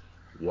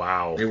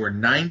 Wow. They were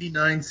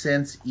 99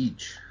 cents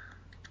each.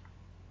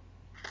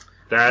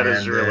 That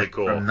is really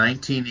cool. From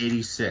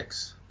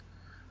 1986.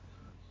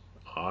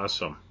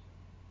 Awesome.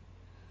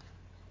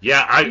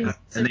 Yeah,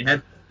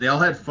 and they all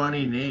had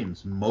funny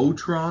names: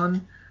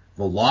 Motron,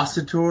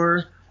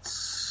 Velocitor,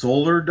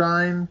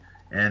 Solardyne,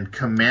 and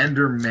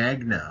Commander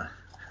Magna.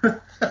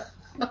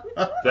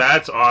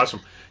 That's awesome.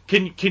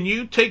 Can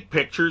you take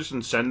pictures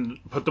and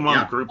put them on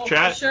the group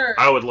chat? For sure.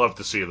 I would love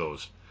to see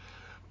those.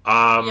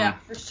 Yeah,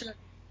 for sure.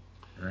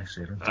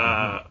 Actually,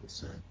 I don't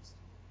think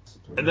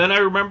and then I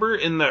remember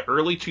in the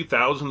early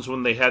 2000s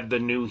when they had the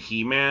new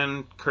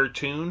He-Man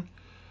cartoon.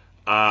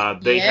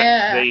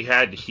 They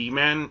had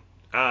He-Man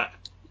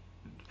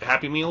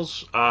Happy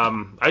Meals.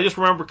 I just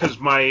remember because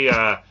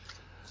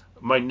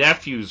my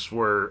nephews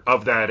were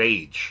of that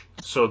age,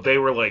 so they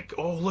were like,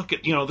 "Oh, look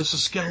at this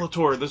is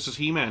Skeletor, this is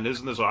He-Man,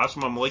 isn't this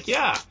awesome?" I'm like,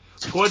 "Yeah."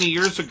 20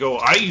 years ago,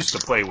 I used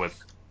to play with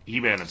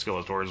He-Man and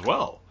Skeletor as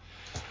well.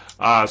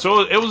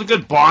 So it was a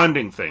good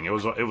bonding thing. It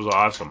was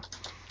awesome.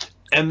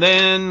 And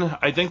then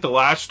I think the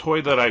last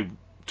toy that I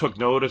took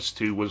notice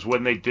to was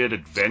when they did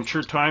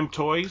Adventure Time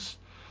toys.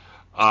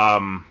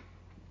 Oh,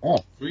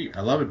 sweet.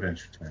 I love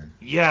Adventure Time.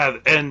 Yeah,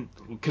 and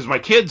because my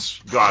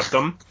kids got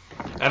them,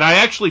 and I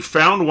actually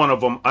found one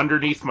of them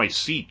underneath my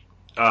seat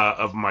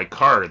of my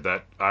car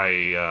that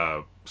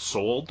I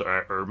sold,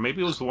 or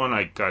maybe it was the one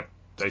I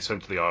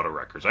sent to the auto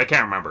wreckers. I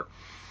can't remember.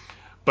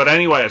 But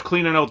anyway, I was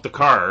cleaning out the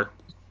car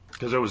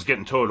because it was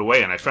getting towed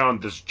away, and I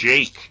found this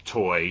Jake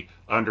toy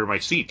under my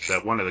seat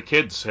that one of the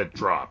kids had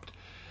dropped.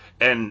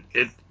 And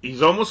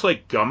he's almost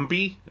like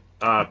Gumby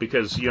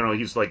because,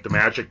 he's like the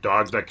magic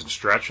dog that can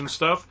stretch and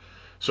stuff.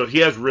 So he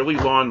has really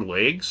long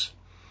legs.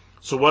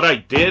 So what I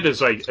did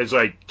is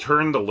I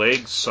turned the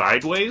legs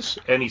sideways,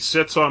 and he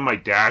sits on my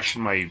dash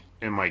in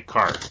my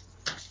car.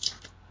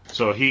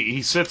 So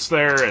he sits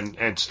there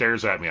and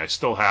stares at me. I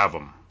still have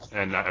him,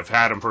 and I've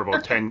had him for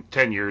about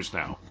 10 years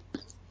now.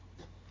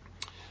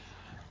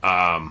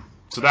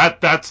 So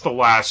that's the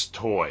last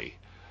toy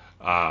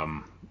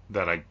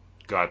that I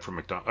got from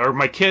McDonald's, or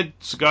my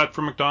kids got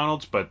from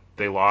McDonald's, but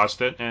they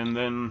lost it, and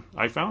then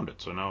I found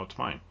it, so now it's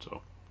mine.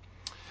 So,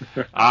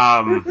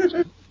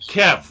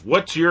 Kev,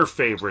 what's your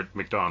favorite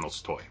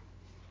McDonald's toy?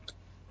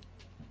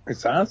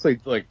 It's honestly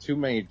like too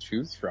many to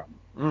choose from.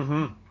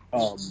 Mm-hmm.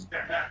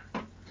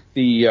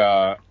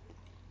 The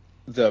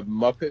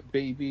Muppet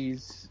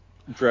Babies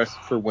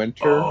dressed for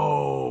winter.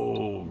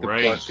 Oh,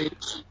 right.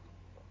 Plushies.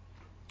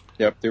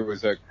 Yep, there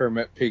was a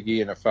Kermit,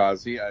 Piggy, and a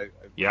Fozzie. I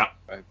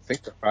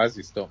think the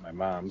Fozzie's still at my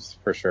mom's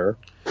for sure.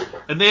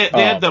 And they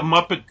had the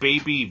Muppet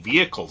Baby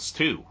vehicles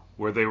too,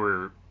 where they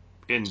were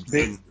in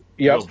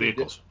Yep, real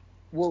vehicles.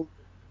 Well,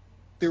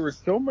 there were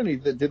so many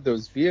that did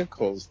those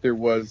vehicles. There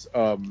was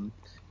the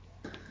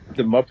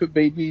Muppet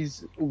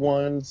Babies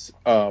ones.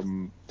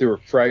 There were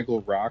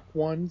Fraggle Rock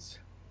ones.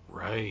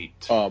 Right.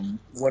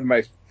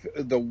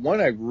 The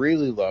one I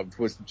really loved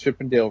was the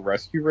Chippendale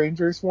Rescue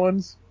Rangers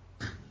ones,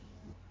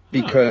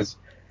 because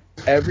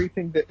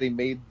everything that they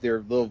made their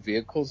little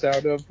vehicles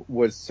out of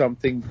was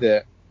something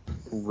that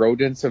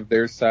rodents of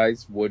their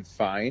size would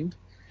find.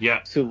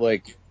 Yeah. So,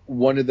 like,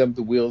 one of them,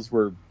 the wheels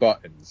were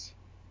buttons,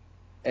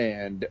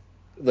 and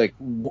like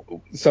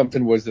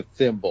something was a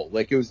thimble.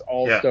 Like, it was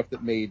all stuff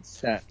that made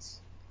sense.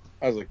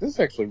 I was like, this is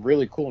actually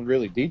really cool and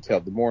really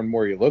detailed the more and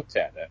more you looked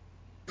at it.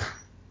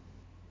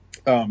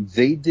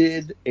 They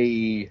did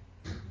a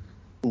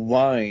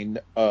line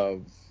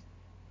of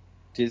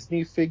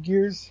Disney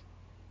figures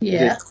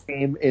that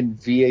came in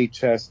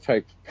VHS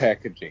type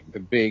packaging, the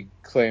big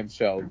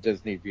clamshell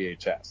Disney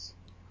VHS.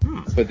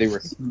 But they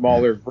were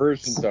smaller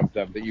versions of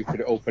them that you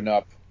could open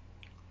up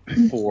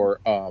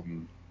for,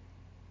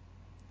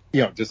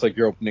 just like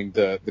you're opening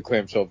the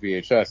clamshell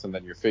VHS and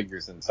then your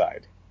figures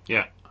inside.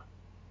 Yeah.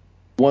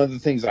 One of the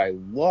things I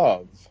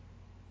love,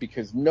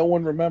 because no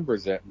one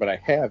remembers it, but I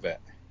have it,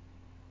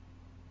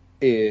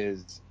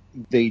 is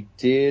they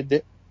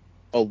did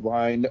a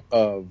line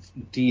of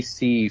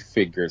DC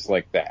figures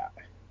like that.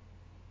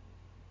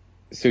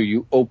 So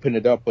you open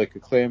it up like a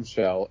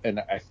clamshell, and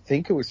I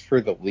think it was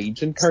for the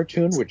Legion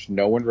cartoon, which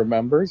no one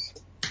remembers.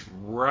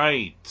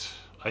 Right.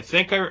 I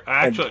think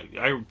I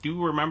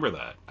do remember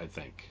that, I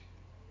think.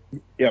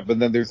 Yeah, but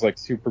then there's like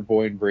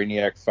Superboy and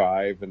Brainiac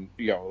 5 and,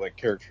 like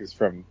characters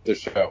from the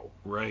show.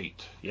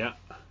 Right. Yeah.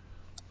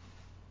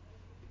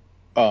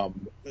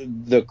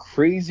 The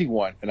crazy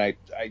one, and I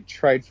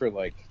tried for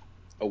like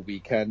a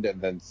weekend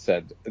and then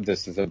said,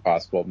 this is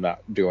impossible, I'm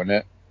not doing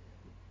it.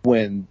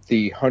 When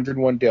the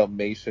 101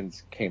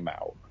 Dalmatians came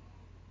out,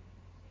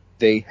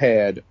 they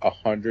had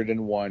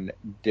 101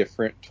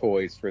 different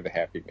toys for the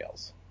Happy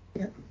Meals.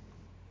 Yeah.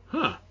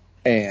 Huh.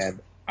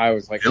 And I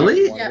was like,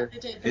 really? Yeah, they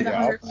did. They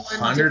had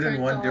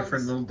 101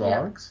 different little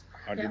dogs?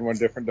 101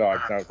 different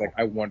dogs. And I was like,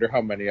 I wonder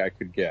how many I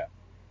could get.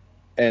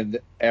 And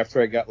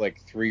after I got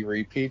like 3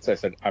 repeats, I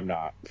said, I'm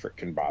not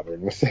freaking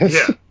bothering with this.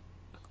 Yeah.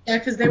 Yeah,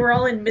 because they were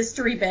all in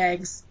mystery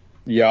bags.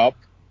 Yep.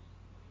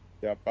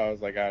 I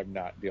was like, I'm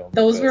not dealing with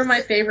Those this. were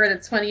my favorite.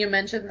 It's funny you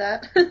mentioned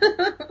that.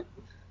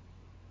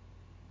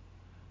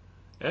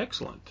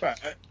 Excellent.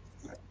 But,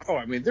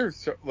 I mean, there's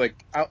so,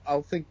 like,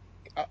 I'll think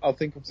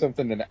of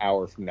something an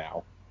hour from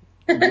now.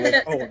 And be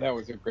like, oh, that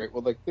was a great.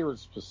 Well, like, there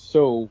was just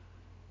so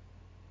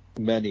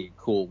many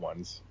cool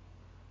ones.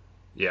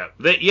 Yeah.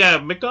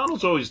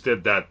 McDonald's always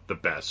did that the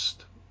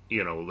best.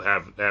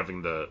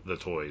 Having the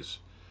toys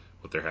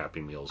with their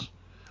Happy Meals.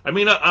 I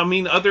mean,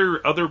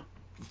 other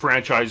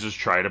franchises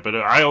tried it, but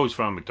I always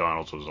found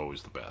McDonald's was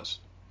always the best.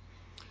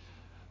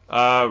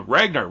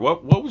 Ragnar,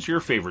 what was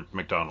your favorite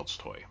McDonald's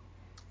toy?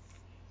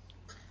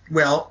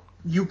 Well,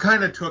 you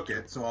kind of took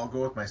it, so I'll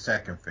go with my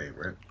second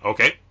favorite.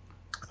 Okay.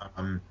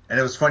 And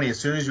it was funny, as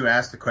soon as you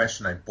asked the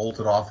question, I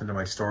bolted off into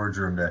my storage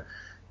room to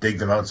dig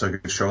them out so I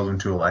could show them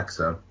to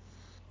Alexa.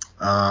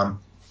 Probably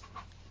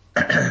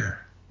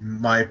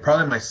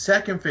my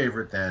second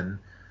favorite then,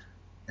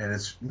 and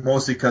it's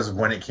mostly because of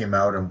when it came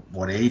out and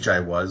what age I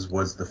was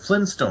the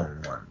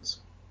Flintstone ones.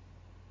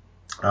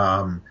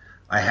 I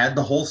had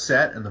the whole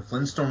set, and the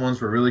Flintstone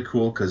ones were really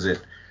cool because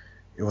it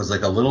was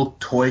like a little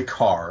toy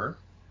car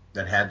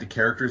that had the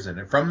characters in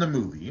it from the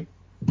movie,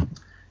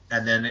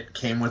 and then it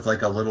came with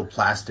like a little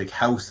plastic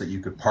house that you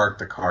could park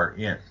the car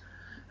in.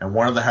 And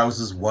one of the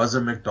houses was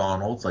a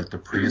McDonald's, like the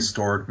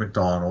prehistoric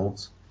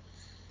McDonald's.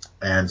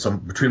 And so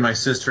between my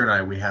sister and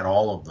I, we had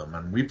all of them,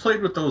 and we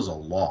played with those a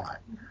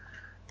lot.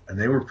 And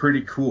they were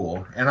pretty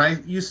cool.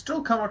 And you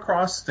still come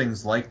across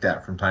things like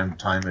that from time to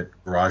time at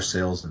garage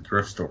sales and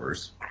thrift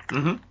stores.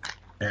 Mm-hmm.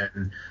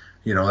 And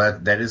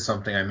that is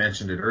something I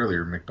mentioned it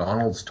earlier.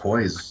 McDonald's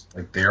toys,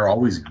 like, they're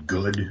always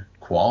good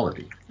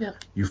quality. Yeah.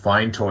 You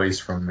find toys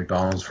from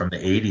McDonald's from the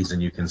 80s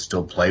and you can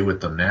still play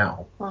with them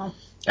now. Wow.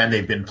 And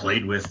they've been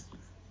played with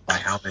by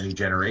how many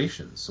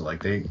generations? So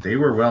like they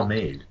were well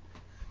made.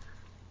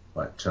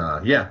 But but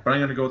I'm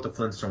gonna go with the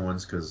Flintstone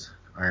ones because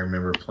I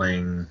remember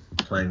playing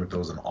with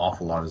those an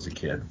awful lot as a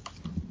kid.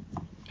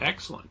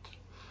 Excellent.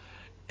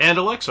 And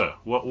Alexa,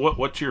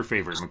 what's your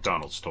favorite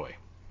McDonald's toy?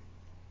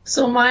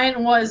 So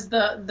mine was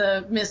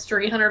the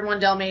mystery 101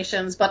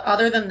 Dalmatians, but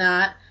other than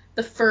that,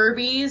 the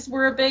Furbies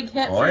were a big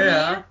hit for me.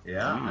 Yeah,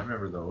 I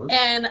remember those.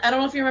 And I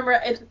don't know if you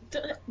remember,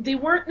 they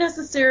weren't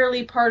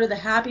necessarily part of the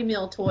Happy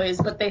Meal toys,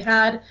 but they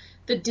had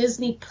the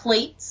Disney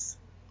plates.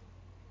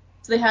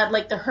 So they had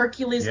like the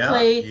Hercules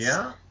plate,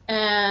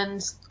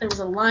 and there was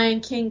a Lion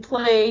King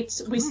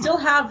plate. We still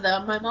have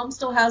them. My mom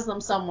still has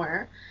them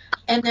somewhere.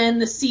 And then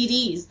the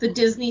CDs, the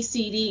Disney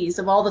CDs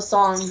of all the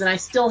songs, and I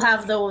still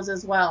have those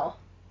as well.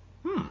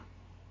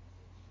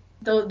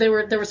 Though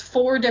there was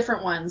 4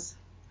 different ones.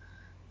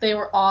 They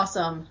were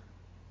awesome.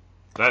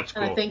 That's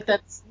cool. And I think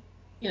that's,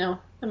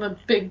 I'm a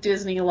big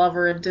Disney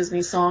lover and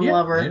Disney song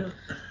lover.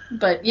 Yeah.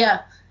 But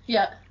yeah.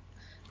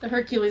 The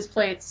Hercules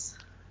plates.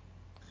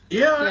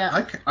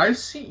 Yeah. I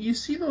see. You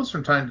see those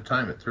from time to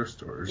time at thrift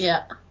stores.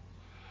 Yeah.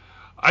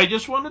 I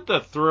just wanted to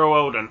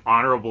throw out an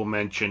honorable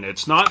mention.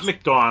 It's not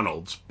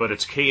McDonald's, but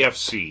it's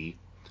KFC.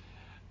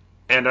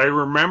 And I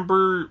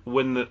remember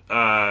when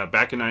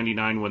back in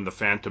 '99 when the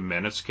Phantom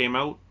Menace came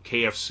out,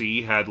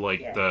 KFC had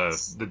like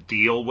Yes. the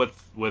deal with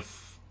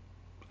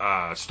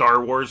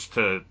Star Wars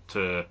to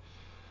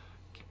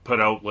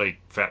put out like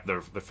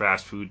the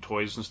fast food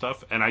toys and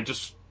stuff. And I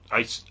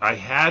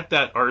had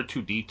that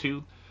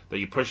R2D2 that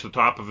you push the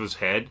top of his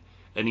head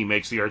and he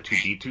makes the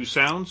R2D2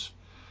 sounds.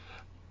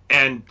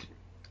 And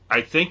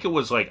I think it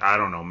was like, I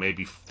don't know,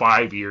 maybe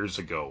 5 years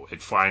ago,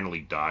 it finally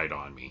died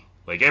on me.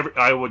 Like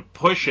I would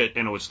push it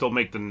and it would still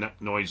make the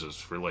noises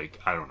for like,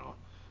 I don't know,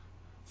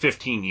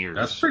 15 years.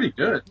 That's pretty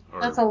good.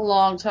 That's a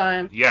long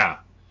time. Yeah.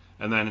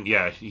 And then,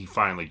 yeah, he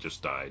finally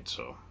just died,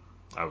 so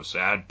I was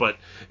sad. But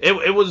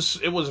it was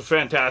a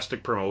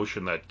fantastic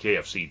promotion that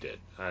KFC did,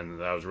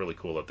 and that was really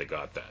cool that they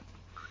got that.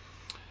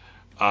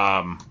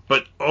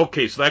 But,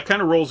 okay, so that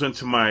kind of rolls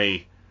into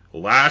my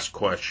last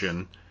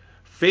question.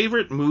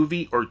 Favorite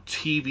movie or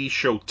TV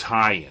show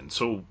tie-in?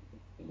 So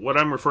what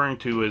I'm referring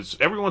to is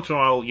every once in a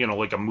while,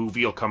 like a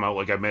movie will come out,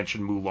 like I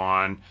mentioned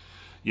Mulan.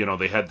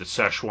 They had the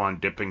Szechuan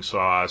dipping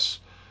sauce.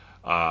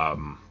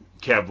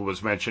 Kev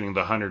was mentioning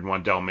the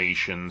 101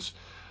 Dalmatians.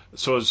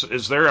 So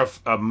is there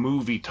a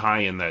movie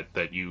tie-in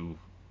that you,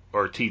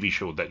 or a TV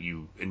show that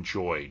you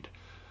enjoyed?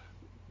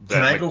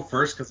 Can I go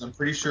first? Because I'm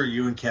pretty sure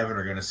you and Kevin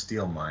are going to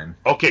steal mine.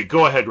 Okay,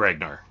 go ahead,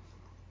 Ragnar.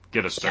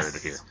 Get us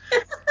started here.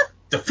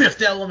 The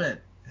Fifth Element.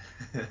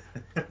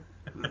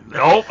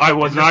 No, I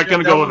was not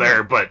going to go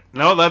there, but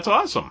no, that's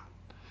awesome.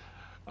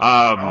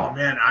 Oh,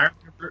 man, I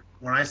remember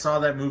when I saw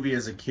that movie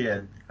as a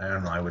kid, I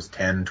don't know, I was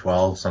 10,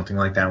 12, something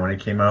like that when it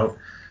came out,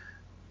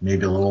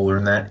 maybe a little older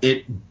than that.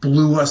 It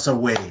blew us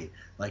away.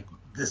 Like,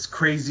 this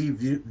crazy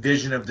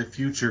vision of the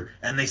future,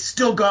 and they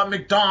still got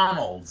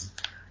McDonald's.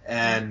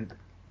 And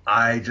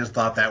I just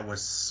thought that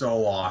was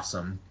so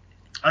awesome.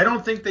 I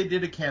don't think they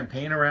did a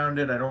campaign around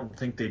it. I don't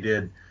think they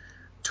did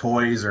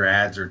toys or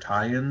ads or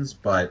tie-ins,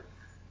 but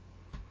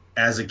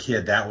as a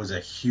kid, that was a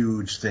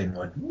huge thing.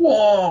 Like,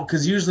 whoa!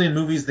 Because usually in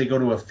movies, they go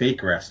to a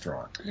fake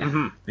restaurant.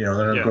 Mm-hmm. They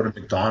don't go to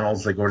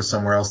McDonald's. They go to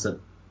somewhere else that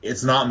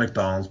it's not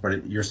McDonald's,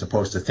 but you're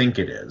supposed to think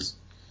it is.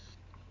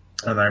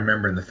 And I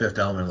remember in The Fifth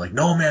Element, like,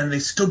 no, man, they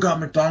still got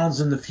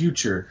McDonald's in the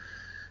future.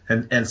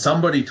 And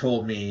somebody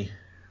told me,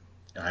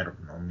 I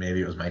don't know,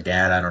 maybe it was my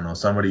dad, I don't know.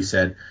 Somebody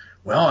said,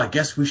 well, I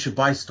guess we should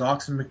buy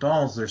stocks in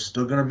McDonald's. They're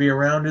still going to be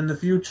around in the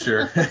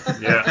future.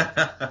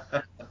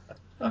 Yeah.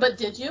 But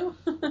did you?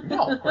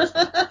 No, of course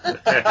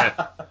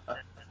not.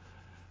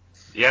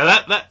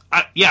 Yeah,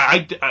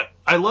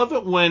 I love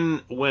it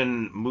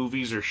when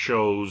movies or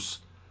shows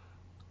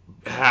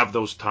have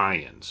those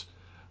tie-ins.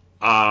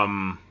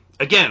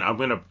 Again,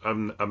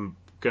 I'm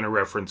gonna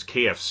reference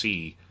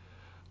KFC,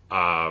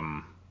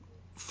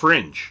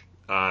 Fringe,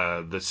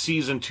 the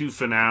season 2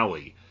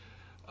 finale.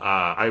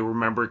 I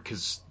remember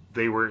because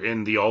they were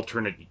in the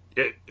alternate.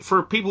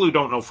 For people who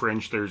don't know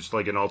Fringe, there's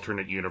like an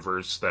alternate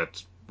universe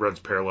that runs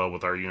parallel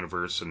with our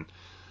universe, and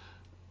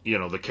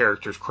the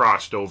characters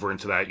crossed over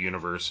into that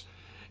universe,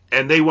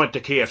 and they went to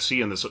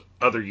KFC in this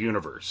other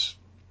universe.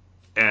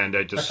 And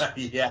I just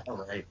yeah,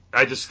 right.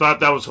 I just thought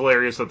that was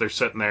hilarious that they're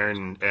sitting there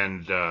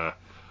and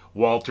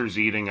Walter's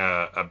eating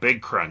a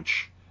Big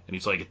Crunch, and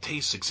he's like, it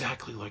tastes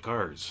exactly like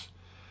ours.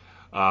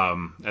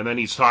 And then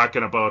he's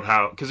talking about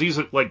how, because he's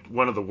like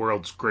one of the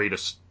world's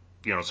greatest,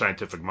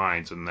 scientific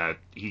minds, and that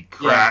he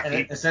cracked. Yeah,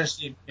 and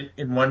essentially,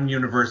 in one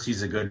universe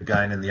he's a good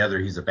guy, and in the other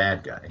he's a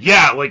bad guy.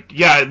 Yeah,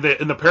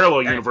 in the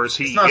parallel universe,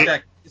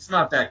 it's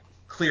not that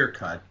clear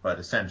cut, but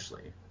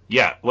essentially.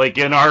 Yeah, like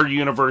in our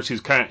universe,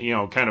 he's kind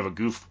of a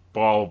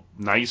goofball,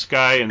 nice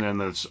guy, and then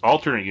this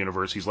alternate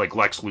universe, he's like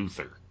Lex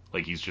Luthor,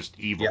 like he's just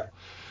evil. Yeah.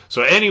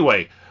 So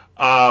anyway,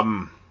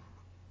 then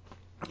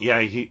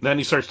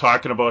he starts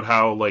talking about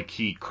how like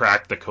he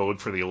cracked the code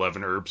for the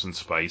 11 herbs and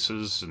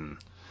spices, and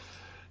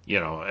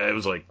it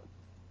was like,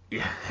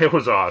 yeah, it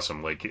was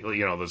awesome. Like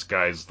this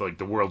guy's like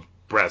the world's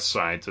best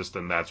scientist,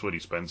 and that's what he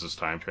spends his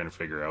time trying to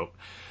figure out.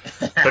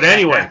 But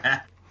anyway.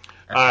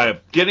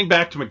 Getting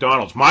back to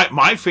McDonald's,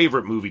 my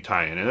favorite movie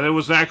tie-in, and it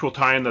was an actual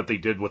tie-in that they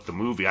did with the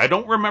movie. I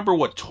don't remember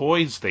what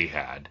toys they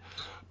had,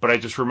 but I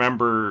just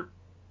remember,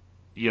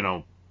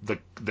 the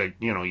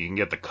you can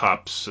get the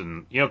cups,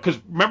 and because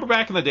remember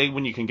back in the day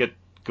when you can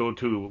go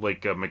to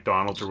like a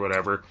McDonald's or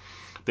whatever,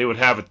 they would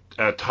have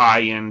a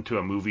tie-in to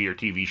a movie or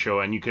TV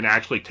show, and you can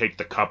actually take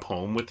the cup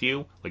home with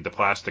you, like the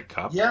plastic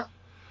cup. Yeah.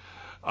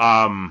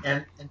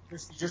 And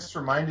Chris, you just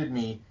reminded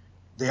me.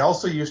 They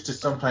also used to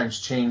sometimes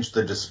change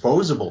the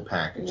disposable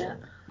packaging. Yeah.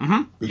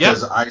 Mm-hmm.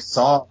 Because I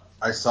saw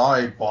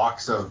a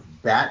box of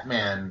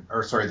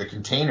the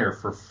container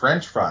for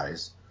French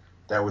fries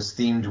that was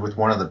themed with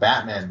one of the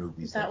Batman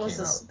movies that came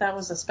out. That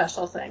was a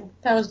special thing.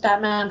 That was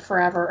Batman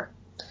Forever.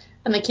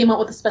 And they came out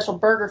with a special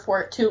burger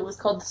for it too. It was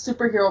called the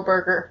Superhero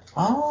Burger.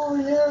 Oh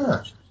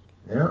yeah.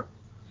 Yeah.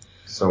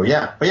 So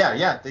yeah. But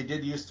yeah, they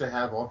did used to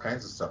have all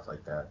kinds of stuff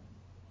like that.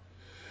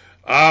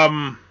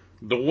 The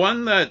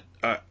one that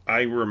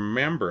I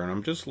remember, and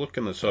I'm just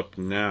looking this up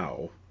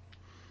now,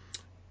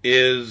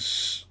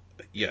 is,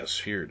 yes,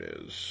 here it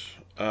is.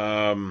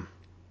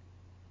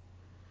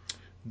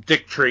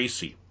 Dick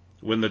Tracy.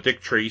 When the Dick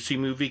Tracy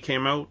movie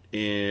came out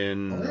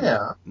in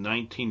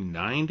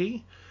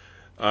 1990,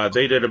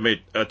 they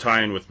did a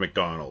tie-in with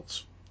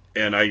McDonald's.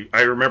 And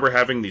I remember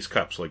having these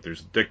cups. Like,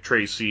 there's Dick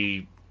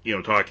Tracy,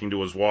 talking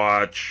to his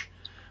watch.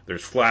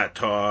 There's Flat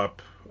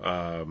Top.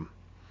 Yeah,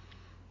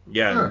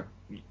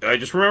 I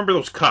just remember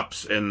those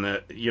cups.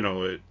 And,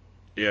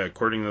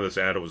 according to this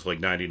ad, it was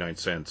like 99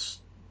 cents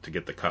to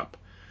get the cup.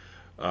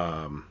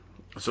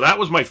 So that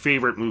was my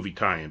favorite movie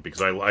tie-in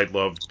because I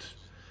loved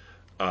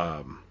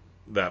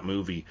that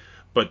movie.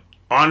 But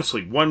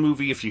honestly, one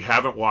movie, if you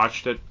haven't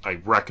watched it, I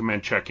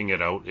recommend checking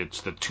it out.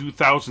 It's the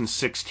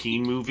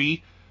 2016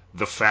 movie,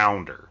 The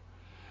Founder.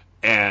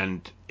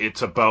 And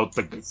it's about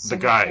the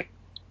guy.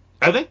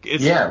 I think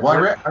it's... Yeah,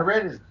 well, I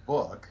read his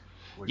book,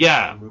 which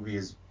yeah. the movie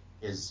is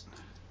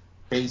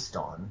based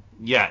on.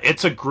 Yeah,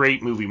 it's a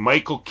great movie.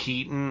 Michael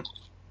Keaton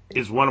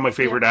is one of my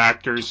favorite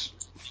actors.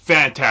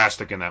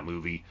 Fantastic in that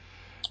movie.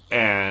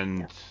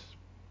 And...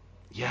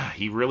 yeah,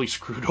 he really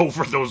screwed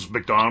over those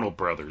McDonald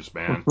brothers,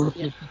 man.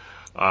 Big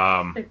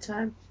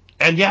time.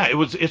 And yeah,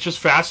 it's just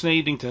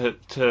fascinating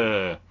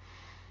to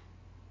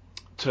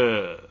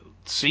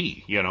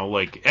see,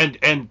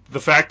 and the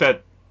fact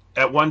that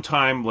at one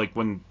time, like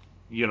when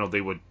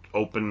they would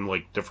open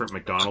like different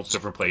McDonald's,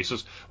 different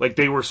places, like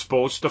they were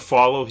supposed to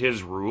follow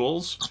his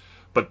rules,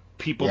 but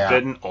people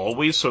didn't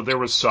always. So there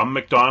was some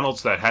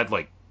McDonald's that had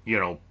like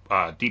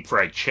deep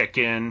fried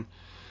chicken,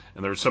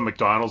 and there were some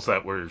McDonald's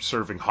that were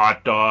serving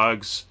hot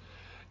dogs.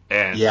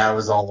 And yeah, it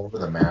was all over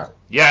the map.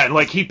 Yeah, and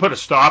like he put a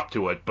stop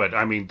to it, but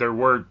I mean there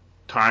were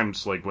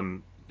times like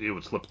when it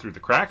would slip through the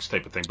cracks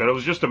type of thing. But it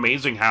was just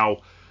amazing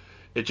how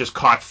it just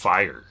caught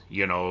fire.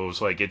 It was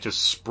like it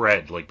just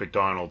spread. Like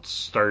McDonald's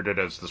started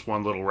as this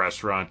one little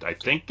restaurant, I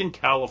think in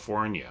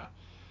California.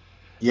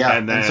 Yeah,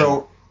 and then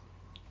so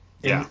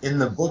in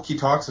the book he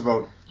talks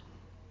about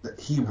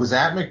that he was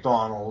at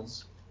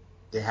McDonald's.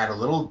 They had a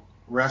little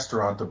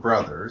restaurant, the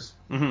brothers,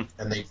 and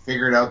they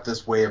figured out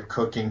this way of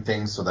cooking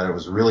things so that it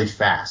was really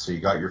fast. So you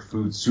got your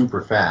food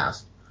super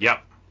fast.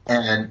 Yep.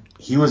 And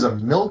he was a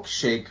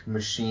milkshake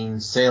machine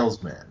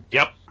salesman.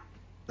 Yep.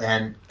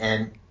 And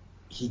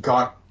he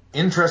got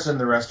interested in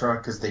the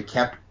restaurant because they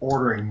kept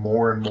ordering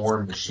more and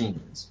more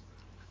machines.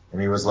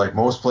 And he was like,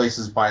 most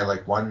places buy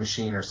like one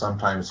machine or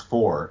sometimes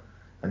four.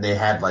 And they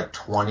had like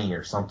 20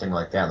 or something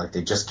like that. Like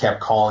they just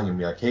kept calling him,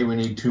 be like, hey, we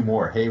need two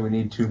more. Hey, we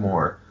need two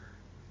more.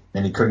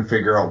 And he couldn't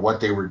figure out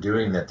what they were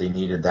doing that they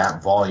needed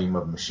that volume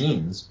of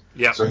machines.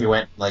 Yep. So he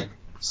went like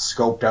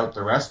scoped out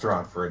the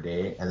restaurant for a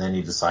day, and then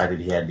he decided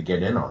he had to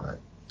get in on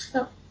it.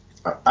 Yep.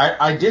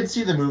 I did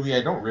see the movie.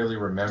 I don't really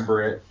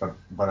remember it, but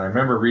I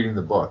remember reading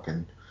the book,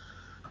 and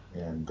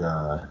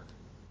that's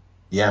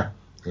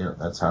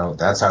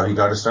how he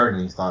got to start.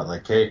 And he thought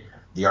like, hey,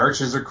 the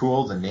arches are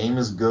cool, the name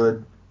is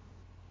good.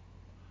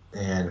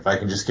 And if I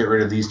can just get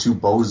rid of these two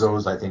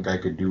bozos, I think I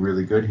could do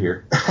really good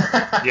here.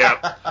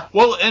 Yeah.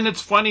 Well, and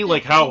it's funny,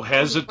 like, how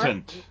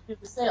hesitant... The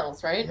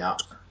sales, right? Yeah.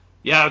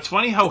 Yeah, it's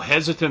funny how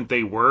hesitant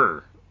they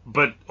were.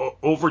 But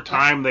over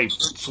time, they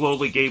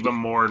slowly gave him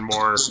more and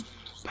more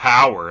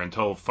power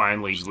until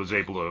finally he was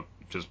able to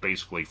just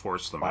basically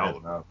force them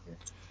out.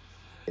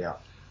 Yeah.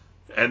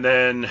 And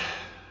then,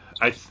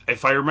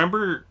 if I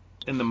remember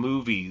in the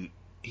movie,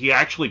 he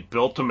actually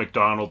built a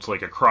McDonald's,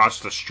 like, across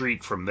the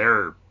street from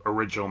their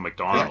original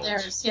McDonald's.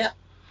 Theirs, yeah.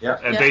 Yeah.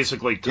 And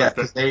basically took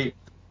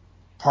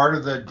part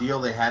of the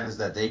deal they had is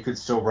that they could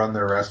still run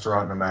their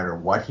restaurant no matter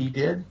what he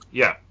did.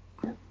 Yeah.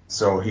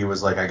 So he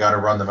was like, I got to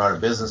run them out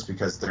of business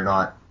because they're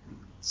not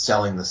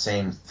selling the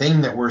same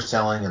thing that we're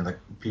selling, and the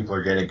people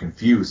are getting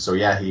confused. So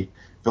yeah, he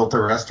built a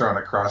restaurant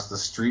across the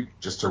street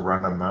just to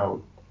run them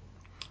out.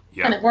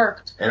 Yeah. And it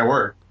worked.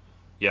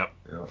 Yep.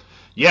 Yeah.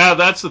 Yeah,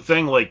 that's the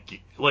thing.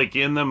 Like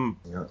in them,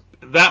 Yeah.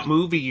 that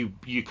movie,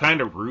 you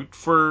kind of root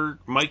for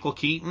Michael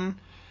Keaton,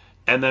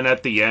 and then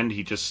at the end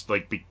he just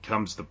like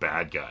becomes the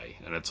bad guy,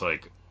 and it's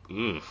like,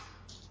 ugh.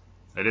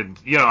 I didn't,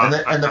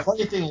 And the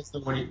funny thing is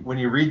that when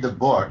you read the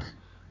book,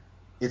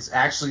 it's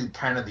actually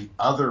kind of the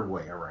other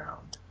way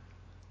around.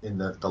 In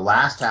the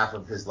last half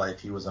of his life,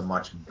 he was a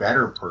much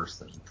better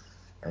person,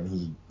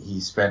 and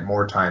he spent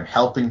more time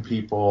helping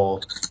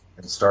people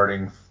and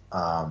starting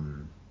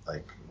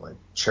like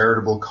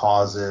charitable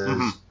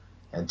causes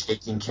and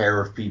taking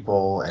care of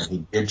people, and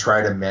he did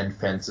try to mend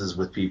fences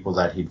with people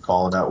that he'd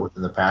fallen out with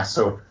in the past.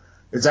 So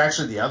it's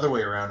actually the other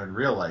way around in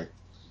real life.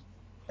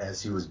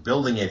 As he was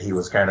building it, he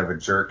was kind of a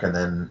jerk, and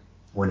then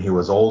when he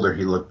was older,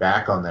 he looked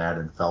back on that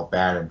and felt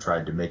bad and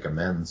tried to make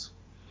amends.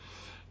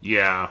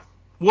 Yeah.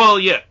 Well,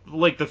 yeah,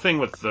 like the thing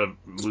with the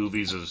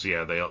movies is,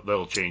 yeah,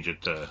 they'll change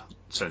it to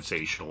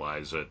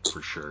sensationalize it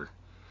for sure.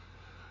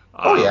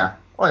 Yeah.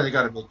 Well, they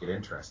got to make it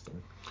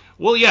interesting.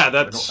 Well, yeah,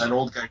 that's an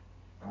old guy.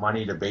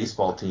 Money to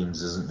baseball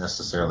teams isn't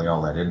necessarily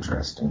all that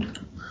interesting.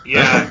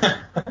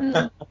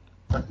 Yeah.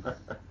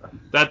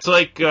 That's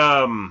like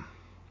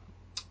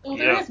Well,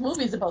 there Yeah. is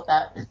movies about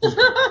that.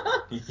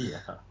 Yeah.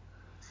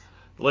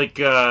 Like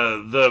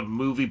the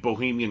movie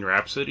Bohemian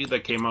Rhapsody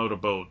that came out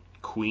about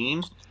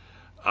Queen.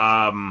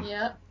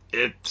 Yeah.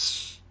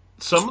 It's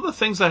some of the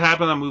things that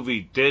happened in that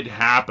movie did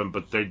happen,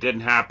 but they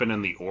didn't happen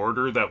in the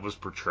order that was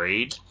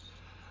portrayed.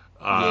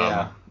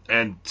 Yeah.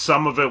 And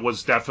some of it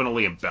was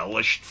definitely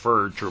embellished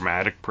for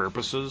dramatic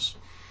purposes.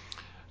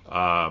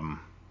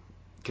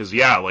 Because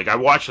like I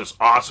watched this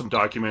awesome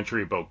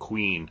documentary about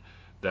Queen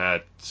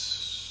that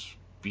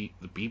the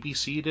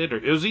BBC did, or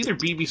it was either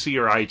BBC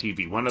or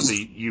ITV, one of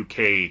the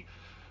UK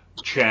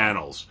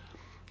channels.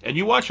 And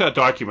you watch that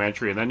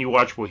documentary, and then you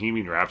watch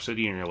Bohemian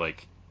Rhapsody, and you're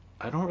like,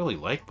 I don't really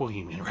like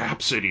Bohemian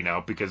Rhapsody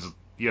now because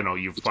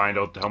you find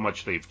out how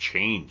much they've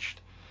changed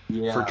for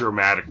Yeah.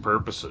 dramatic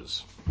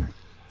purposes.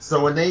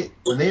 So when they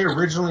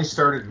originally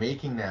started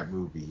making that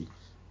movie,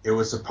 it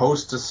was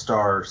supposed to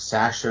star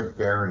Sacha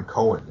Baron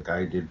Cohen, the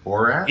guy who did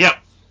Borat. Yep.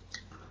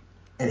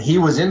 And he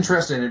was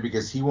interested in it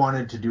because he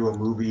wanted to do a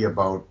movie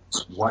about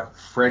what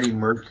Freddie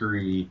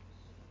Mercury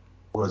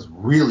was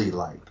really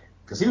like.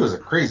 Because he was a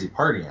crazy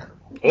party animal.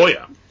 Oh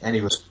yeah. And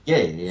he was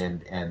gay,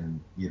 and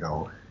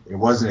it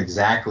wasn't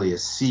exactly a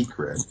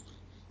secret.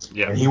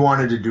 Yeah. And he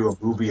wanted to do a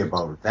movie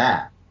about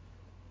that.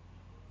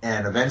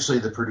 And eventually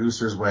the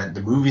producers went,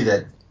 the movie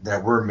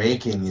that we're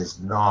making is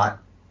not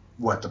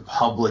what the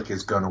public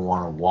is going to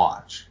want to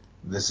watch.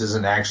 This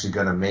isn't actually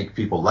going to make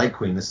people like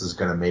Queen. This is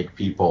going to make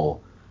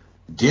people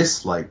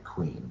dislike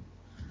Queen.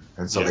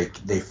 And so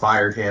they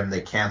fired him,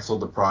 they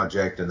canceled the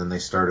project, and then they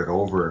started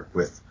over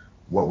with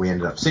what we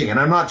ended up seeing. And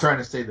I'm not trying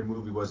to say the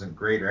movie wasn't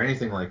great or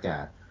anything like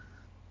that.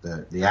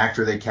 The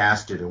actor they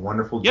cast did a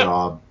wonderful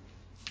job.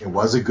 It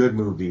was a good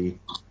movie,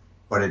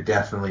 but it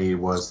definitely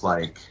was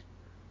like,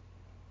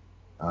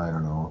 I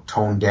don't know,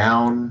 toned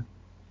down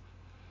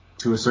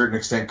to a certain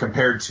extent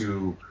compared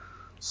to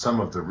some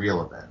of the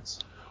real events.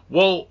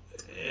 Well,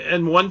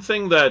 and one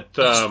thing that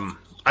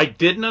I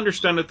didn't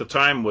understand at the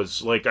time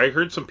was, like, I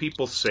heard some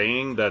people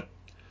saying that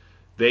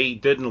they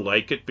didn't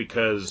like it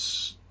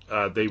because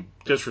they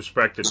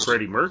disrespected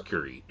Freddie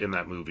Mercury in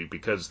that movie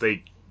because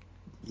they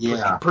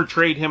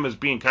portrayed him as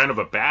being kind of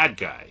a bad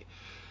guy,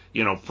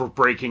 for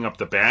breaking up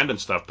the band and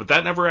stuff. But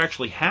that never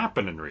actually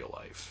happened in real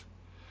life.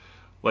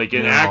 Like,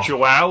 in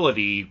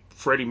actuality,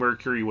 Freddie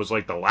Mercury was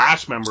like the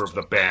last member of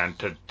the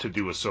band to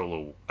do a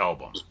solo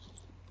album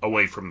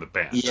away from the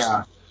band.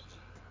 Yeah.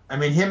 I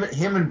mean,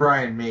 him and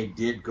Brian May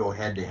did go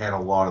head to head a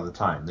lot of the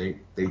time. They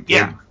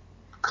did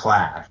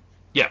clash.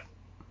 Yeah.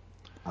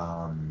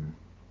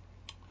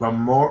 But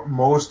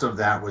most of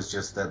that was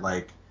just that,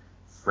 like,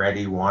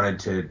 Freddie wanted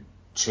to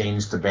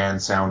change the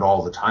band sound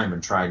all the time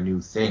and try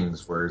new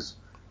things, whereas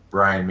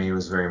Brian May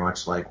was very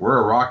much like, we're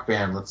a rock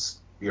band, let's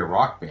be a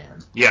rock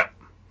band. Yeah.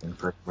 And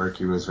Freddie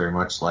Mercury was very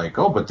much like,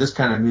 oh, but this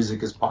kind of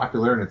music is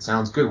popular and it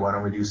sounds good, why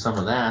don't we do some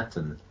of that?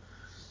 And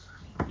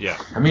yeah.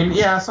 I mean,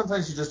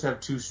 sometimes you just have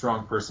two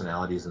strong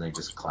personalities and they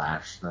just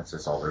clash. That's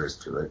just all there is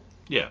to it.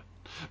 Yeah.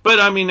 But,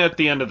 I mean, at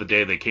the end of the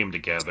day, they came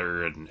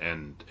together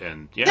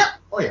and Yeah.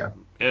 Oh, yeah.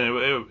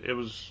 And it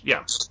was,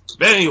 yeah.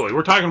 But anyway,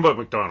 we're talking about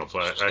McDonald's.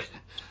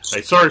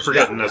 I sorry for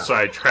getting this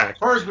sidetracked. As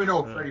far as we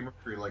know, Freddie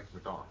Mercury liked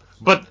McDonald's.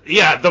 But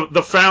yeah,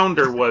 the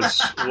Founder was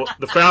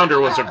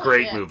a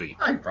great movie.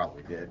 I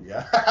probably did,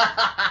 yeah.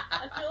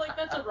 I feel like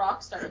that's a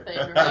rock star thing,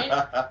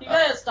 right? You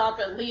gotta stop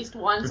at least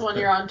once when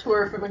you're on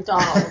tour for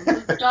McDonald's.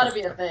 It's gotta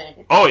be a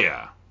thing. Oh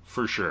yeah,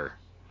 for sure.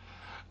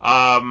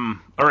 All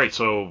right,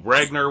 so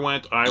Ragnar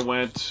went, I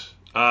went.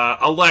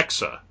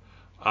 Alexa,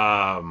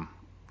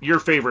 your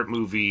favorite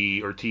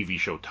movie or TV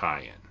show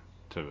tie-in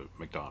to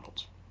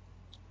McDonald's?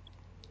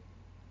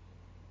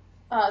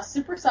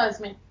 Super Size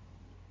Me.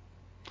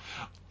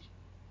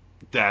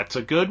 That's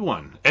a good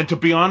one. And to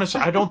be honest,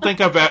 I don't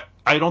think I've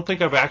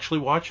actually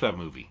watched that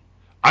movie.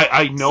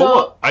 I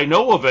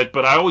know of it,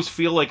 but I always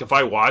feel like if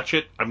I watch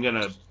it, I'm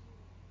gonna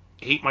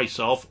hate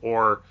myself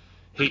or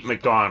hate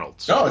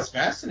McDonald's. No, it's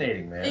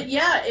fascinating, man.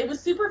 It was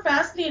super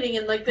fascinating,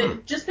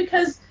 and just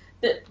because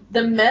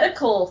the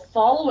medical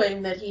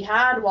following that he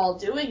had while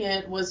doing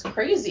it was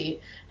crazy,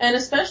 and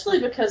especially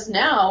because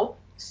now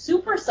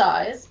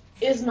supersize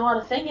is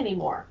not a thing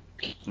anymore.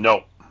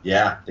 No.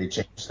 Yeah, they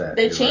changed that.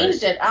 They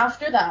changed it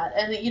after that,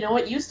 and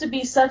it used to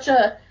be such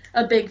a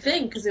big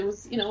thing because it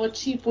was a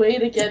cheap way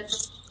to get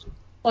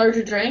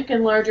larger drink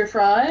and larger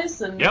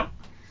fries, and Yep.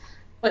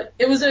 But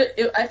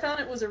I found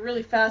it was a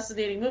really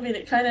fascinating movie,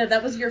 and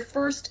that was your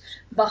first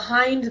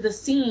behind the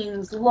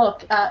scenes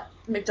look at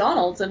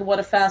McDonald's and what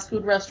a fast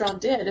food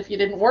restaurant did if you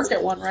didn't work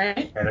at one,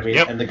 right? And I mean,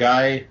 and the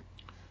guy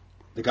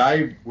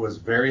was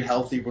very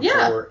healthy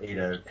before, ate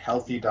a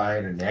healthy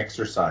diet and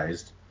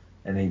exercised,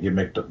 and he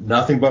did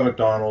nothing but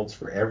McDonald's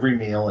for every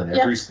meal and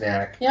every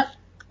snack,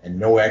 and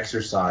no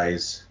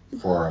exercise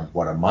for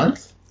a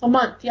month? A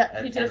month,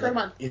 yeah. He did it for a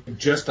month. In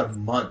just a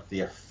month, the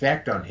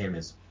effect on him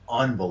is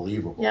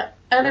unbelievable. Yeah,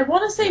 and I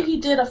want to say he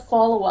did a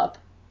follow-up.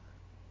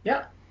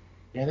 Yeah,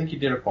 I think he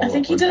did a follow-up. I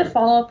think he did a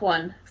follow-up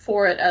one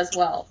for it as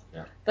well.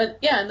 Yeah. But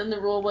and then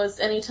the rule was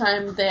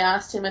anytime they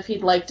asked him if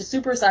he'd like to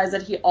supersize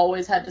it, he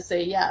always had to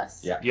say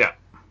yes. Yeah. Yeah.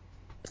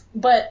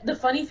 But the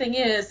funny thing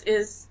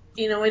is,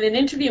 you know, in an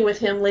interview with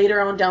him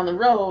later on down the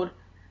road,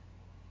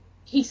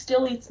 he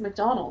still eats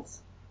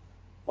McDonald's.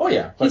 Oh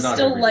yeah, but He not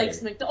still every likes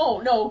day.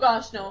 McDonald's. Oh, no,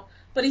 gosh, no.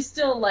 But he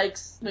still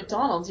likes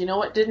McDonald's. You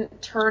know, it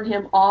didn't turn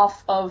him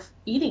off of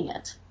eating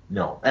it.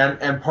 No,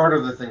 and part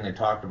of the thing they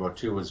talked about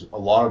too was a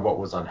lot of what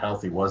was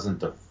unhealthy wasn't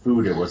the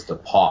food; it was the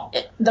pop,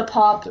 The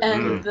pop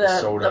and the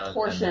soda, the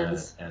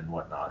portions. and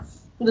whatnot.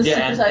 The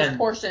Yeah, supersized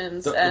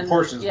portions. The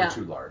portions were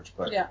too large,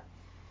 but yeah,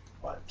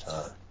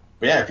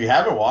 if you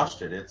haven't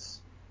watched it,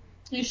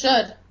 you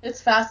should.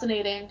 It's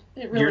fascinating.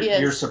 It really is.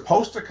 You're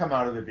supposed to come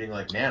out of it being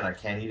like, man, I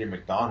can't eat at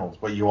McDonald's,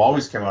 but you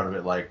always come out of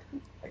it like,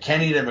 I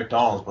can't eat at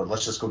McDonald's, but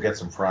let's just go get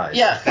some fries.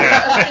 Yeah,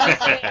 I was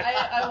gonna say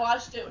I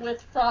watched it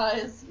with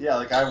fries. Yeah,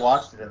 like I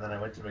watched it and then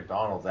I went to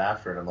McDonald's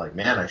after, and I'm like,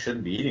 man, I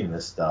shouldn't be eating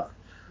this stuff.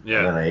 Yeah.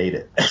 And then I ate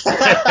it.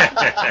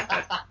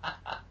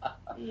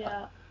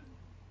 Yeah.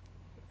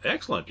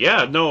 Excellent.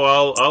 Yeah, no,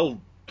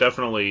 I'll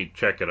definitely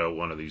check it out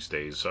one of these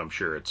days. I'm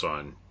sure it's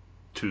on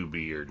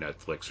Tubi or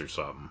Netflix or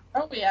something.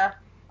 Oh yeah.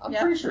 I'm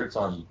pretty sure it's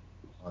on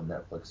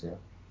Netflix. Yeah.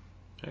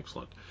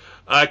 Excellent.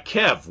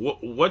 Kev,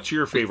 what's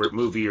your favorite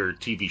movie or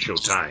TV show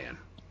tie-in?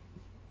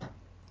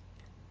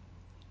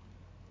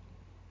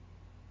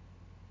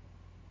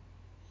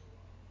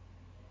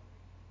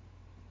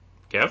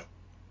 Kev?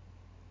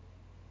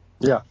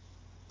 Yeah.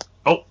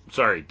 Oh,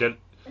 sorry.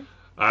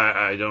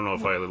 I don't know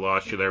if I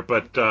lost you there,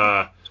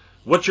 but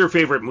what's your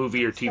favorite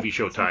movie or TV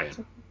show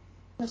tie-in?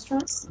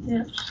 Restaurants?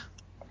 Yeah.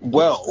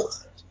 Well,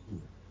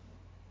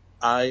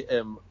 I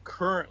am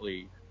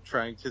currently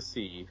trying to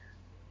see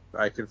if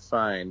I can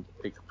find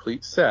a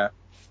complete set.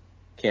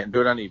 Can't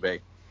do it on eBay.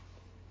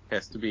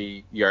 Has to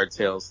be yard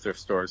sales, thrift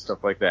stores,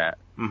 stuff like that.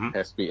 Mm-hmm.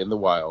 Has to be in the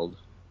wild.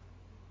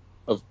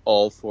 Of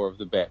all 4 of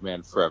the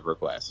Batman Forever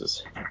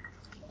glasses.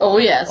 Oh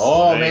yes.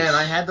 Oh Nice. man,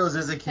 I had those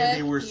as a kid.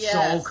 They were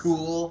Yes. so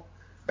cool.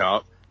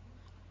 Yep.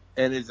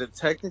 And is it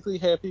technically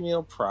Happy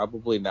Meal?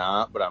 Probably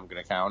not, but I'm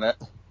going to count it.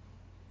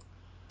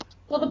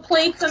 Well, the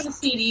plates and the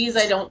CDs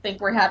I don't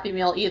think were Happy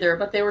Meal either,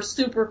 but they were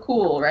super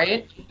cool,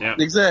 right? Yeah.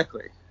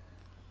 Exactly.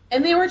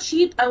 And they were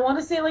cheap. I want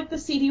to say like the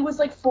CD was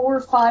like $4 or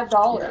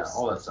 $5. Yeah,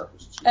 all that stuff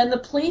was cheap. And the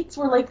plates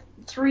were like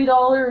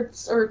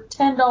 $3 or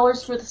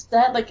 $10 for the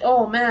set. Like,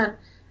 oh man.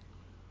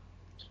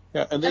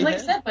 Yeah, and like I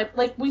said,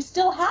 we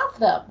still have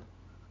them.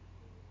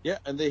 Yeah,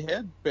 and they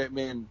had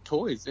Batman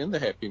toys in the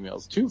Happy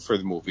Meals too for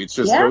the movie. It's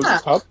just Yeah.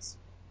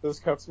 those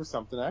cups were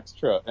something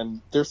extra,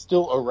 and they're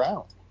still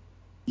around.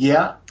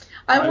 Yeah.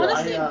 I want to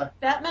say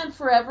Batman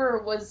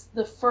Forever was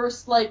the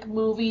first like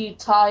movie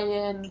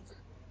tie-in,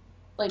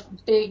 like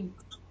big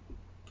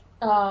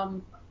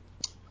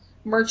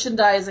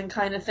merchandising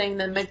kind of thing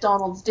that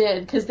McDonald's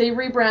did, because they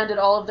rebranded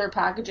all of their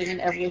packaging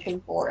and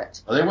everything for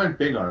it. Well, they went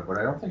big on it, but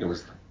I don't think it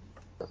was.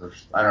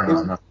 I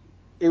don't know.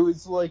 It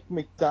was like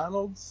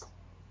McDonald's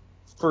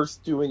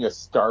first doing a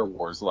Star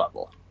Wars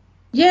level.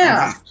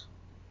 Yeah.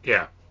 Mm-hmm.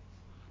 Yeah.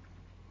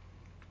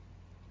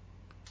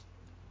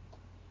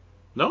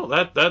 No,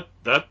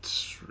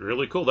 that's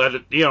really cool.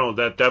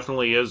 That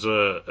definitely is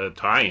a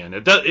tie-in.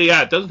 It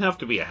doesn't have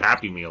to be a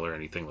Happy Meal or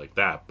anything like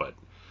that, but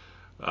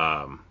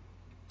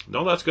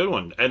no, that's a good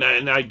one. And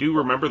I do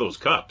remember those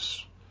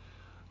cups.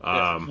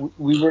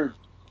 We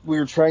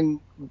were trying.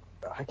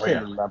 I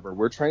can't remember.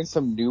 We're trying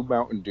some new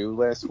Mountain Dew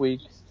last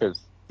week because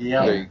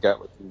they got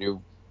like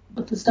new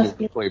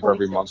flavor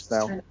every month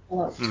now,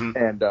 Mm-hmm.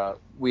 and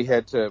we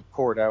had to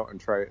pour it out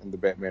and try it in the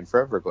Batman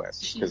Forever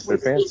glasses because they're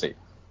fancy.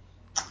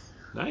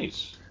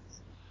 Nice.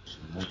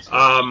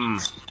 I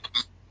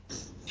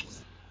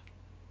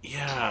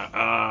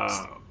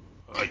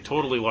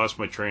totally lost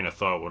my train of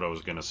thought what I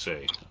was going to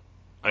say.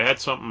 I had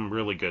something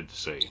really good to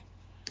say,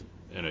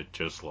 and it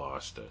just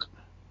lost it.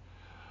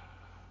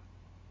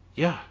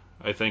 Yeah,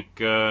 I think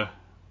that's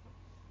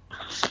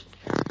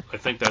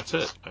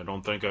it. I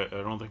don't think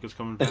it's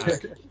coming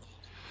back.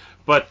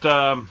 But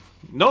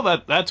no,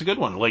 that's a good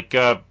one. Like,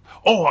 I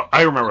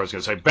remember what I was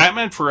going to say.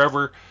 Batman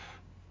Forever,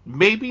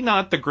 maybe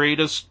not the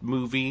greatest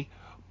movie,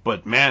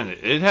 but man,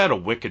 it had a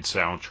wicked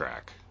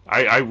soundtrack.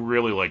 I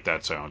really like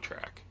that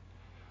soundtrack.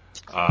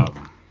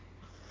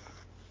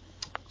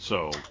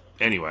 So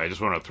anyway, I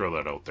just want to throw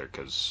that out there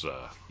because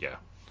yeah.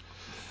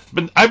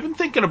 But I've been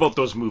thinking about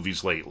those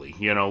movies lately,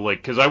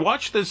 because I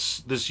watched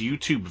this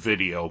YouTube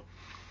video.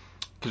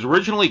 Because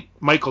originally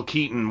Michael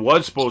Keaton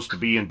was supposed to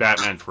be in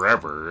Batman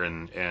Forever,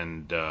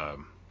 and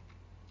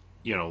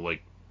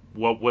like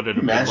what would it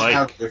have been like? Imagine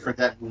how different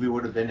that movie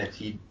would have been if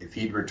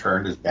he'd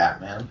returned as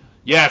Batman.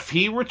 Yeah, if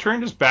he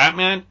returned as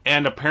Batman,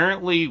 and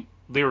apparently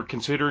they were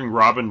considering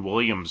Robin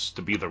Williams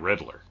to be the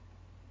Riddler.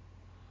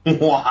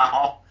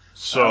 Wow.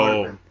 So that would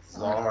have been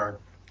bizarre.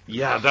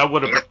 Yeah, that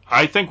would have been.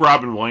 I think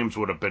Robin Williams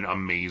would have been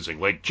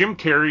amazing. Like Jim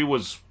Carrey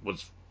was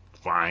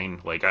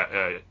fine. Like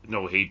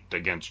no hate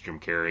against Jim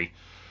Carrey.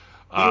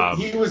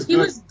 He was good. He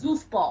was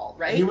goofball,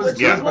 right? He was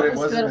good, but it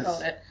wasn't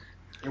good it.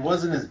 It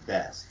wasn't his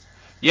best.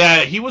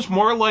 Yeah, he was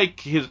more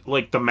like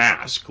The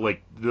Mask,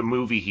 like the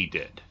movie he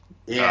did.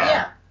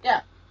 Yeah.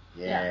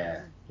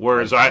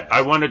 Whereas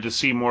I wanted to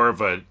see more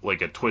of a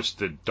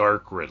twisted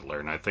dark Riddler,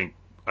 and I think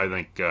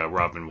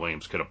Robin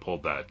Williams could have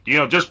pulled that.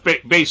 Just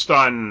based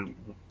on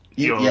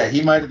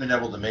he might have been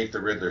able to make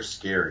the Riddler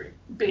scary.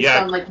 Based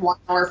on like 1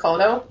 hour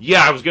photo.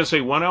 Yeah, I was gonna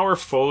say 1 hour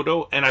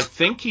photo, and I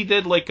think he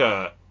did like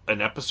an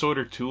episode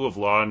or two of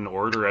Law and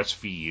Order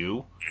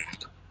SVU,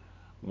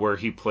 where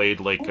he played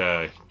like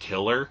a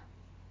killer.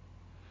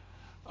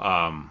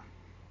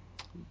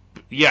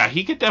 Yeah,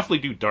 he could definitely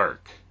do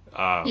dark.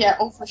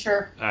 For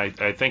sure.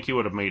 I think he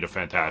would have made a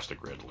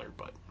fantastic Riddler,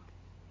 but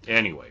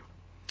anyway,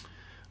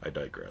 I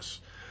digress.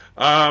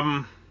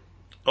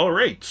 All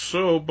right,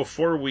 so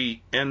before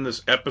we end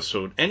this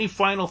episode, any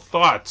final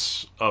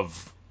thoughts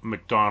of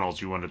McDonald's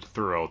you wanted to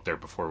throw out there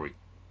before we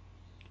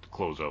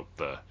close out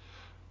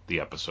the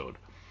episode?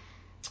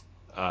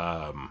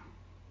 Yeah,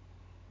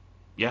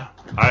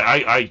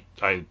 I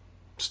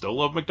still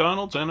love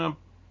McDonald's, and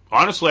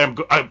honestly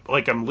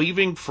I'm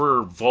leaving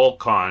for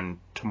Volcon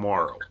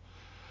tomorrow.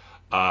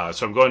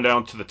 So I'm going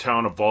down to the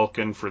town of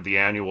Vulcan for the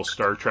annual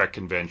Star Trek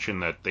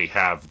convention that they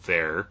have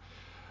there,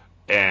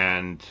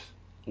 and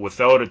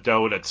without a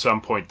doubt, at some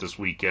point this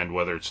weekend,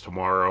 whether it's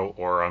tomorrow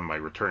or on my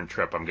return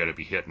trip, I'm going to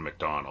be hitting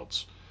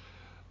McDonald's,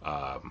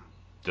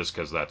 just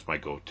because that's my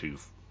go-to,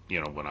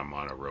 when I'm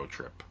on a road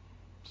trip.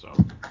 So,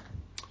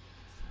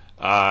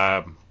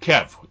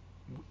 Kev,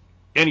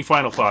 any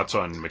final thoughts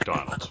on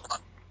McDonald's?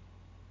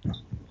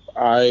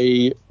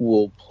 I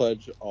will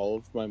pledge all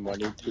of my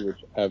money to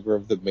whichever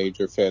of the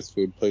major fast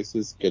food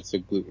places gets a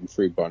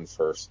gluten-free bun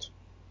first.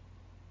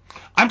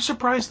 I'm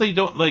surprised they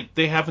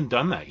haven't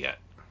done that yet.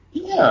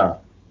 Yeah.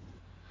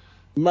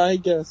 My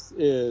guess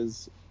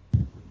is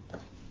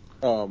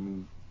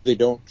they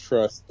don't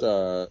trust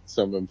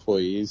some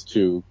employees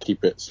to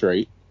keep it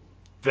straight.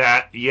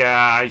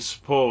 I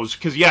suppose,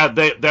 because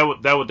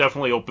that would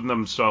definitely open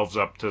themselves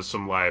up to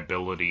some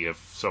liability if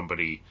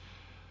somebody,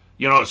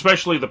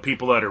 especially the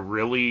people that are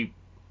really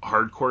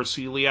hardcore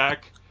celiac.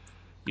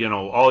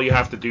 All you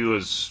have to do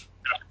is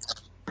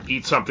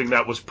eat something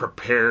that was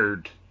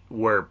prepared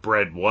where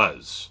bread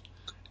was,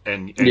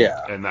 and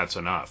that's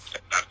enough.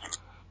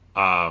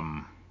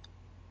 My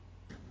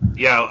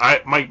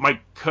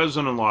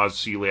cousin-in-law is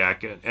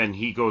celiac, and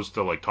he goes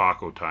to like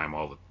Taco Time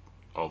all the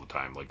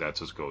time. Like, that's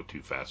his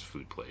go-to fast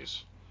food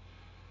place.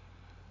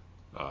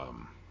 I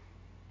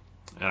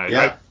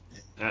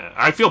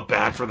feel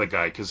bad for the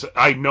guy because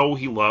I know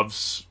he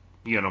loves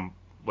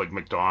like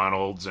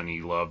McDonald's, and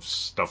he loves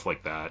stuff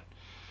like that.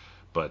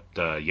 But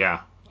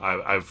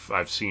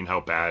I've seen how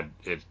bad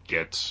it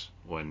gets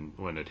when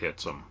it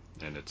hits him,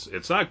 and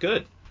it's not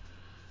good.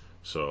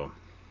 So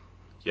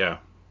yeah,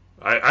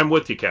 I'm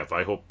with you, Kev.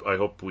 I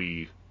hope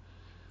we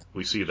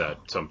see that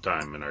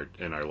sometime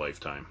in our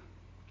lifetime.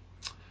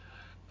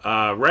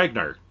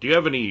 Ragnar, do you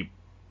have any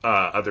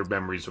other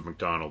memories of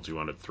McDonald's you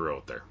wanted to throw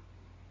out there?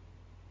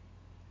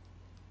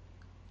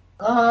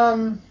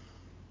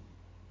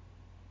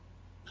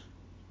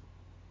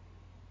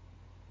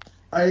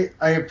 I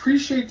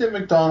appreciate that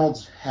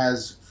McDonald's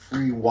has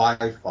free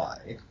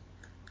Wi-Fi.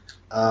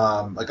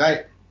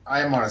 I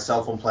am on a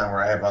cell phone plan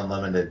where I have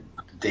unlimited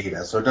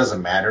data, so it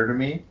doesn't matter to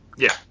me.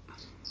 Yeah.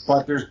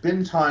 But there's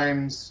been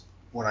times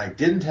when I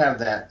didn't have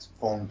that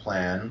phone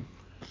plan,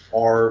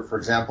 or, for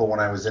example, when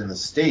I was in the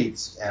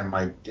States and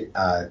my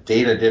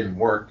data didn't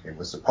work. It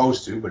was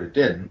supposed to, but it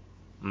didn't.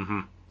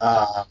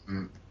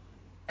 Mm-hmm.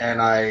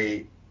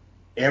 And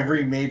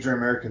every major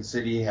American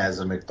city has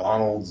a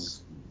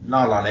McDonald's,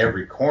 not on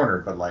every corner,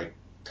 but like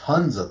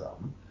tons of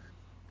them.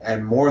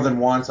 And more than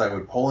once, I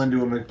would pull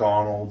into a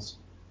McDonald's,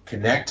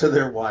 connect to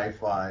their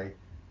Wi-Fi,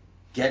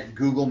 get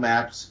Google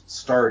Maps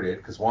started,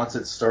 because once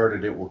it's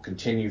started, it will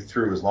continue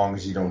through as long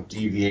as you don't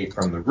deviate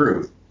from the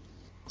route.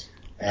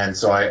 And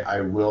so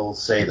I will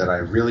say that I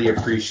really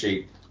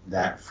appreciate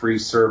that free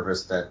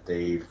service that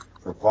they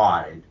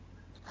provide,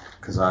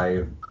 because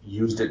I've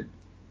used it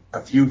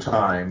a few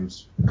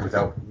times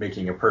without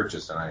making a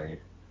purchase, and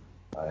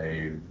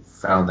I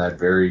found that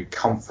very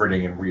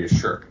comforting and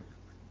reassuring.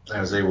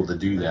 I was able to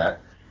do that.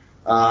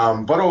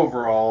 But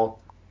overall,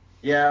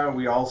 yeah,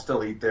 we all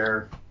still eat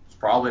there. It's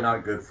probably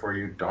not good for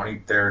you. Don't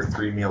eat there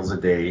 3 meals a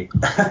day.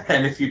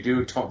 And if you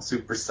do, don't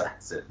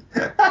supersize it.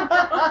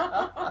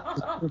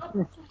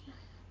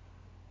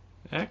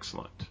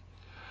 Excellent.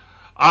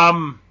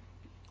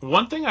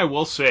 One thing I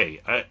will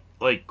say,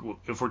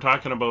 if we're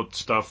talking about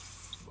stuff,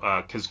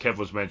 because Kev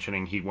was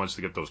mentioning he wants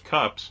to get those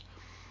cups,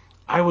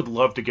 I would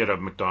love to get a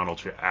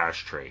McDonald's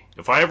ashtray.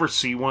 If I ever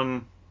see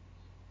one,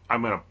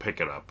 I'm gonna pick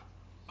it up.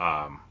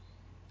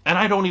 And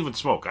I don't even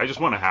smoke. I just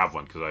want to have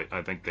one because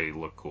I think they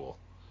look cool.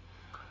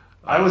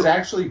 I was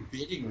actually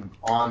bidding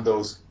on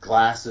those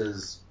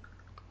glasses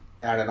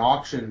at an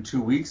auction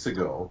 2 weeks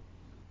ago,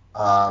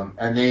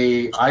 and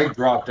I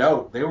dropped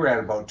out. They were at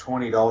about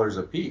 $20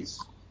 a piece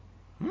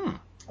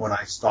when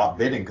I stopped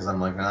bidding, because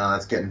I'm like, nah,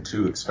 that's getting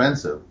too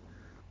expensive.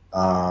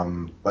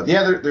 But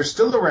yeah, they're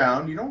still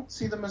around. You don't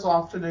see them as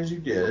often as you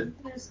did.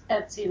 There's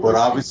Etsy. But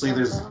obviously,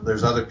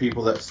 there's other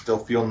people that still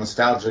feel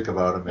nostalgic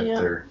about them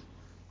if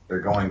they're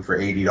going for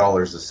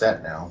 $80 a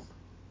set now.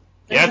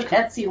 There's an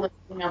Etsy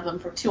listing of them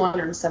for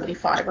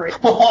 $275 or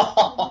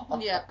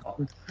 $80. Yeah.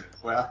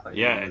 Well,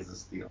 Yeah. it was a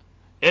steal.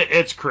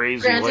 It's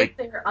crazy. Granted, Like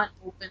they're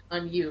unopened,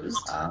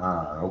 unused.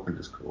 Opened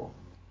is cool.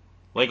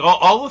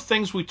 all the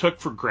things we took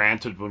for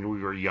granted when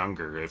we were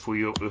younger. If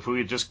we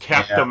had just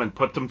kept Yeah. them and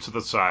put them to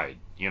the side,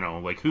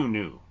 like who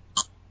knew,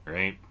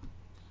 right?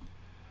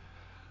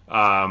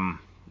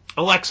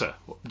 Alexa,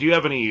 do you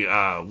have any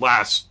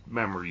last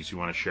memories you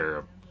want to share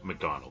of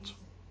McDonald's?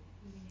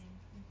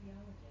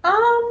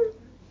 Um,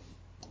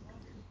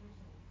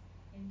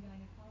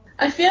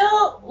 I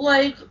feel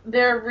like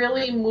they're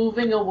really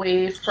moving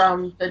away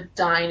from the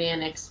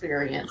dine-in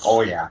experience.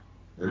 Oh yeah.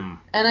 Hmm.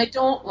 And I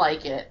don't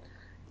like it.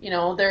 They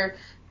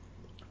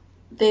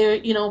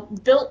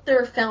built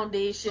their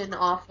foundation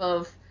off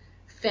of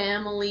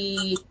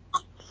family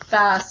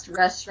fast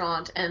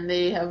restaurant, and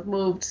they have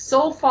moved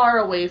so far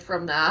away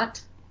from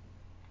that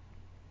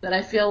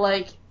I feel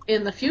like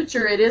in the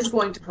future it is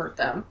going to hurt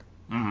them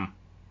Hmm.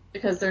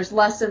 because there's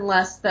less and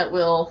less that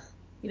will,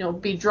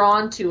 be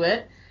drawn to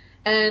it.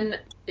 And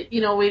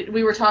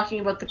we were talking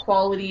about the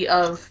quality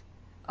of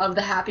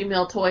the Happy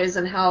Meal toys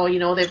and how,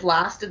 they've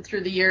lasted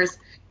through the years.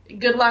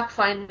 Good luck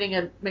finding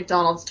a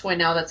McDonald's toy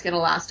now that's going to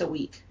last a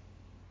week.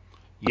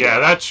 Yeah,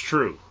 that's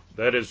true.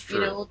 That is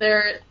true.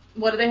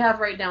 What do they have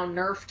right now?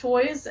 Nerf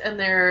toys, and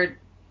they're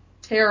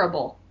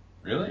terrible.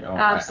 Really? Oh,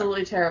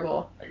 Absolutely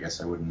terrible. I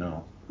guess I wouldn't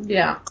know.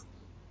 Yeah.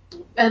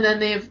 And then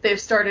they've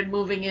started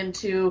moving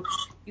into,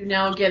 you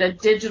now get a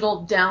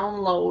digital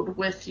download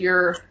with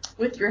your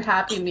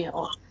Happy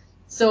Meal.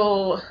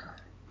 So,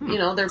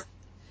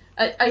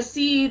 I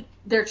see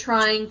they're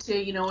trying to,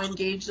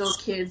 engage those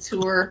kids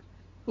who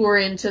are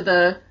into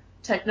the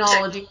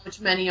technology, which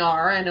many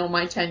are. I know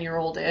my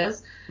 10-year-old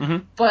is. Hmm.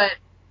 But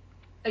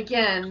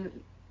again,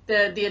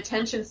 the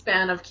attention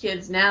span of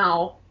kids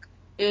now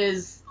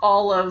is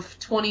all of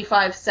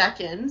 25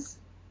 seconds.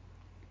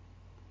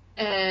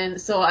 And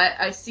so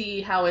I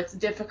see how it's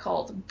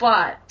difficult,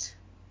 but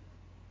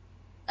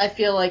I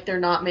feel like they're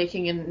not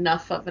making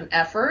enough of an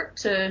effort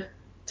to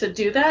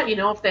do that.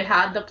 If they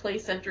had the play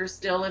center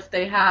still, if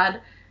they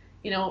had,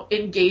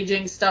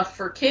 engaging stuff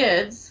for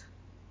kids,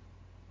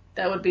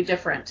 that would be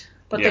different.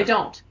 But they Yeah.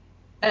 don't.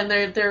 And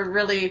they're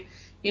really,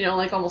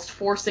 like almost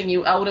forcing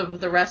you out of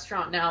the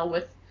restaurant now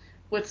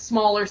with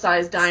smaller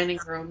size dining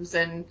rooms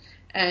and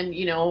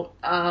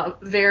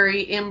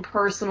very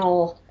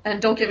impersonal. And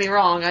don't get me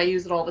wrong, I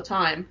use it all the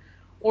time.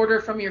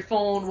 Order from your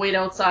phone, wait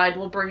outside,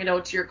 we'll bring it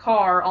out to your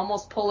car,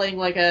 almost pulling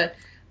like an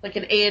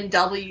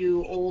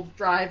A&W old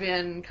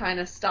drive-in kind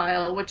of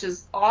style, which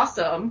is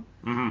awesome.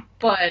 Hmm.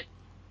 But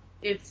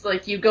it's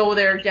like you go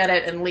there, get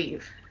it, and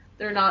leave.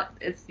 You're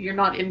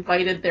not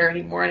invited there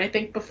anymore. And I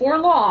think before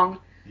long,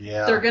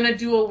 Yeah. they're gonna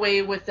do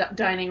away with the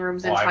dining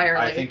rooms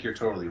entirely. I think you're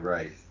totally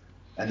right.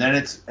 And then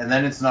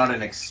it's not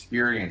an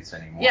experience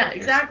anymore. Yeah,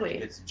 exactly.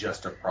 It's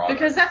just a product.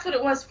 Because that's what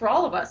it was for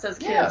all of us as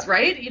kids,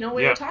 right?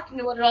 We were talking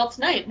about it all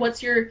tonight.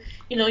 What's your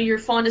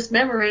fondest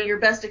memory, your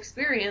best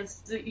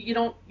experience?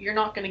 You're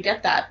not going to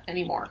get that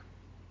anymore.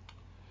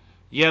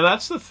 Yeah,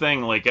 that's the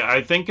thing. Like,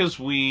 I think as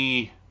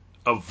we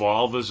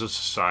evolve as a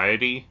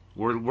society,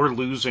 we're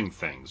losing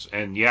things,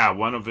 and yeah,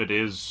 one of it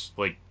is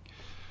like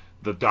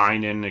the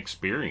dine-in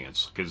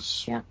experience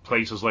because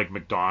places like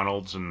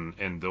McDonald's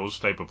and those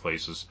type of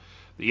places,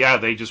 yeah,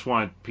 they just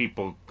want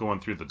people going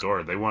through the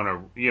door. They want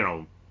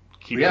to,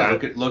 keep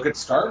that. Look at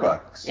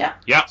Starbucks. Yeah.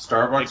 Yeah.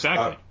 Starbucks.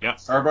 Exactly. Yeah.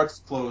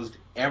 Starbucks closed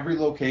every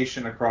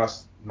location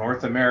across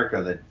North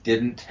America that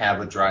didn't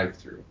have a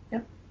drive-through.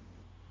 Yep.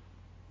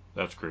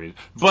 That's crazy.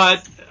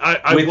 But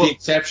with the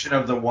exception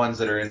of the ones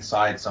that are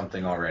inside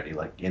something already,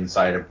 like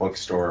inside a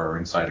bookstore or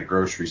inside a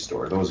grocery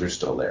store, those are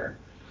still there.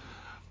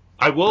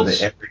 I will.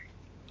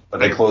 But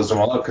they closed them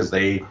all out because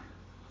they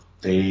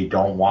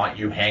don't want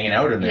you hanging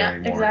out in there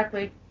anymore. Yeah,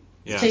 exactly.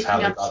 Yeah. That's how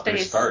they got their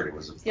start.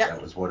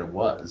 That was what it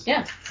was.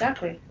 Yeah,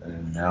 exactly.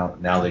 And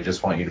now they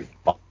just want you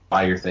to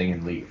buy your thing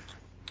and leave.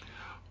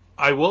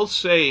 I will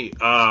say, we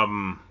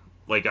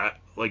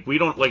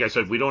don't, like I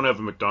said, we don't have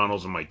a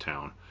McDonald's in my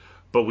town,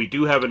 but we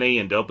do have an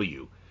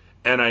A&W.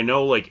 And I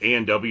know like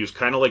A&W is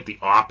kind of like the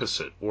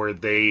opposite, where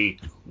they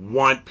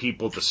want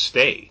people to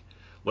stay.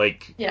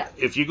 Like,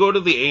 if you go to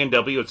the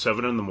A&W at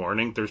 7 in the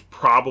morning, there's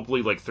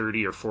probably like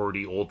 30 or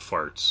 40 old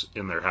farts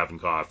in there having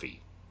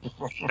coffee.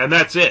 And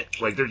that's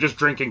it. Like, they're just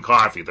drinking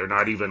coffee. They're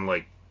not even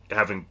like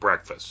having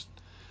breakfast.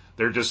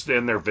 They're just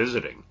in there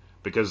visiting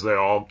because they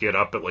all get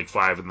up at like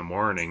 5 in the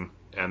morning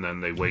and then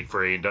they wait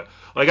for A&W.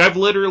 Like, I've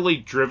literally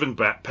driven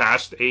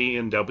past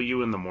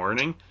A&W in the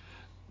morning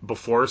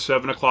before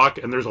 7 o'clock,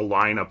 and there's a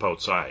lineup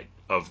outside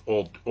of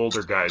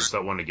older guys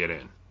that want to get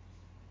in.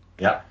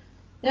 Yeah.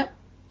 Yep.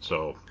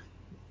 So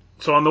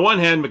on the one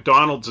hand,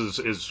 McDonald's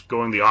is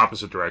going the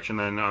opposite direction,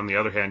 and on the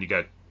other hand, you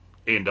got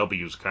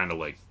A&W's kind of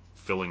like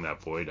filling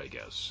that void, I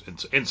guess,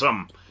 in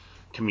some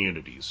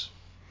communities.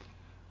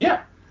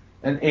 Yeah.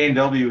 And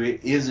A&W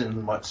is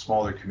in much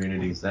smaller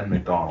communities than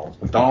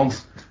McDonald's.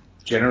 McDonald's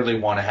generally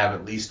want to have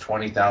at least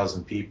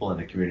 20,000 people in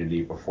a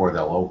community before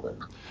they'll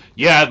open.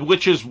 Yeah,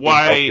 which is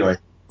why...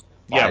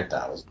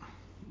 5,000.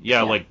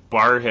 Yeah, like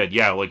Barhead.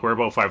 Yeah, like we're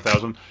about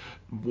 5,000.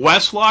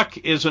 Westlock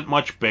isn't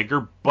much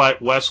bigger, but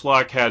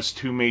Westlock has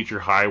two major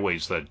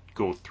highways that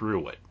go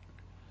through it.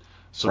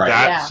 So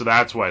Right. so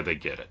that's why they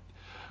get it.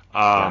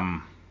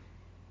 But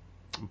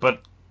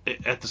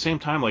at the same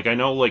time, like I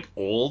know like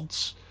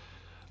Olds,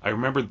 I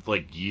remember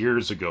like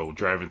years ago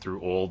driving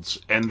through Olds,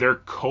 and their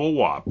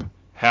co-op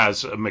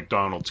has a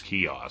McDonald's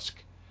kiosk.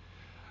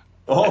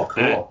 Oh,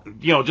 cool.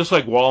 Just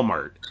like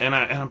Walmart. And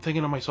I'm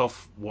thinking to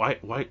myself, why?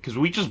 Because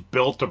we just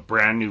built a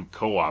brand new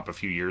co-op a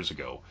few years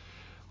ago.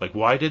 Like,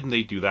 why didn't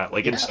they do that?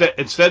 Like,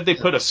 instead they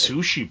put a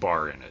sushi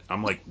bar in it.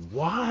 I'm like,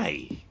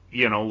 why?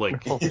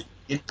 Like,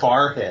 In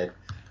Barhead.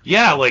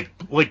 yeah, like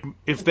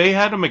if they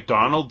had a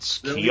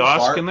McDonald's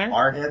kiosk in there.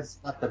 Barhead's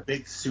got the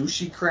big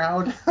sushi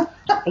crowd.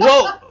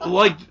 Well,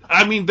 like,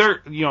 I mean,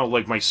 they're,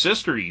 like my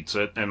sister eats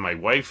it and my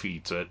wife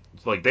eats it.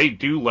 Like, they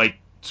do like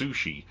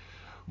sushi,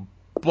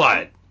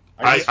 but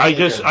I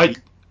just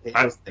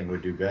thing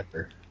would do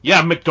better.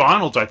 Yeah,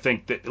 McDonald's. I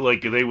think that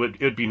like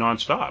it'd be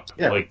nonstop.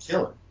 Yeah, like would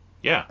kill it.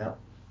 Yeah. Yeah.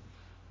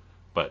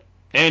 But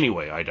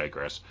anyway, I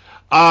digress.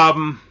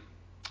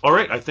 All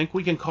right, I think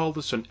we can call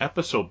this an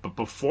episode. But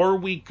before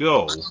we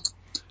go,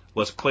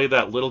 let's play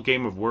that little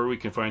game of where we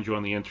can find you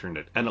on the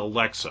internet. And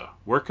Alexa,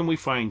 where can we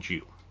find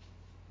you?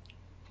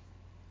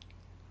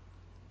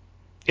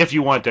 If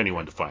you want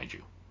anyone to find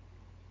you.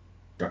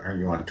 Are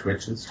you on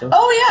Twitch and stuff?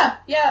 Oh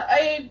yeah.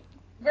 I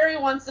very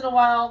once in a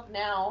while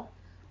now,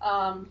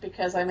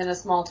 because I'm in a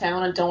small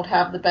town and don't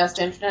have the best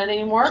internet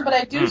anymore. But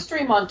I do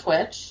stream on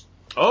Twitch.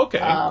 Okay,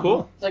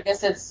 cool. So I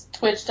guess it's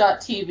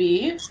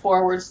twitch.tv /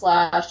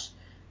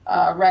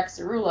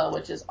 Rexaroola,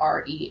 which is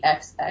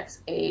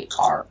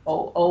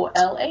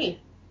REXXAROOLA.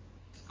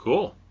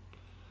 Cool.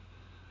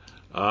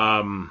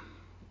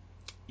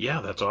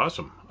 Yeah, that's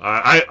awesome.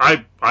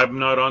 I'm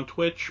not on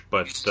Twitch,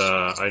 but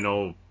I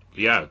know,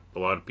 a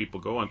lot of people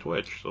go on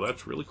Twitch, so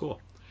that's really cool.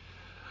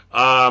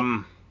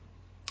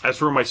 As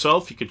for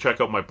myself, you can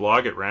check out my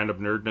blog at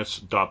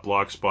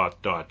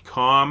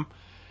randomnerdness.blogspot.com.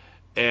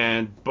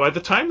 And by the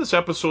time this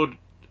episode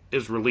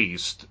is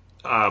released,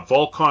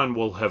 Volcon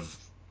will have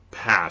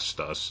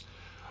passed us.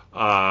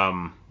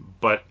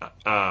 But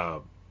I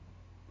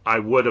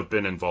would have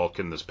been in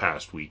Vulcan this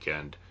past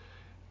weekend,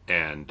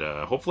 and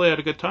hopefully I had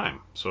a good time.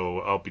 So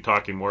I'll be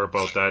talking more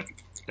about that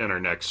in our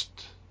next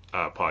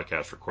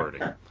podcast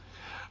recording.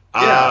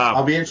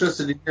 I'll be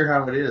interested to hear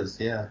how it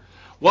is. Yeah.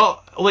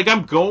 Well, like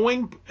I'm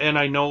going, and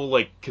I know,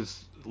 like,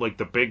 because like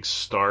the big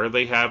star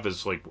they have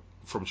is like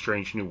from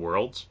Strange New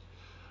Worlds.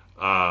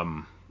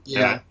 And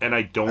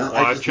I don't watch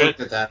I just looked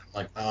at that.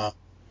 I'm like,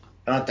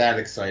 not that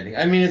exciting.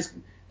 I mean,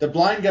 the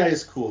blind guy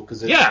is cool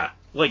because it's a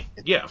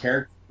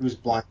character who's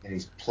blind and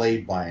he's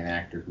played by an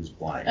actor who's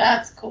blind.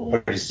 That's cool.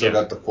 But he's still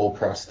got the full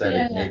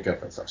prosthetic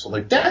makeup and stuff. So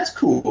like that's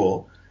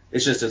cool.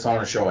 It's just it's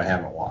on a show I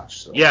haven't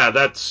watched. So. Yeah.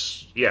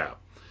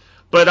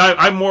 But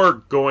I'm more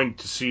going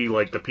to see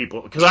like the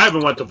people because I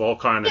haven't went to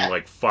Volcon in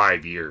like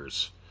 5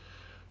 years.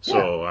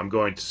 So I'm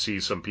going to see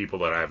some people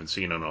that I haven't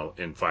seen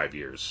in 5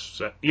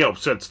 years,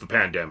 since the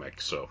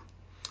pandemic. So,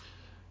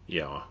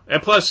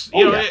 and plus,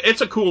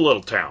 it's a cool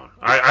little town.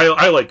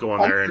 I like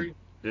going there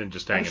and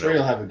just hanging out. I'm sure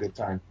you'll have a good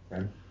time,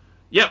 friend.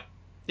 Yep,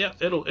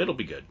 it'll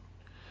be good.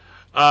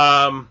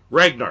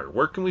 Ragnar,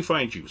 where can we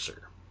find you, sir?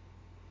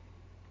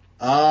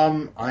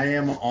 I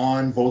am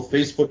on both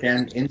Facebook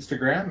and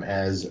Instagram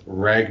as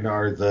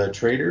Ragnar the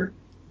Trader.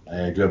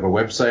 I do have a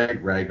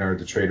website,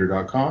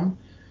 ragnarthetrader.com.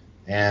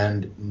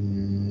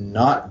 And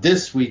not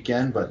this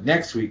weekend, but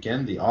next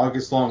weekend, the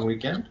August long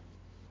weekend.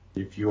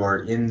 If you are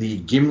in the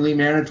Gimli,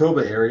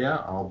 Manitoba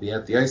area, I'll be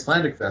at the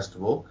Icelandic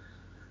Festival,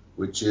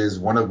 which is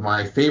one of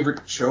my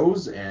favorite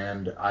shows,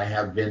 and I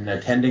have been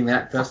attending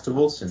that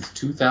festival since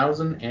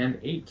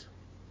 2008.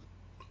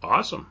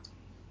 Awesome.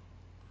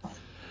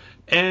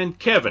 And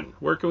Kevin,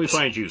 where can we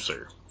find you,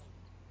 sir?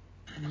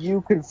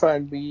 You can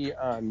find me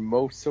on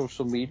most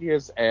social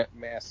medias at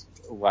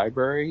Masked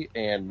Library,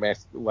 and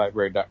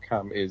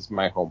maskedlibrary.com is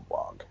my home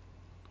blog.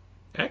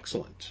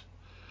 Excellent.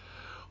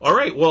 All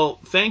right. Well,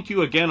 thank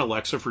you again,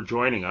 Alexa, for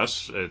joining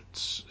us.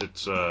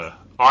 It's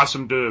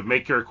awesome to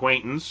make your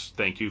acquaintance.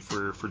 Thank you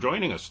for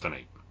joining us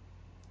tonight.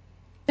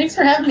 Thanks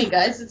for having me,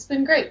 guys. It's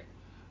been great.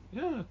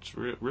 Yeah, it's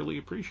really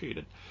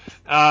appreciated.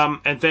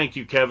 And thank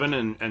you, Kevin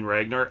and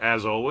Ragnar,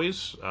 as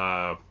always.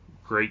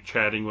 Great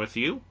chatting with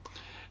you.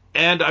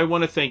 And I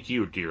want to thank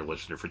you, dear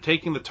listener, for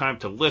taking the time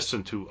to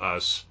listen to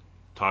us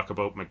talk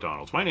about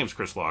McDonald's. My name is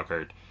Chris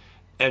Lockhart,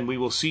 and we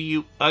will see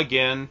you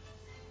again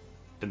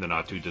in the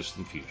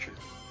not-too-distant future.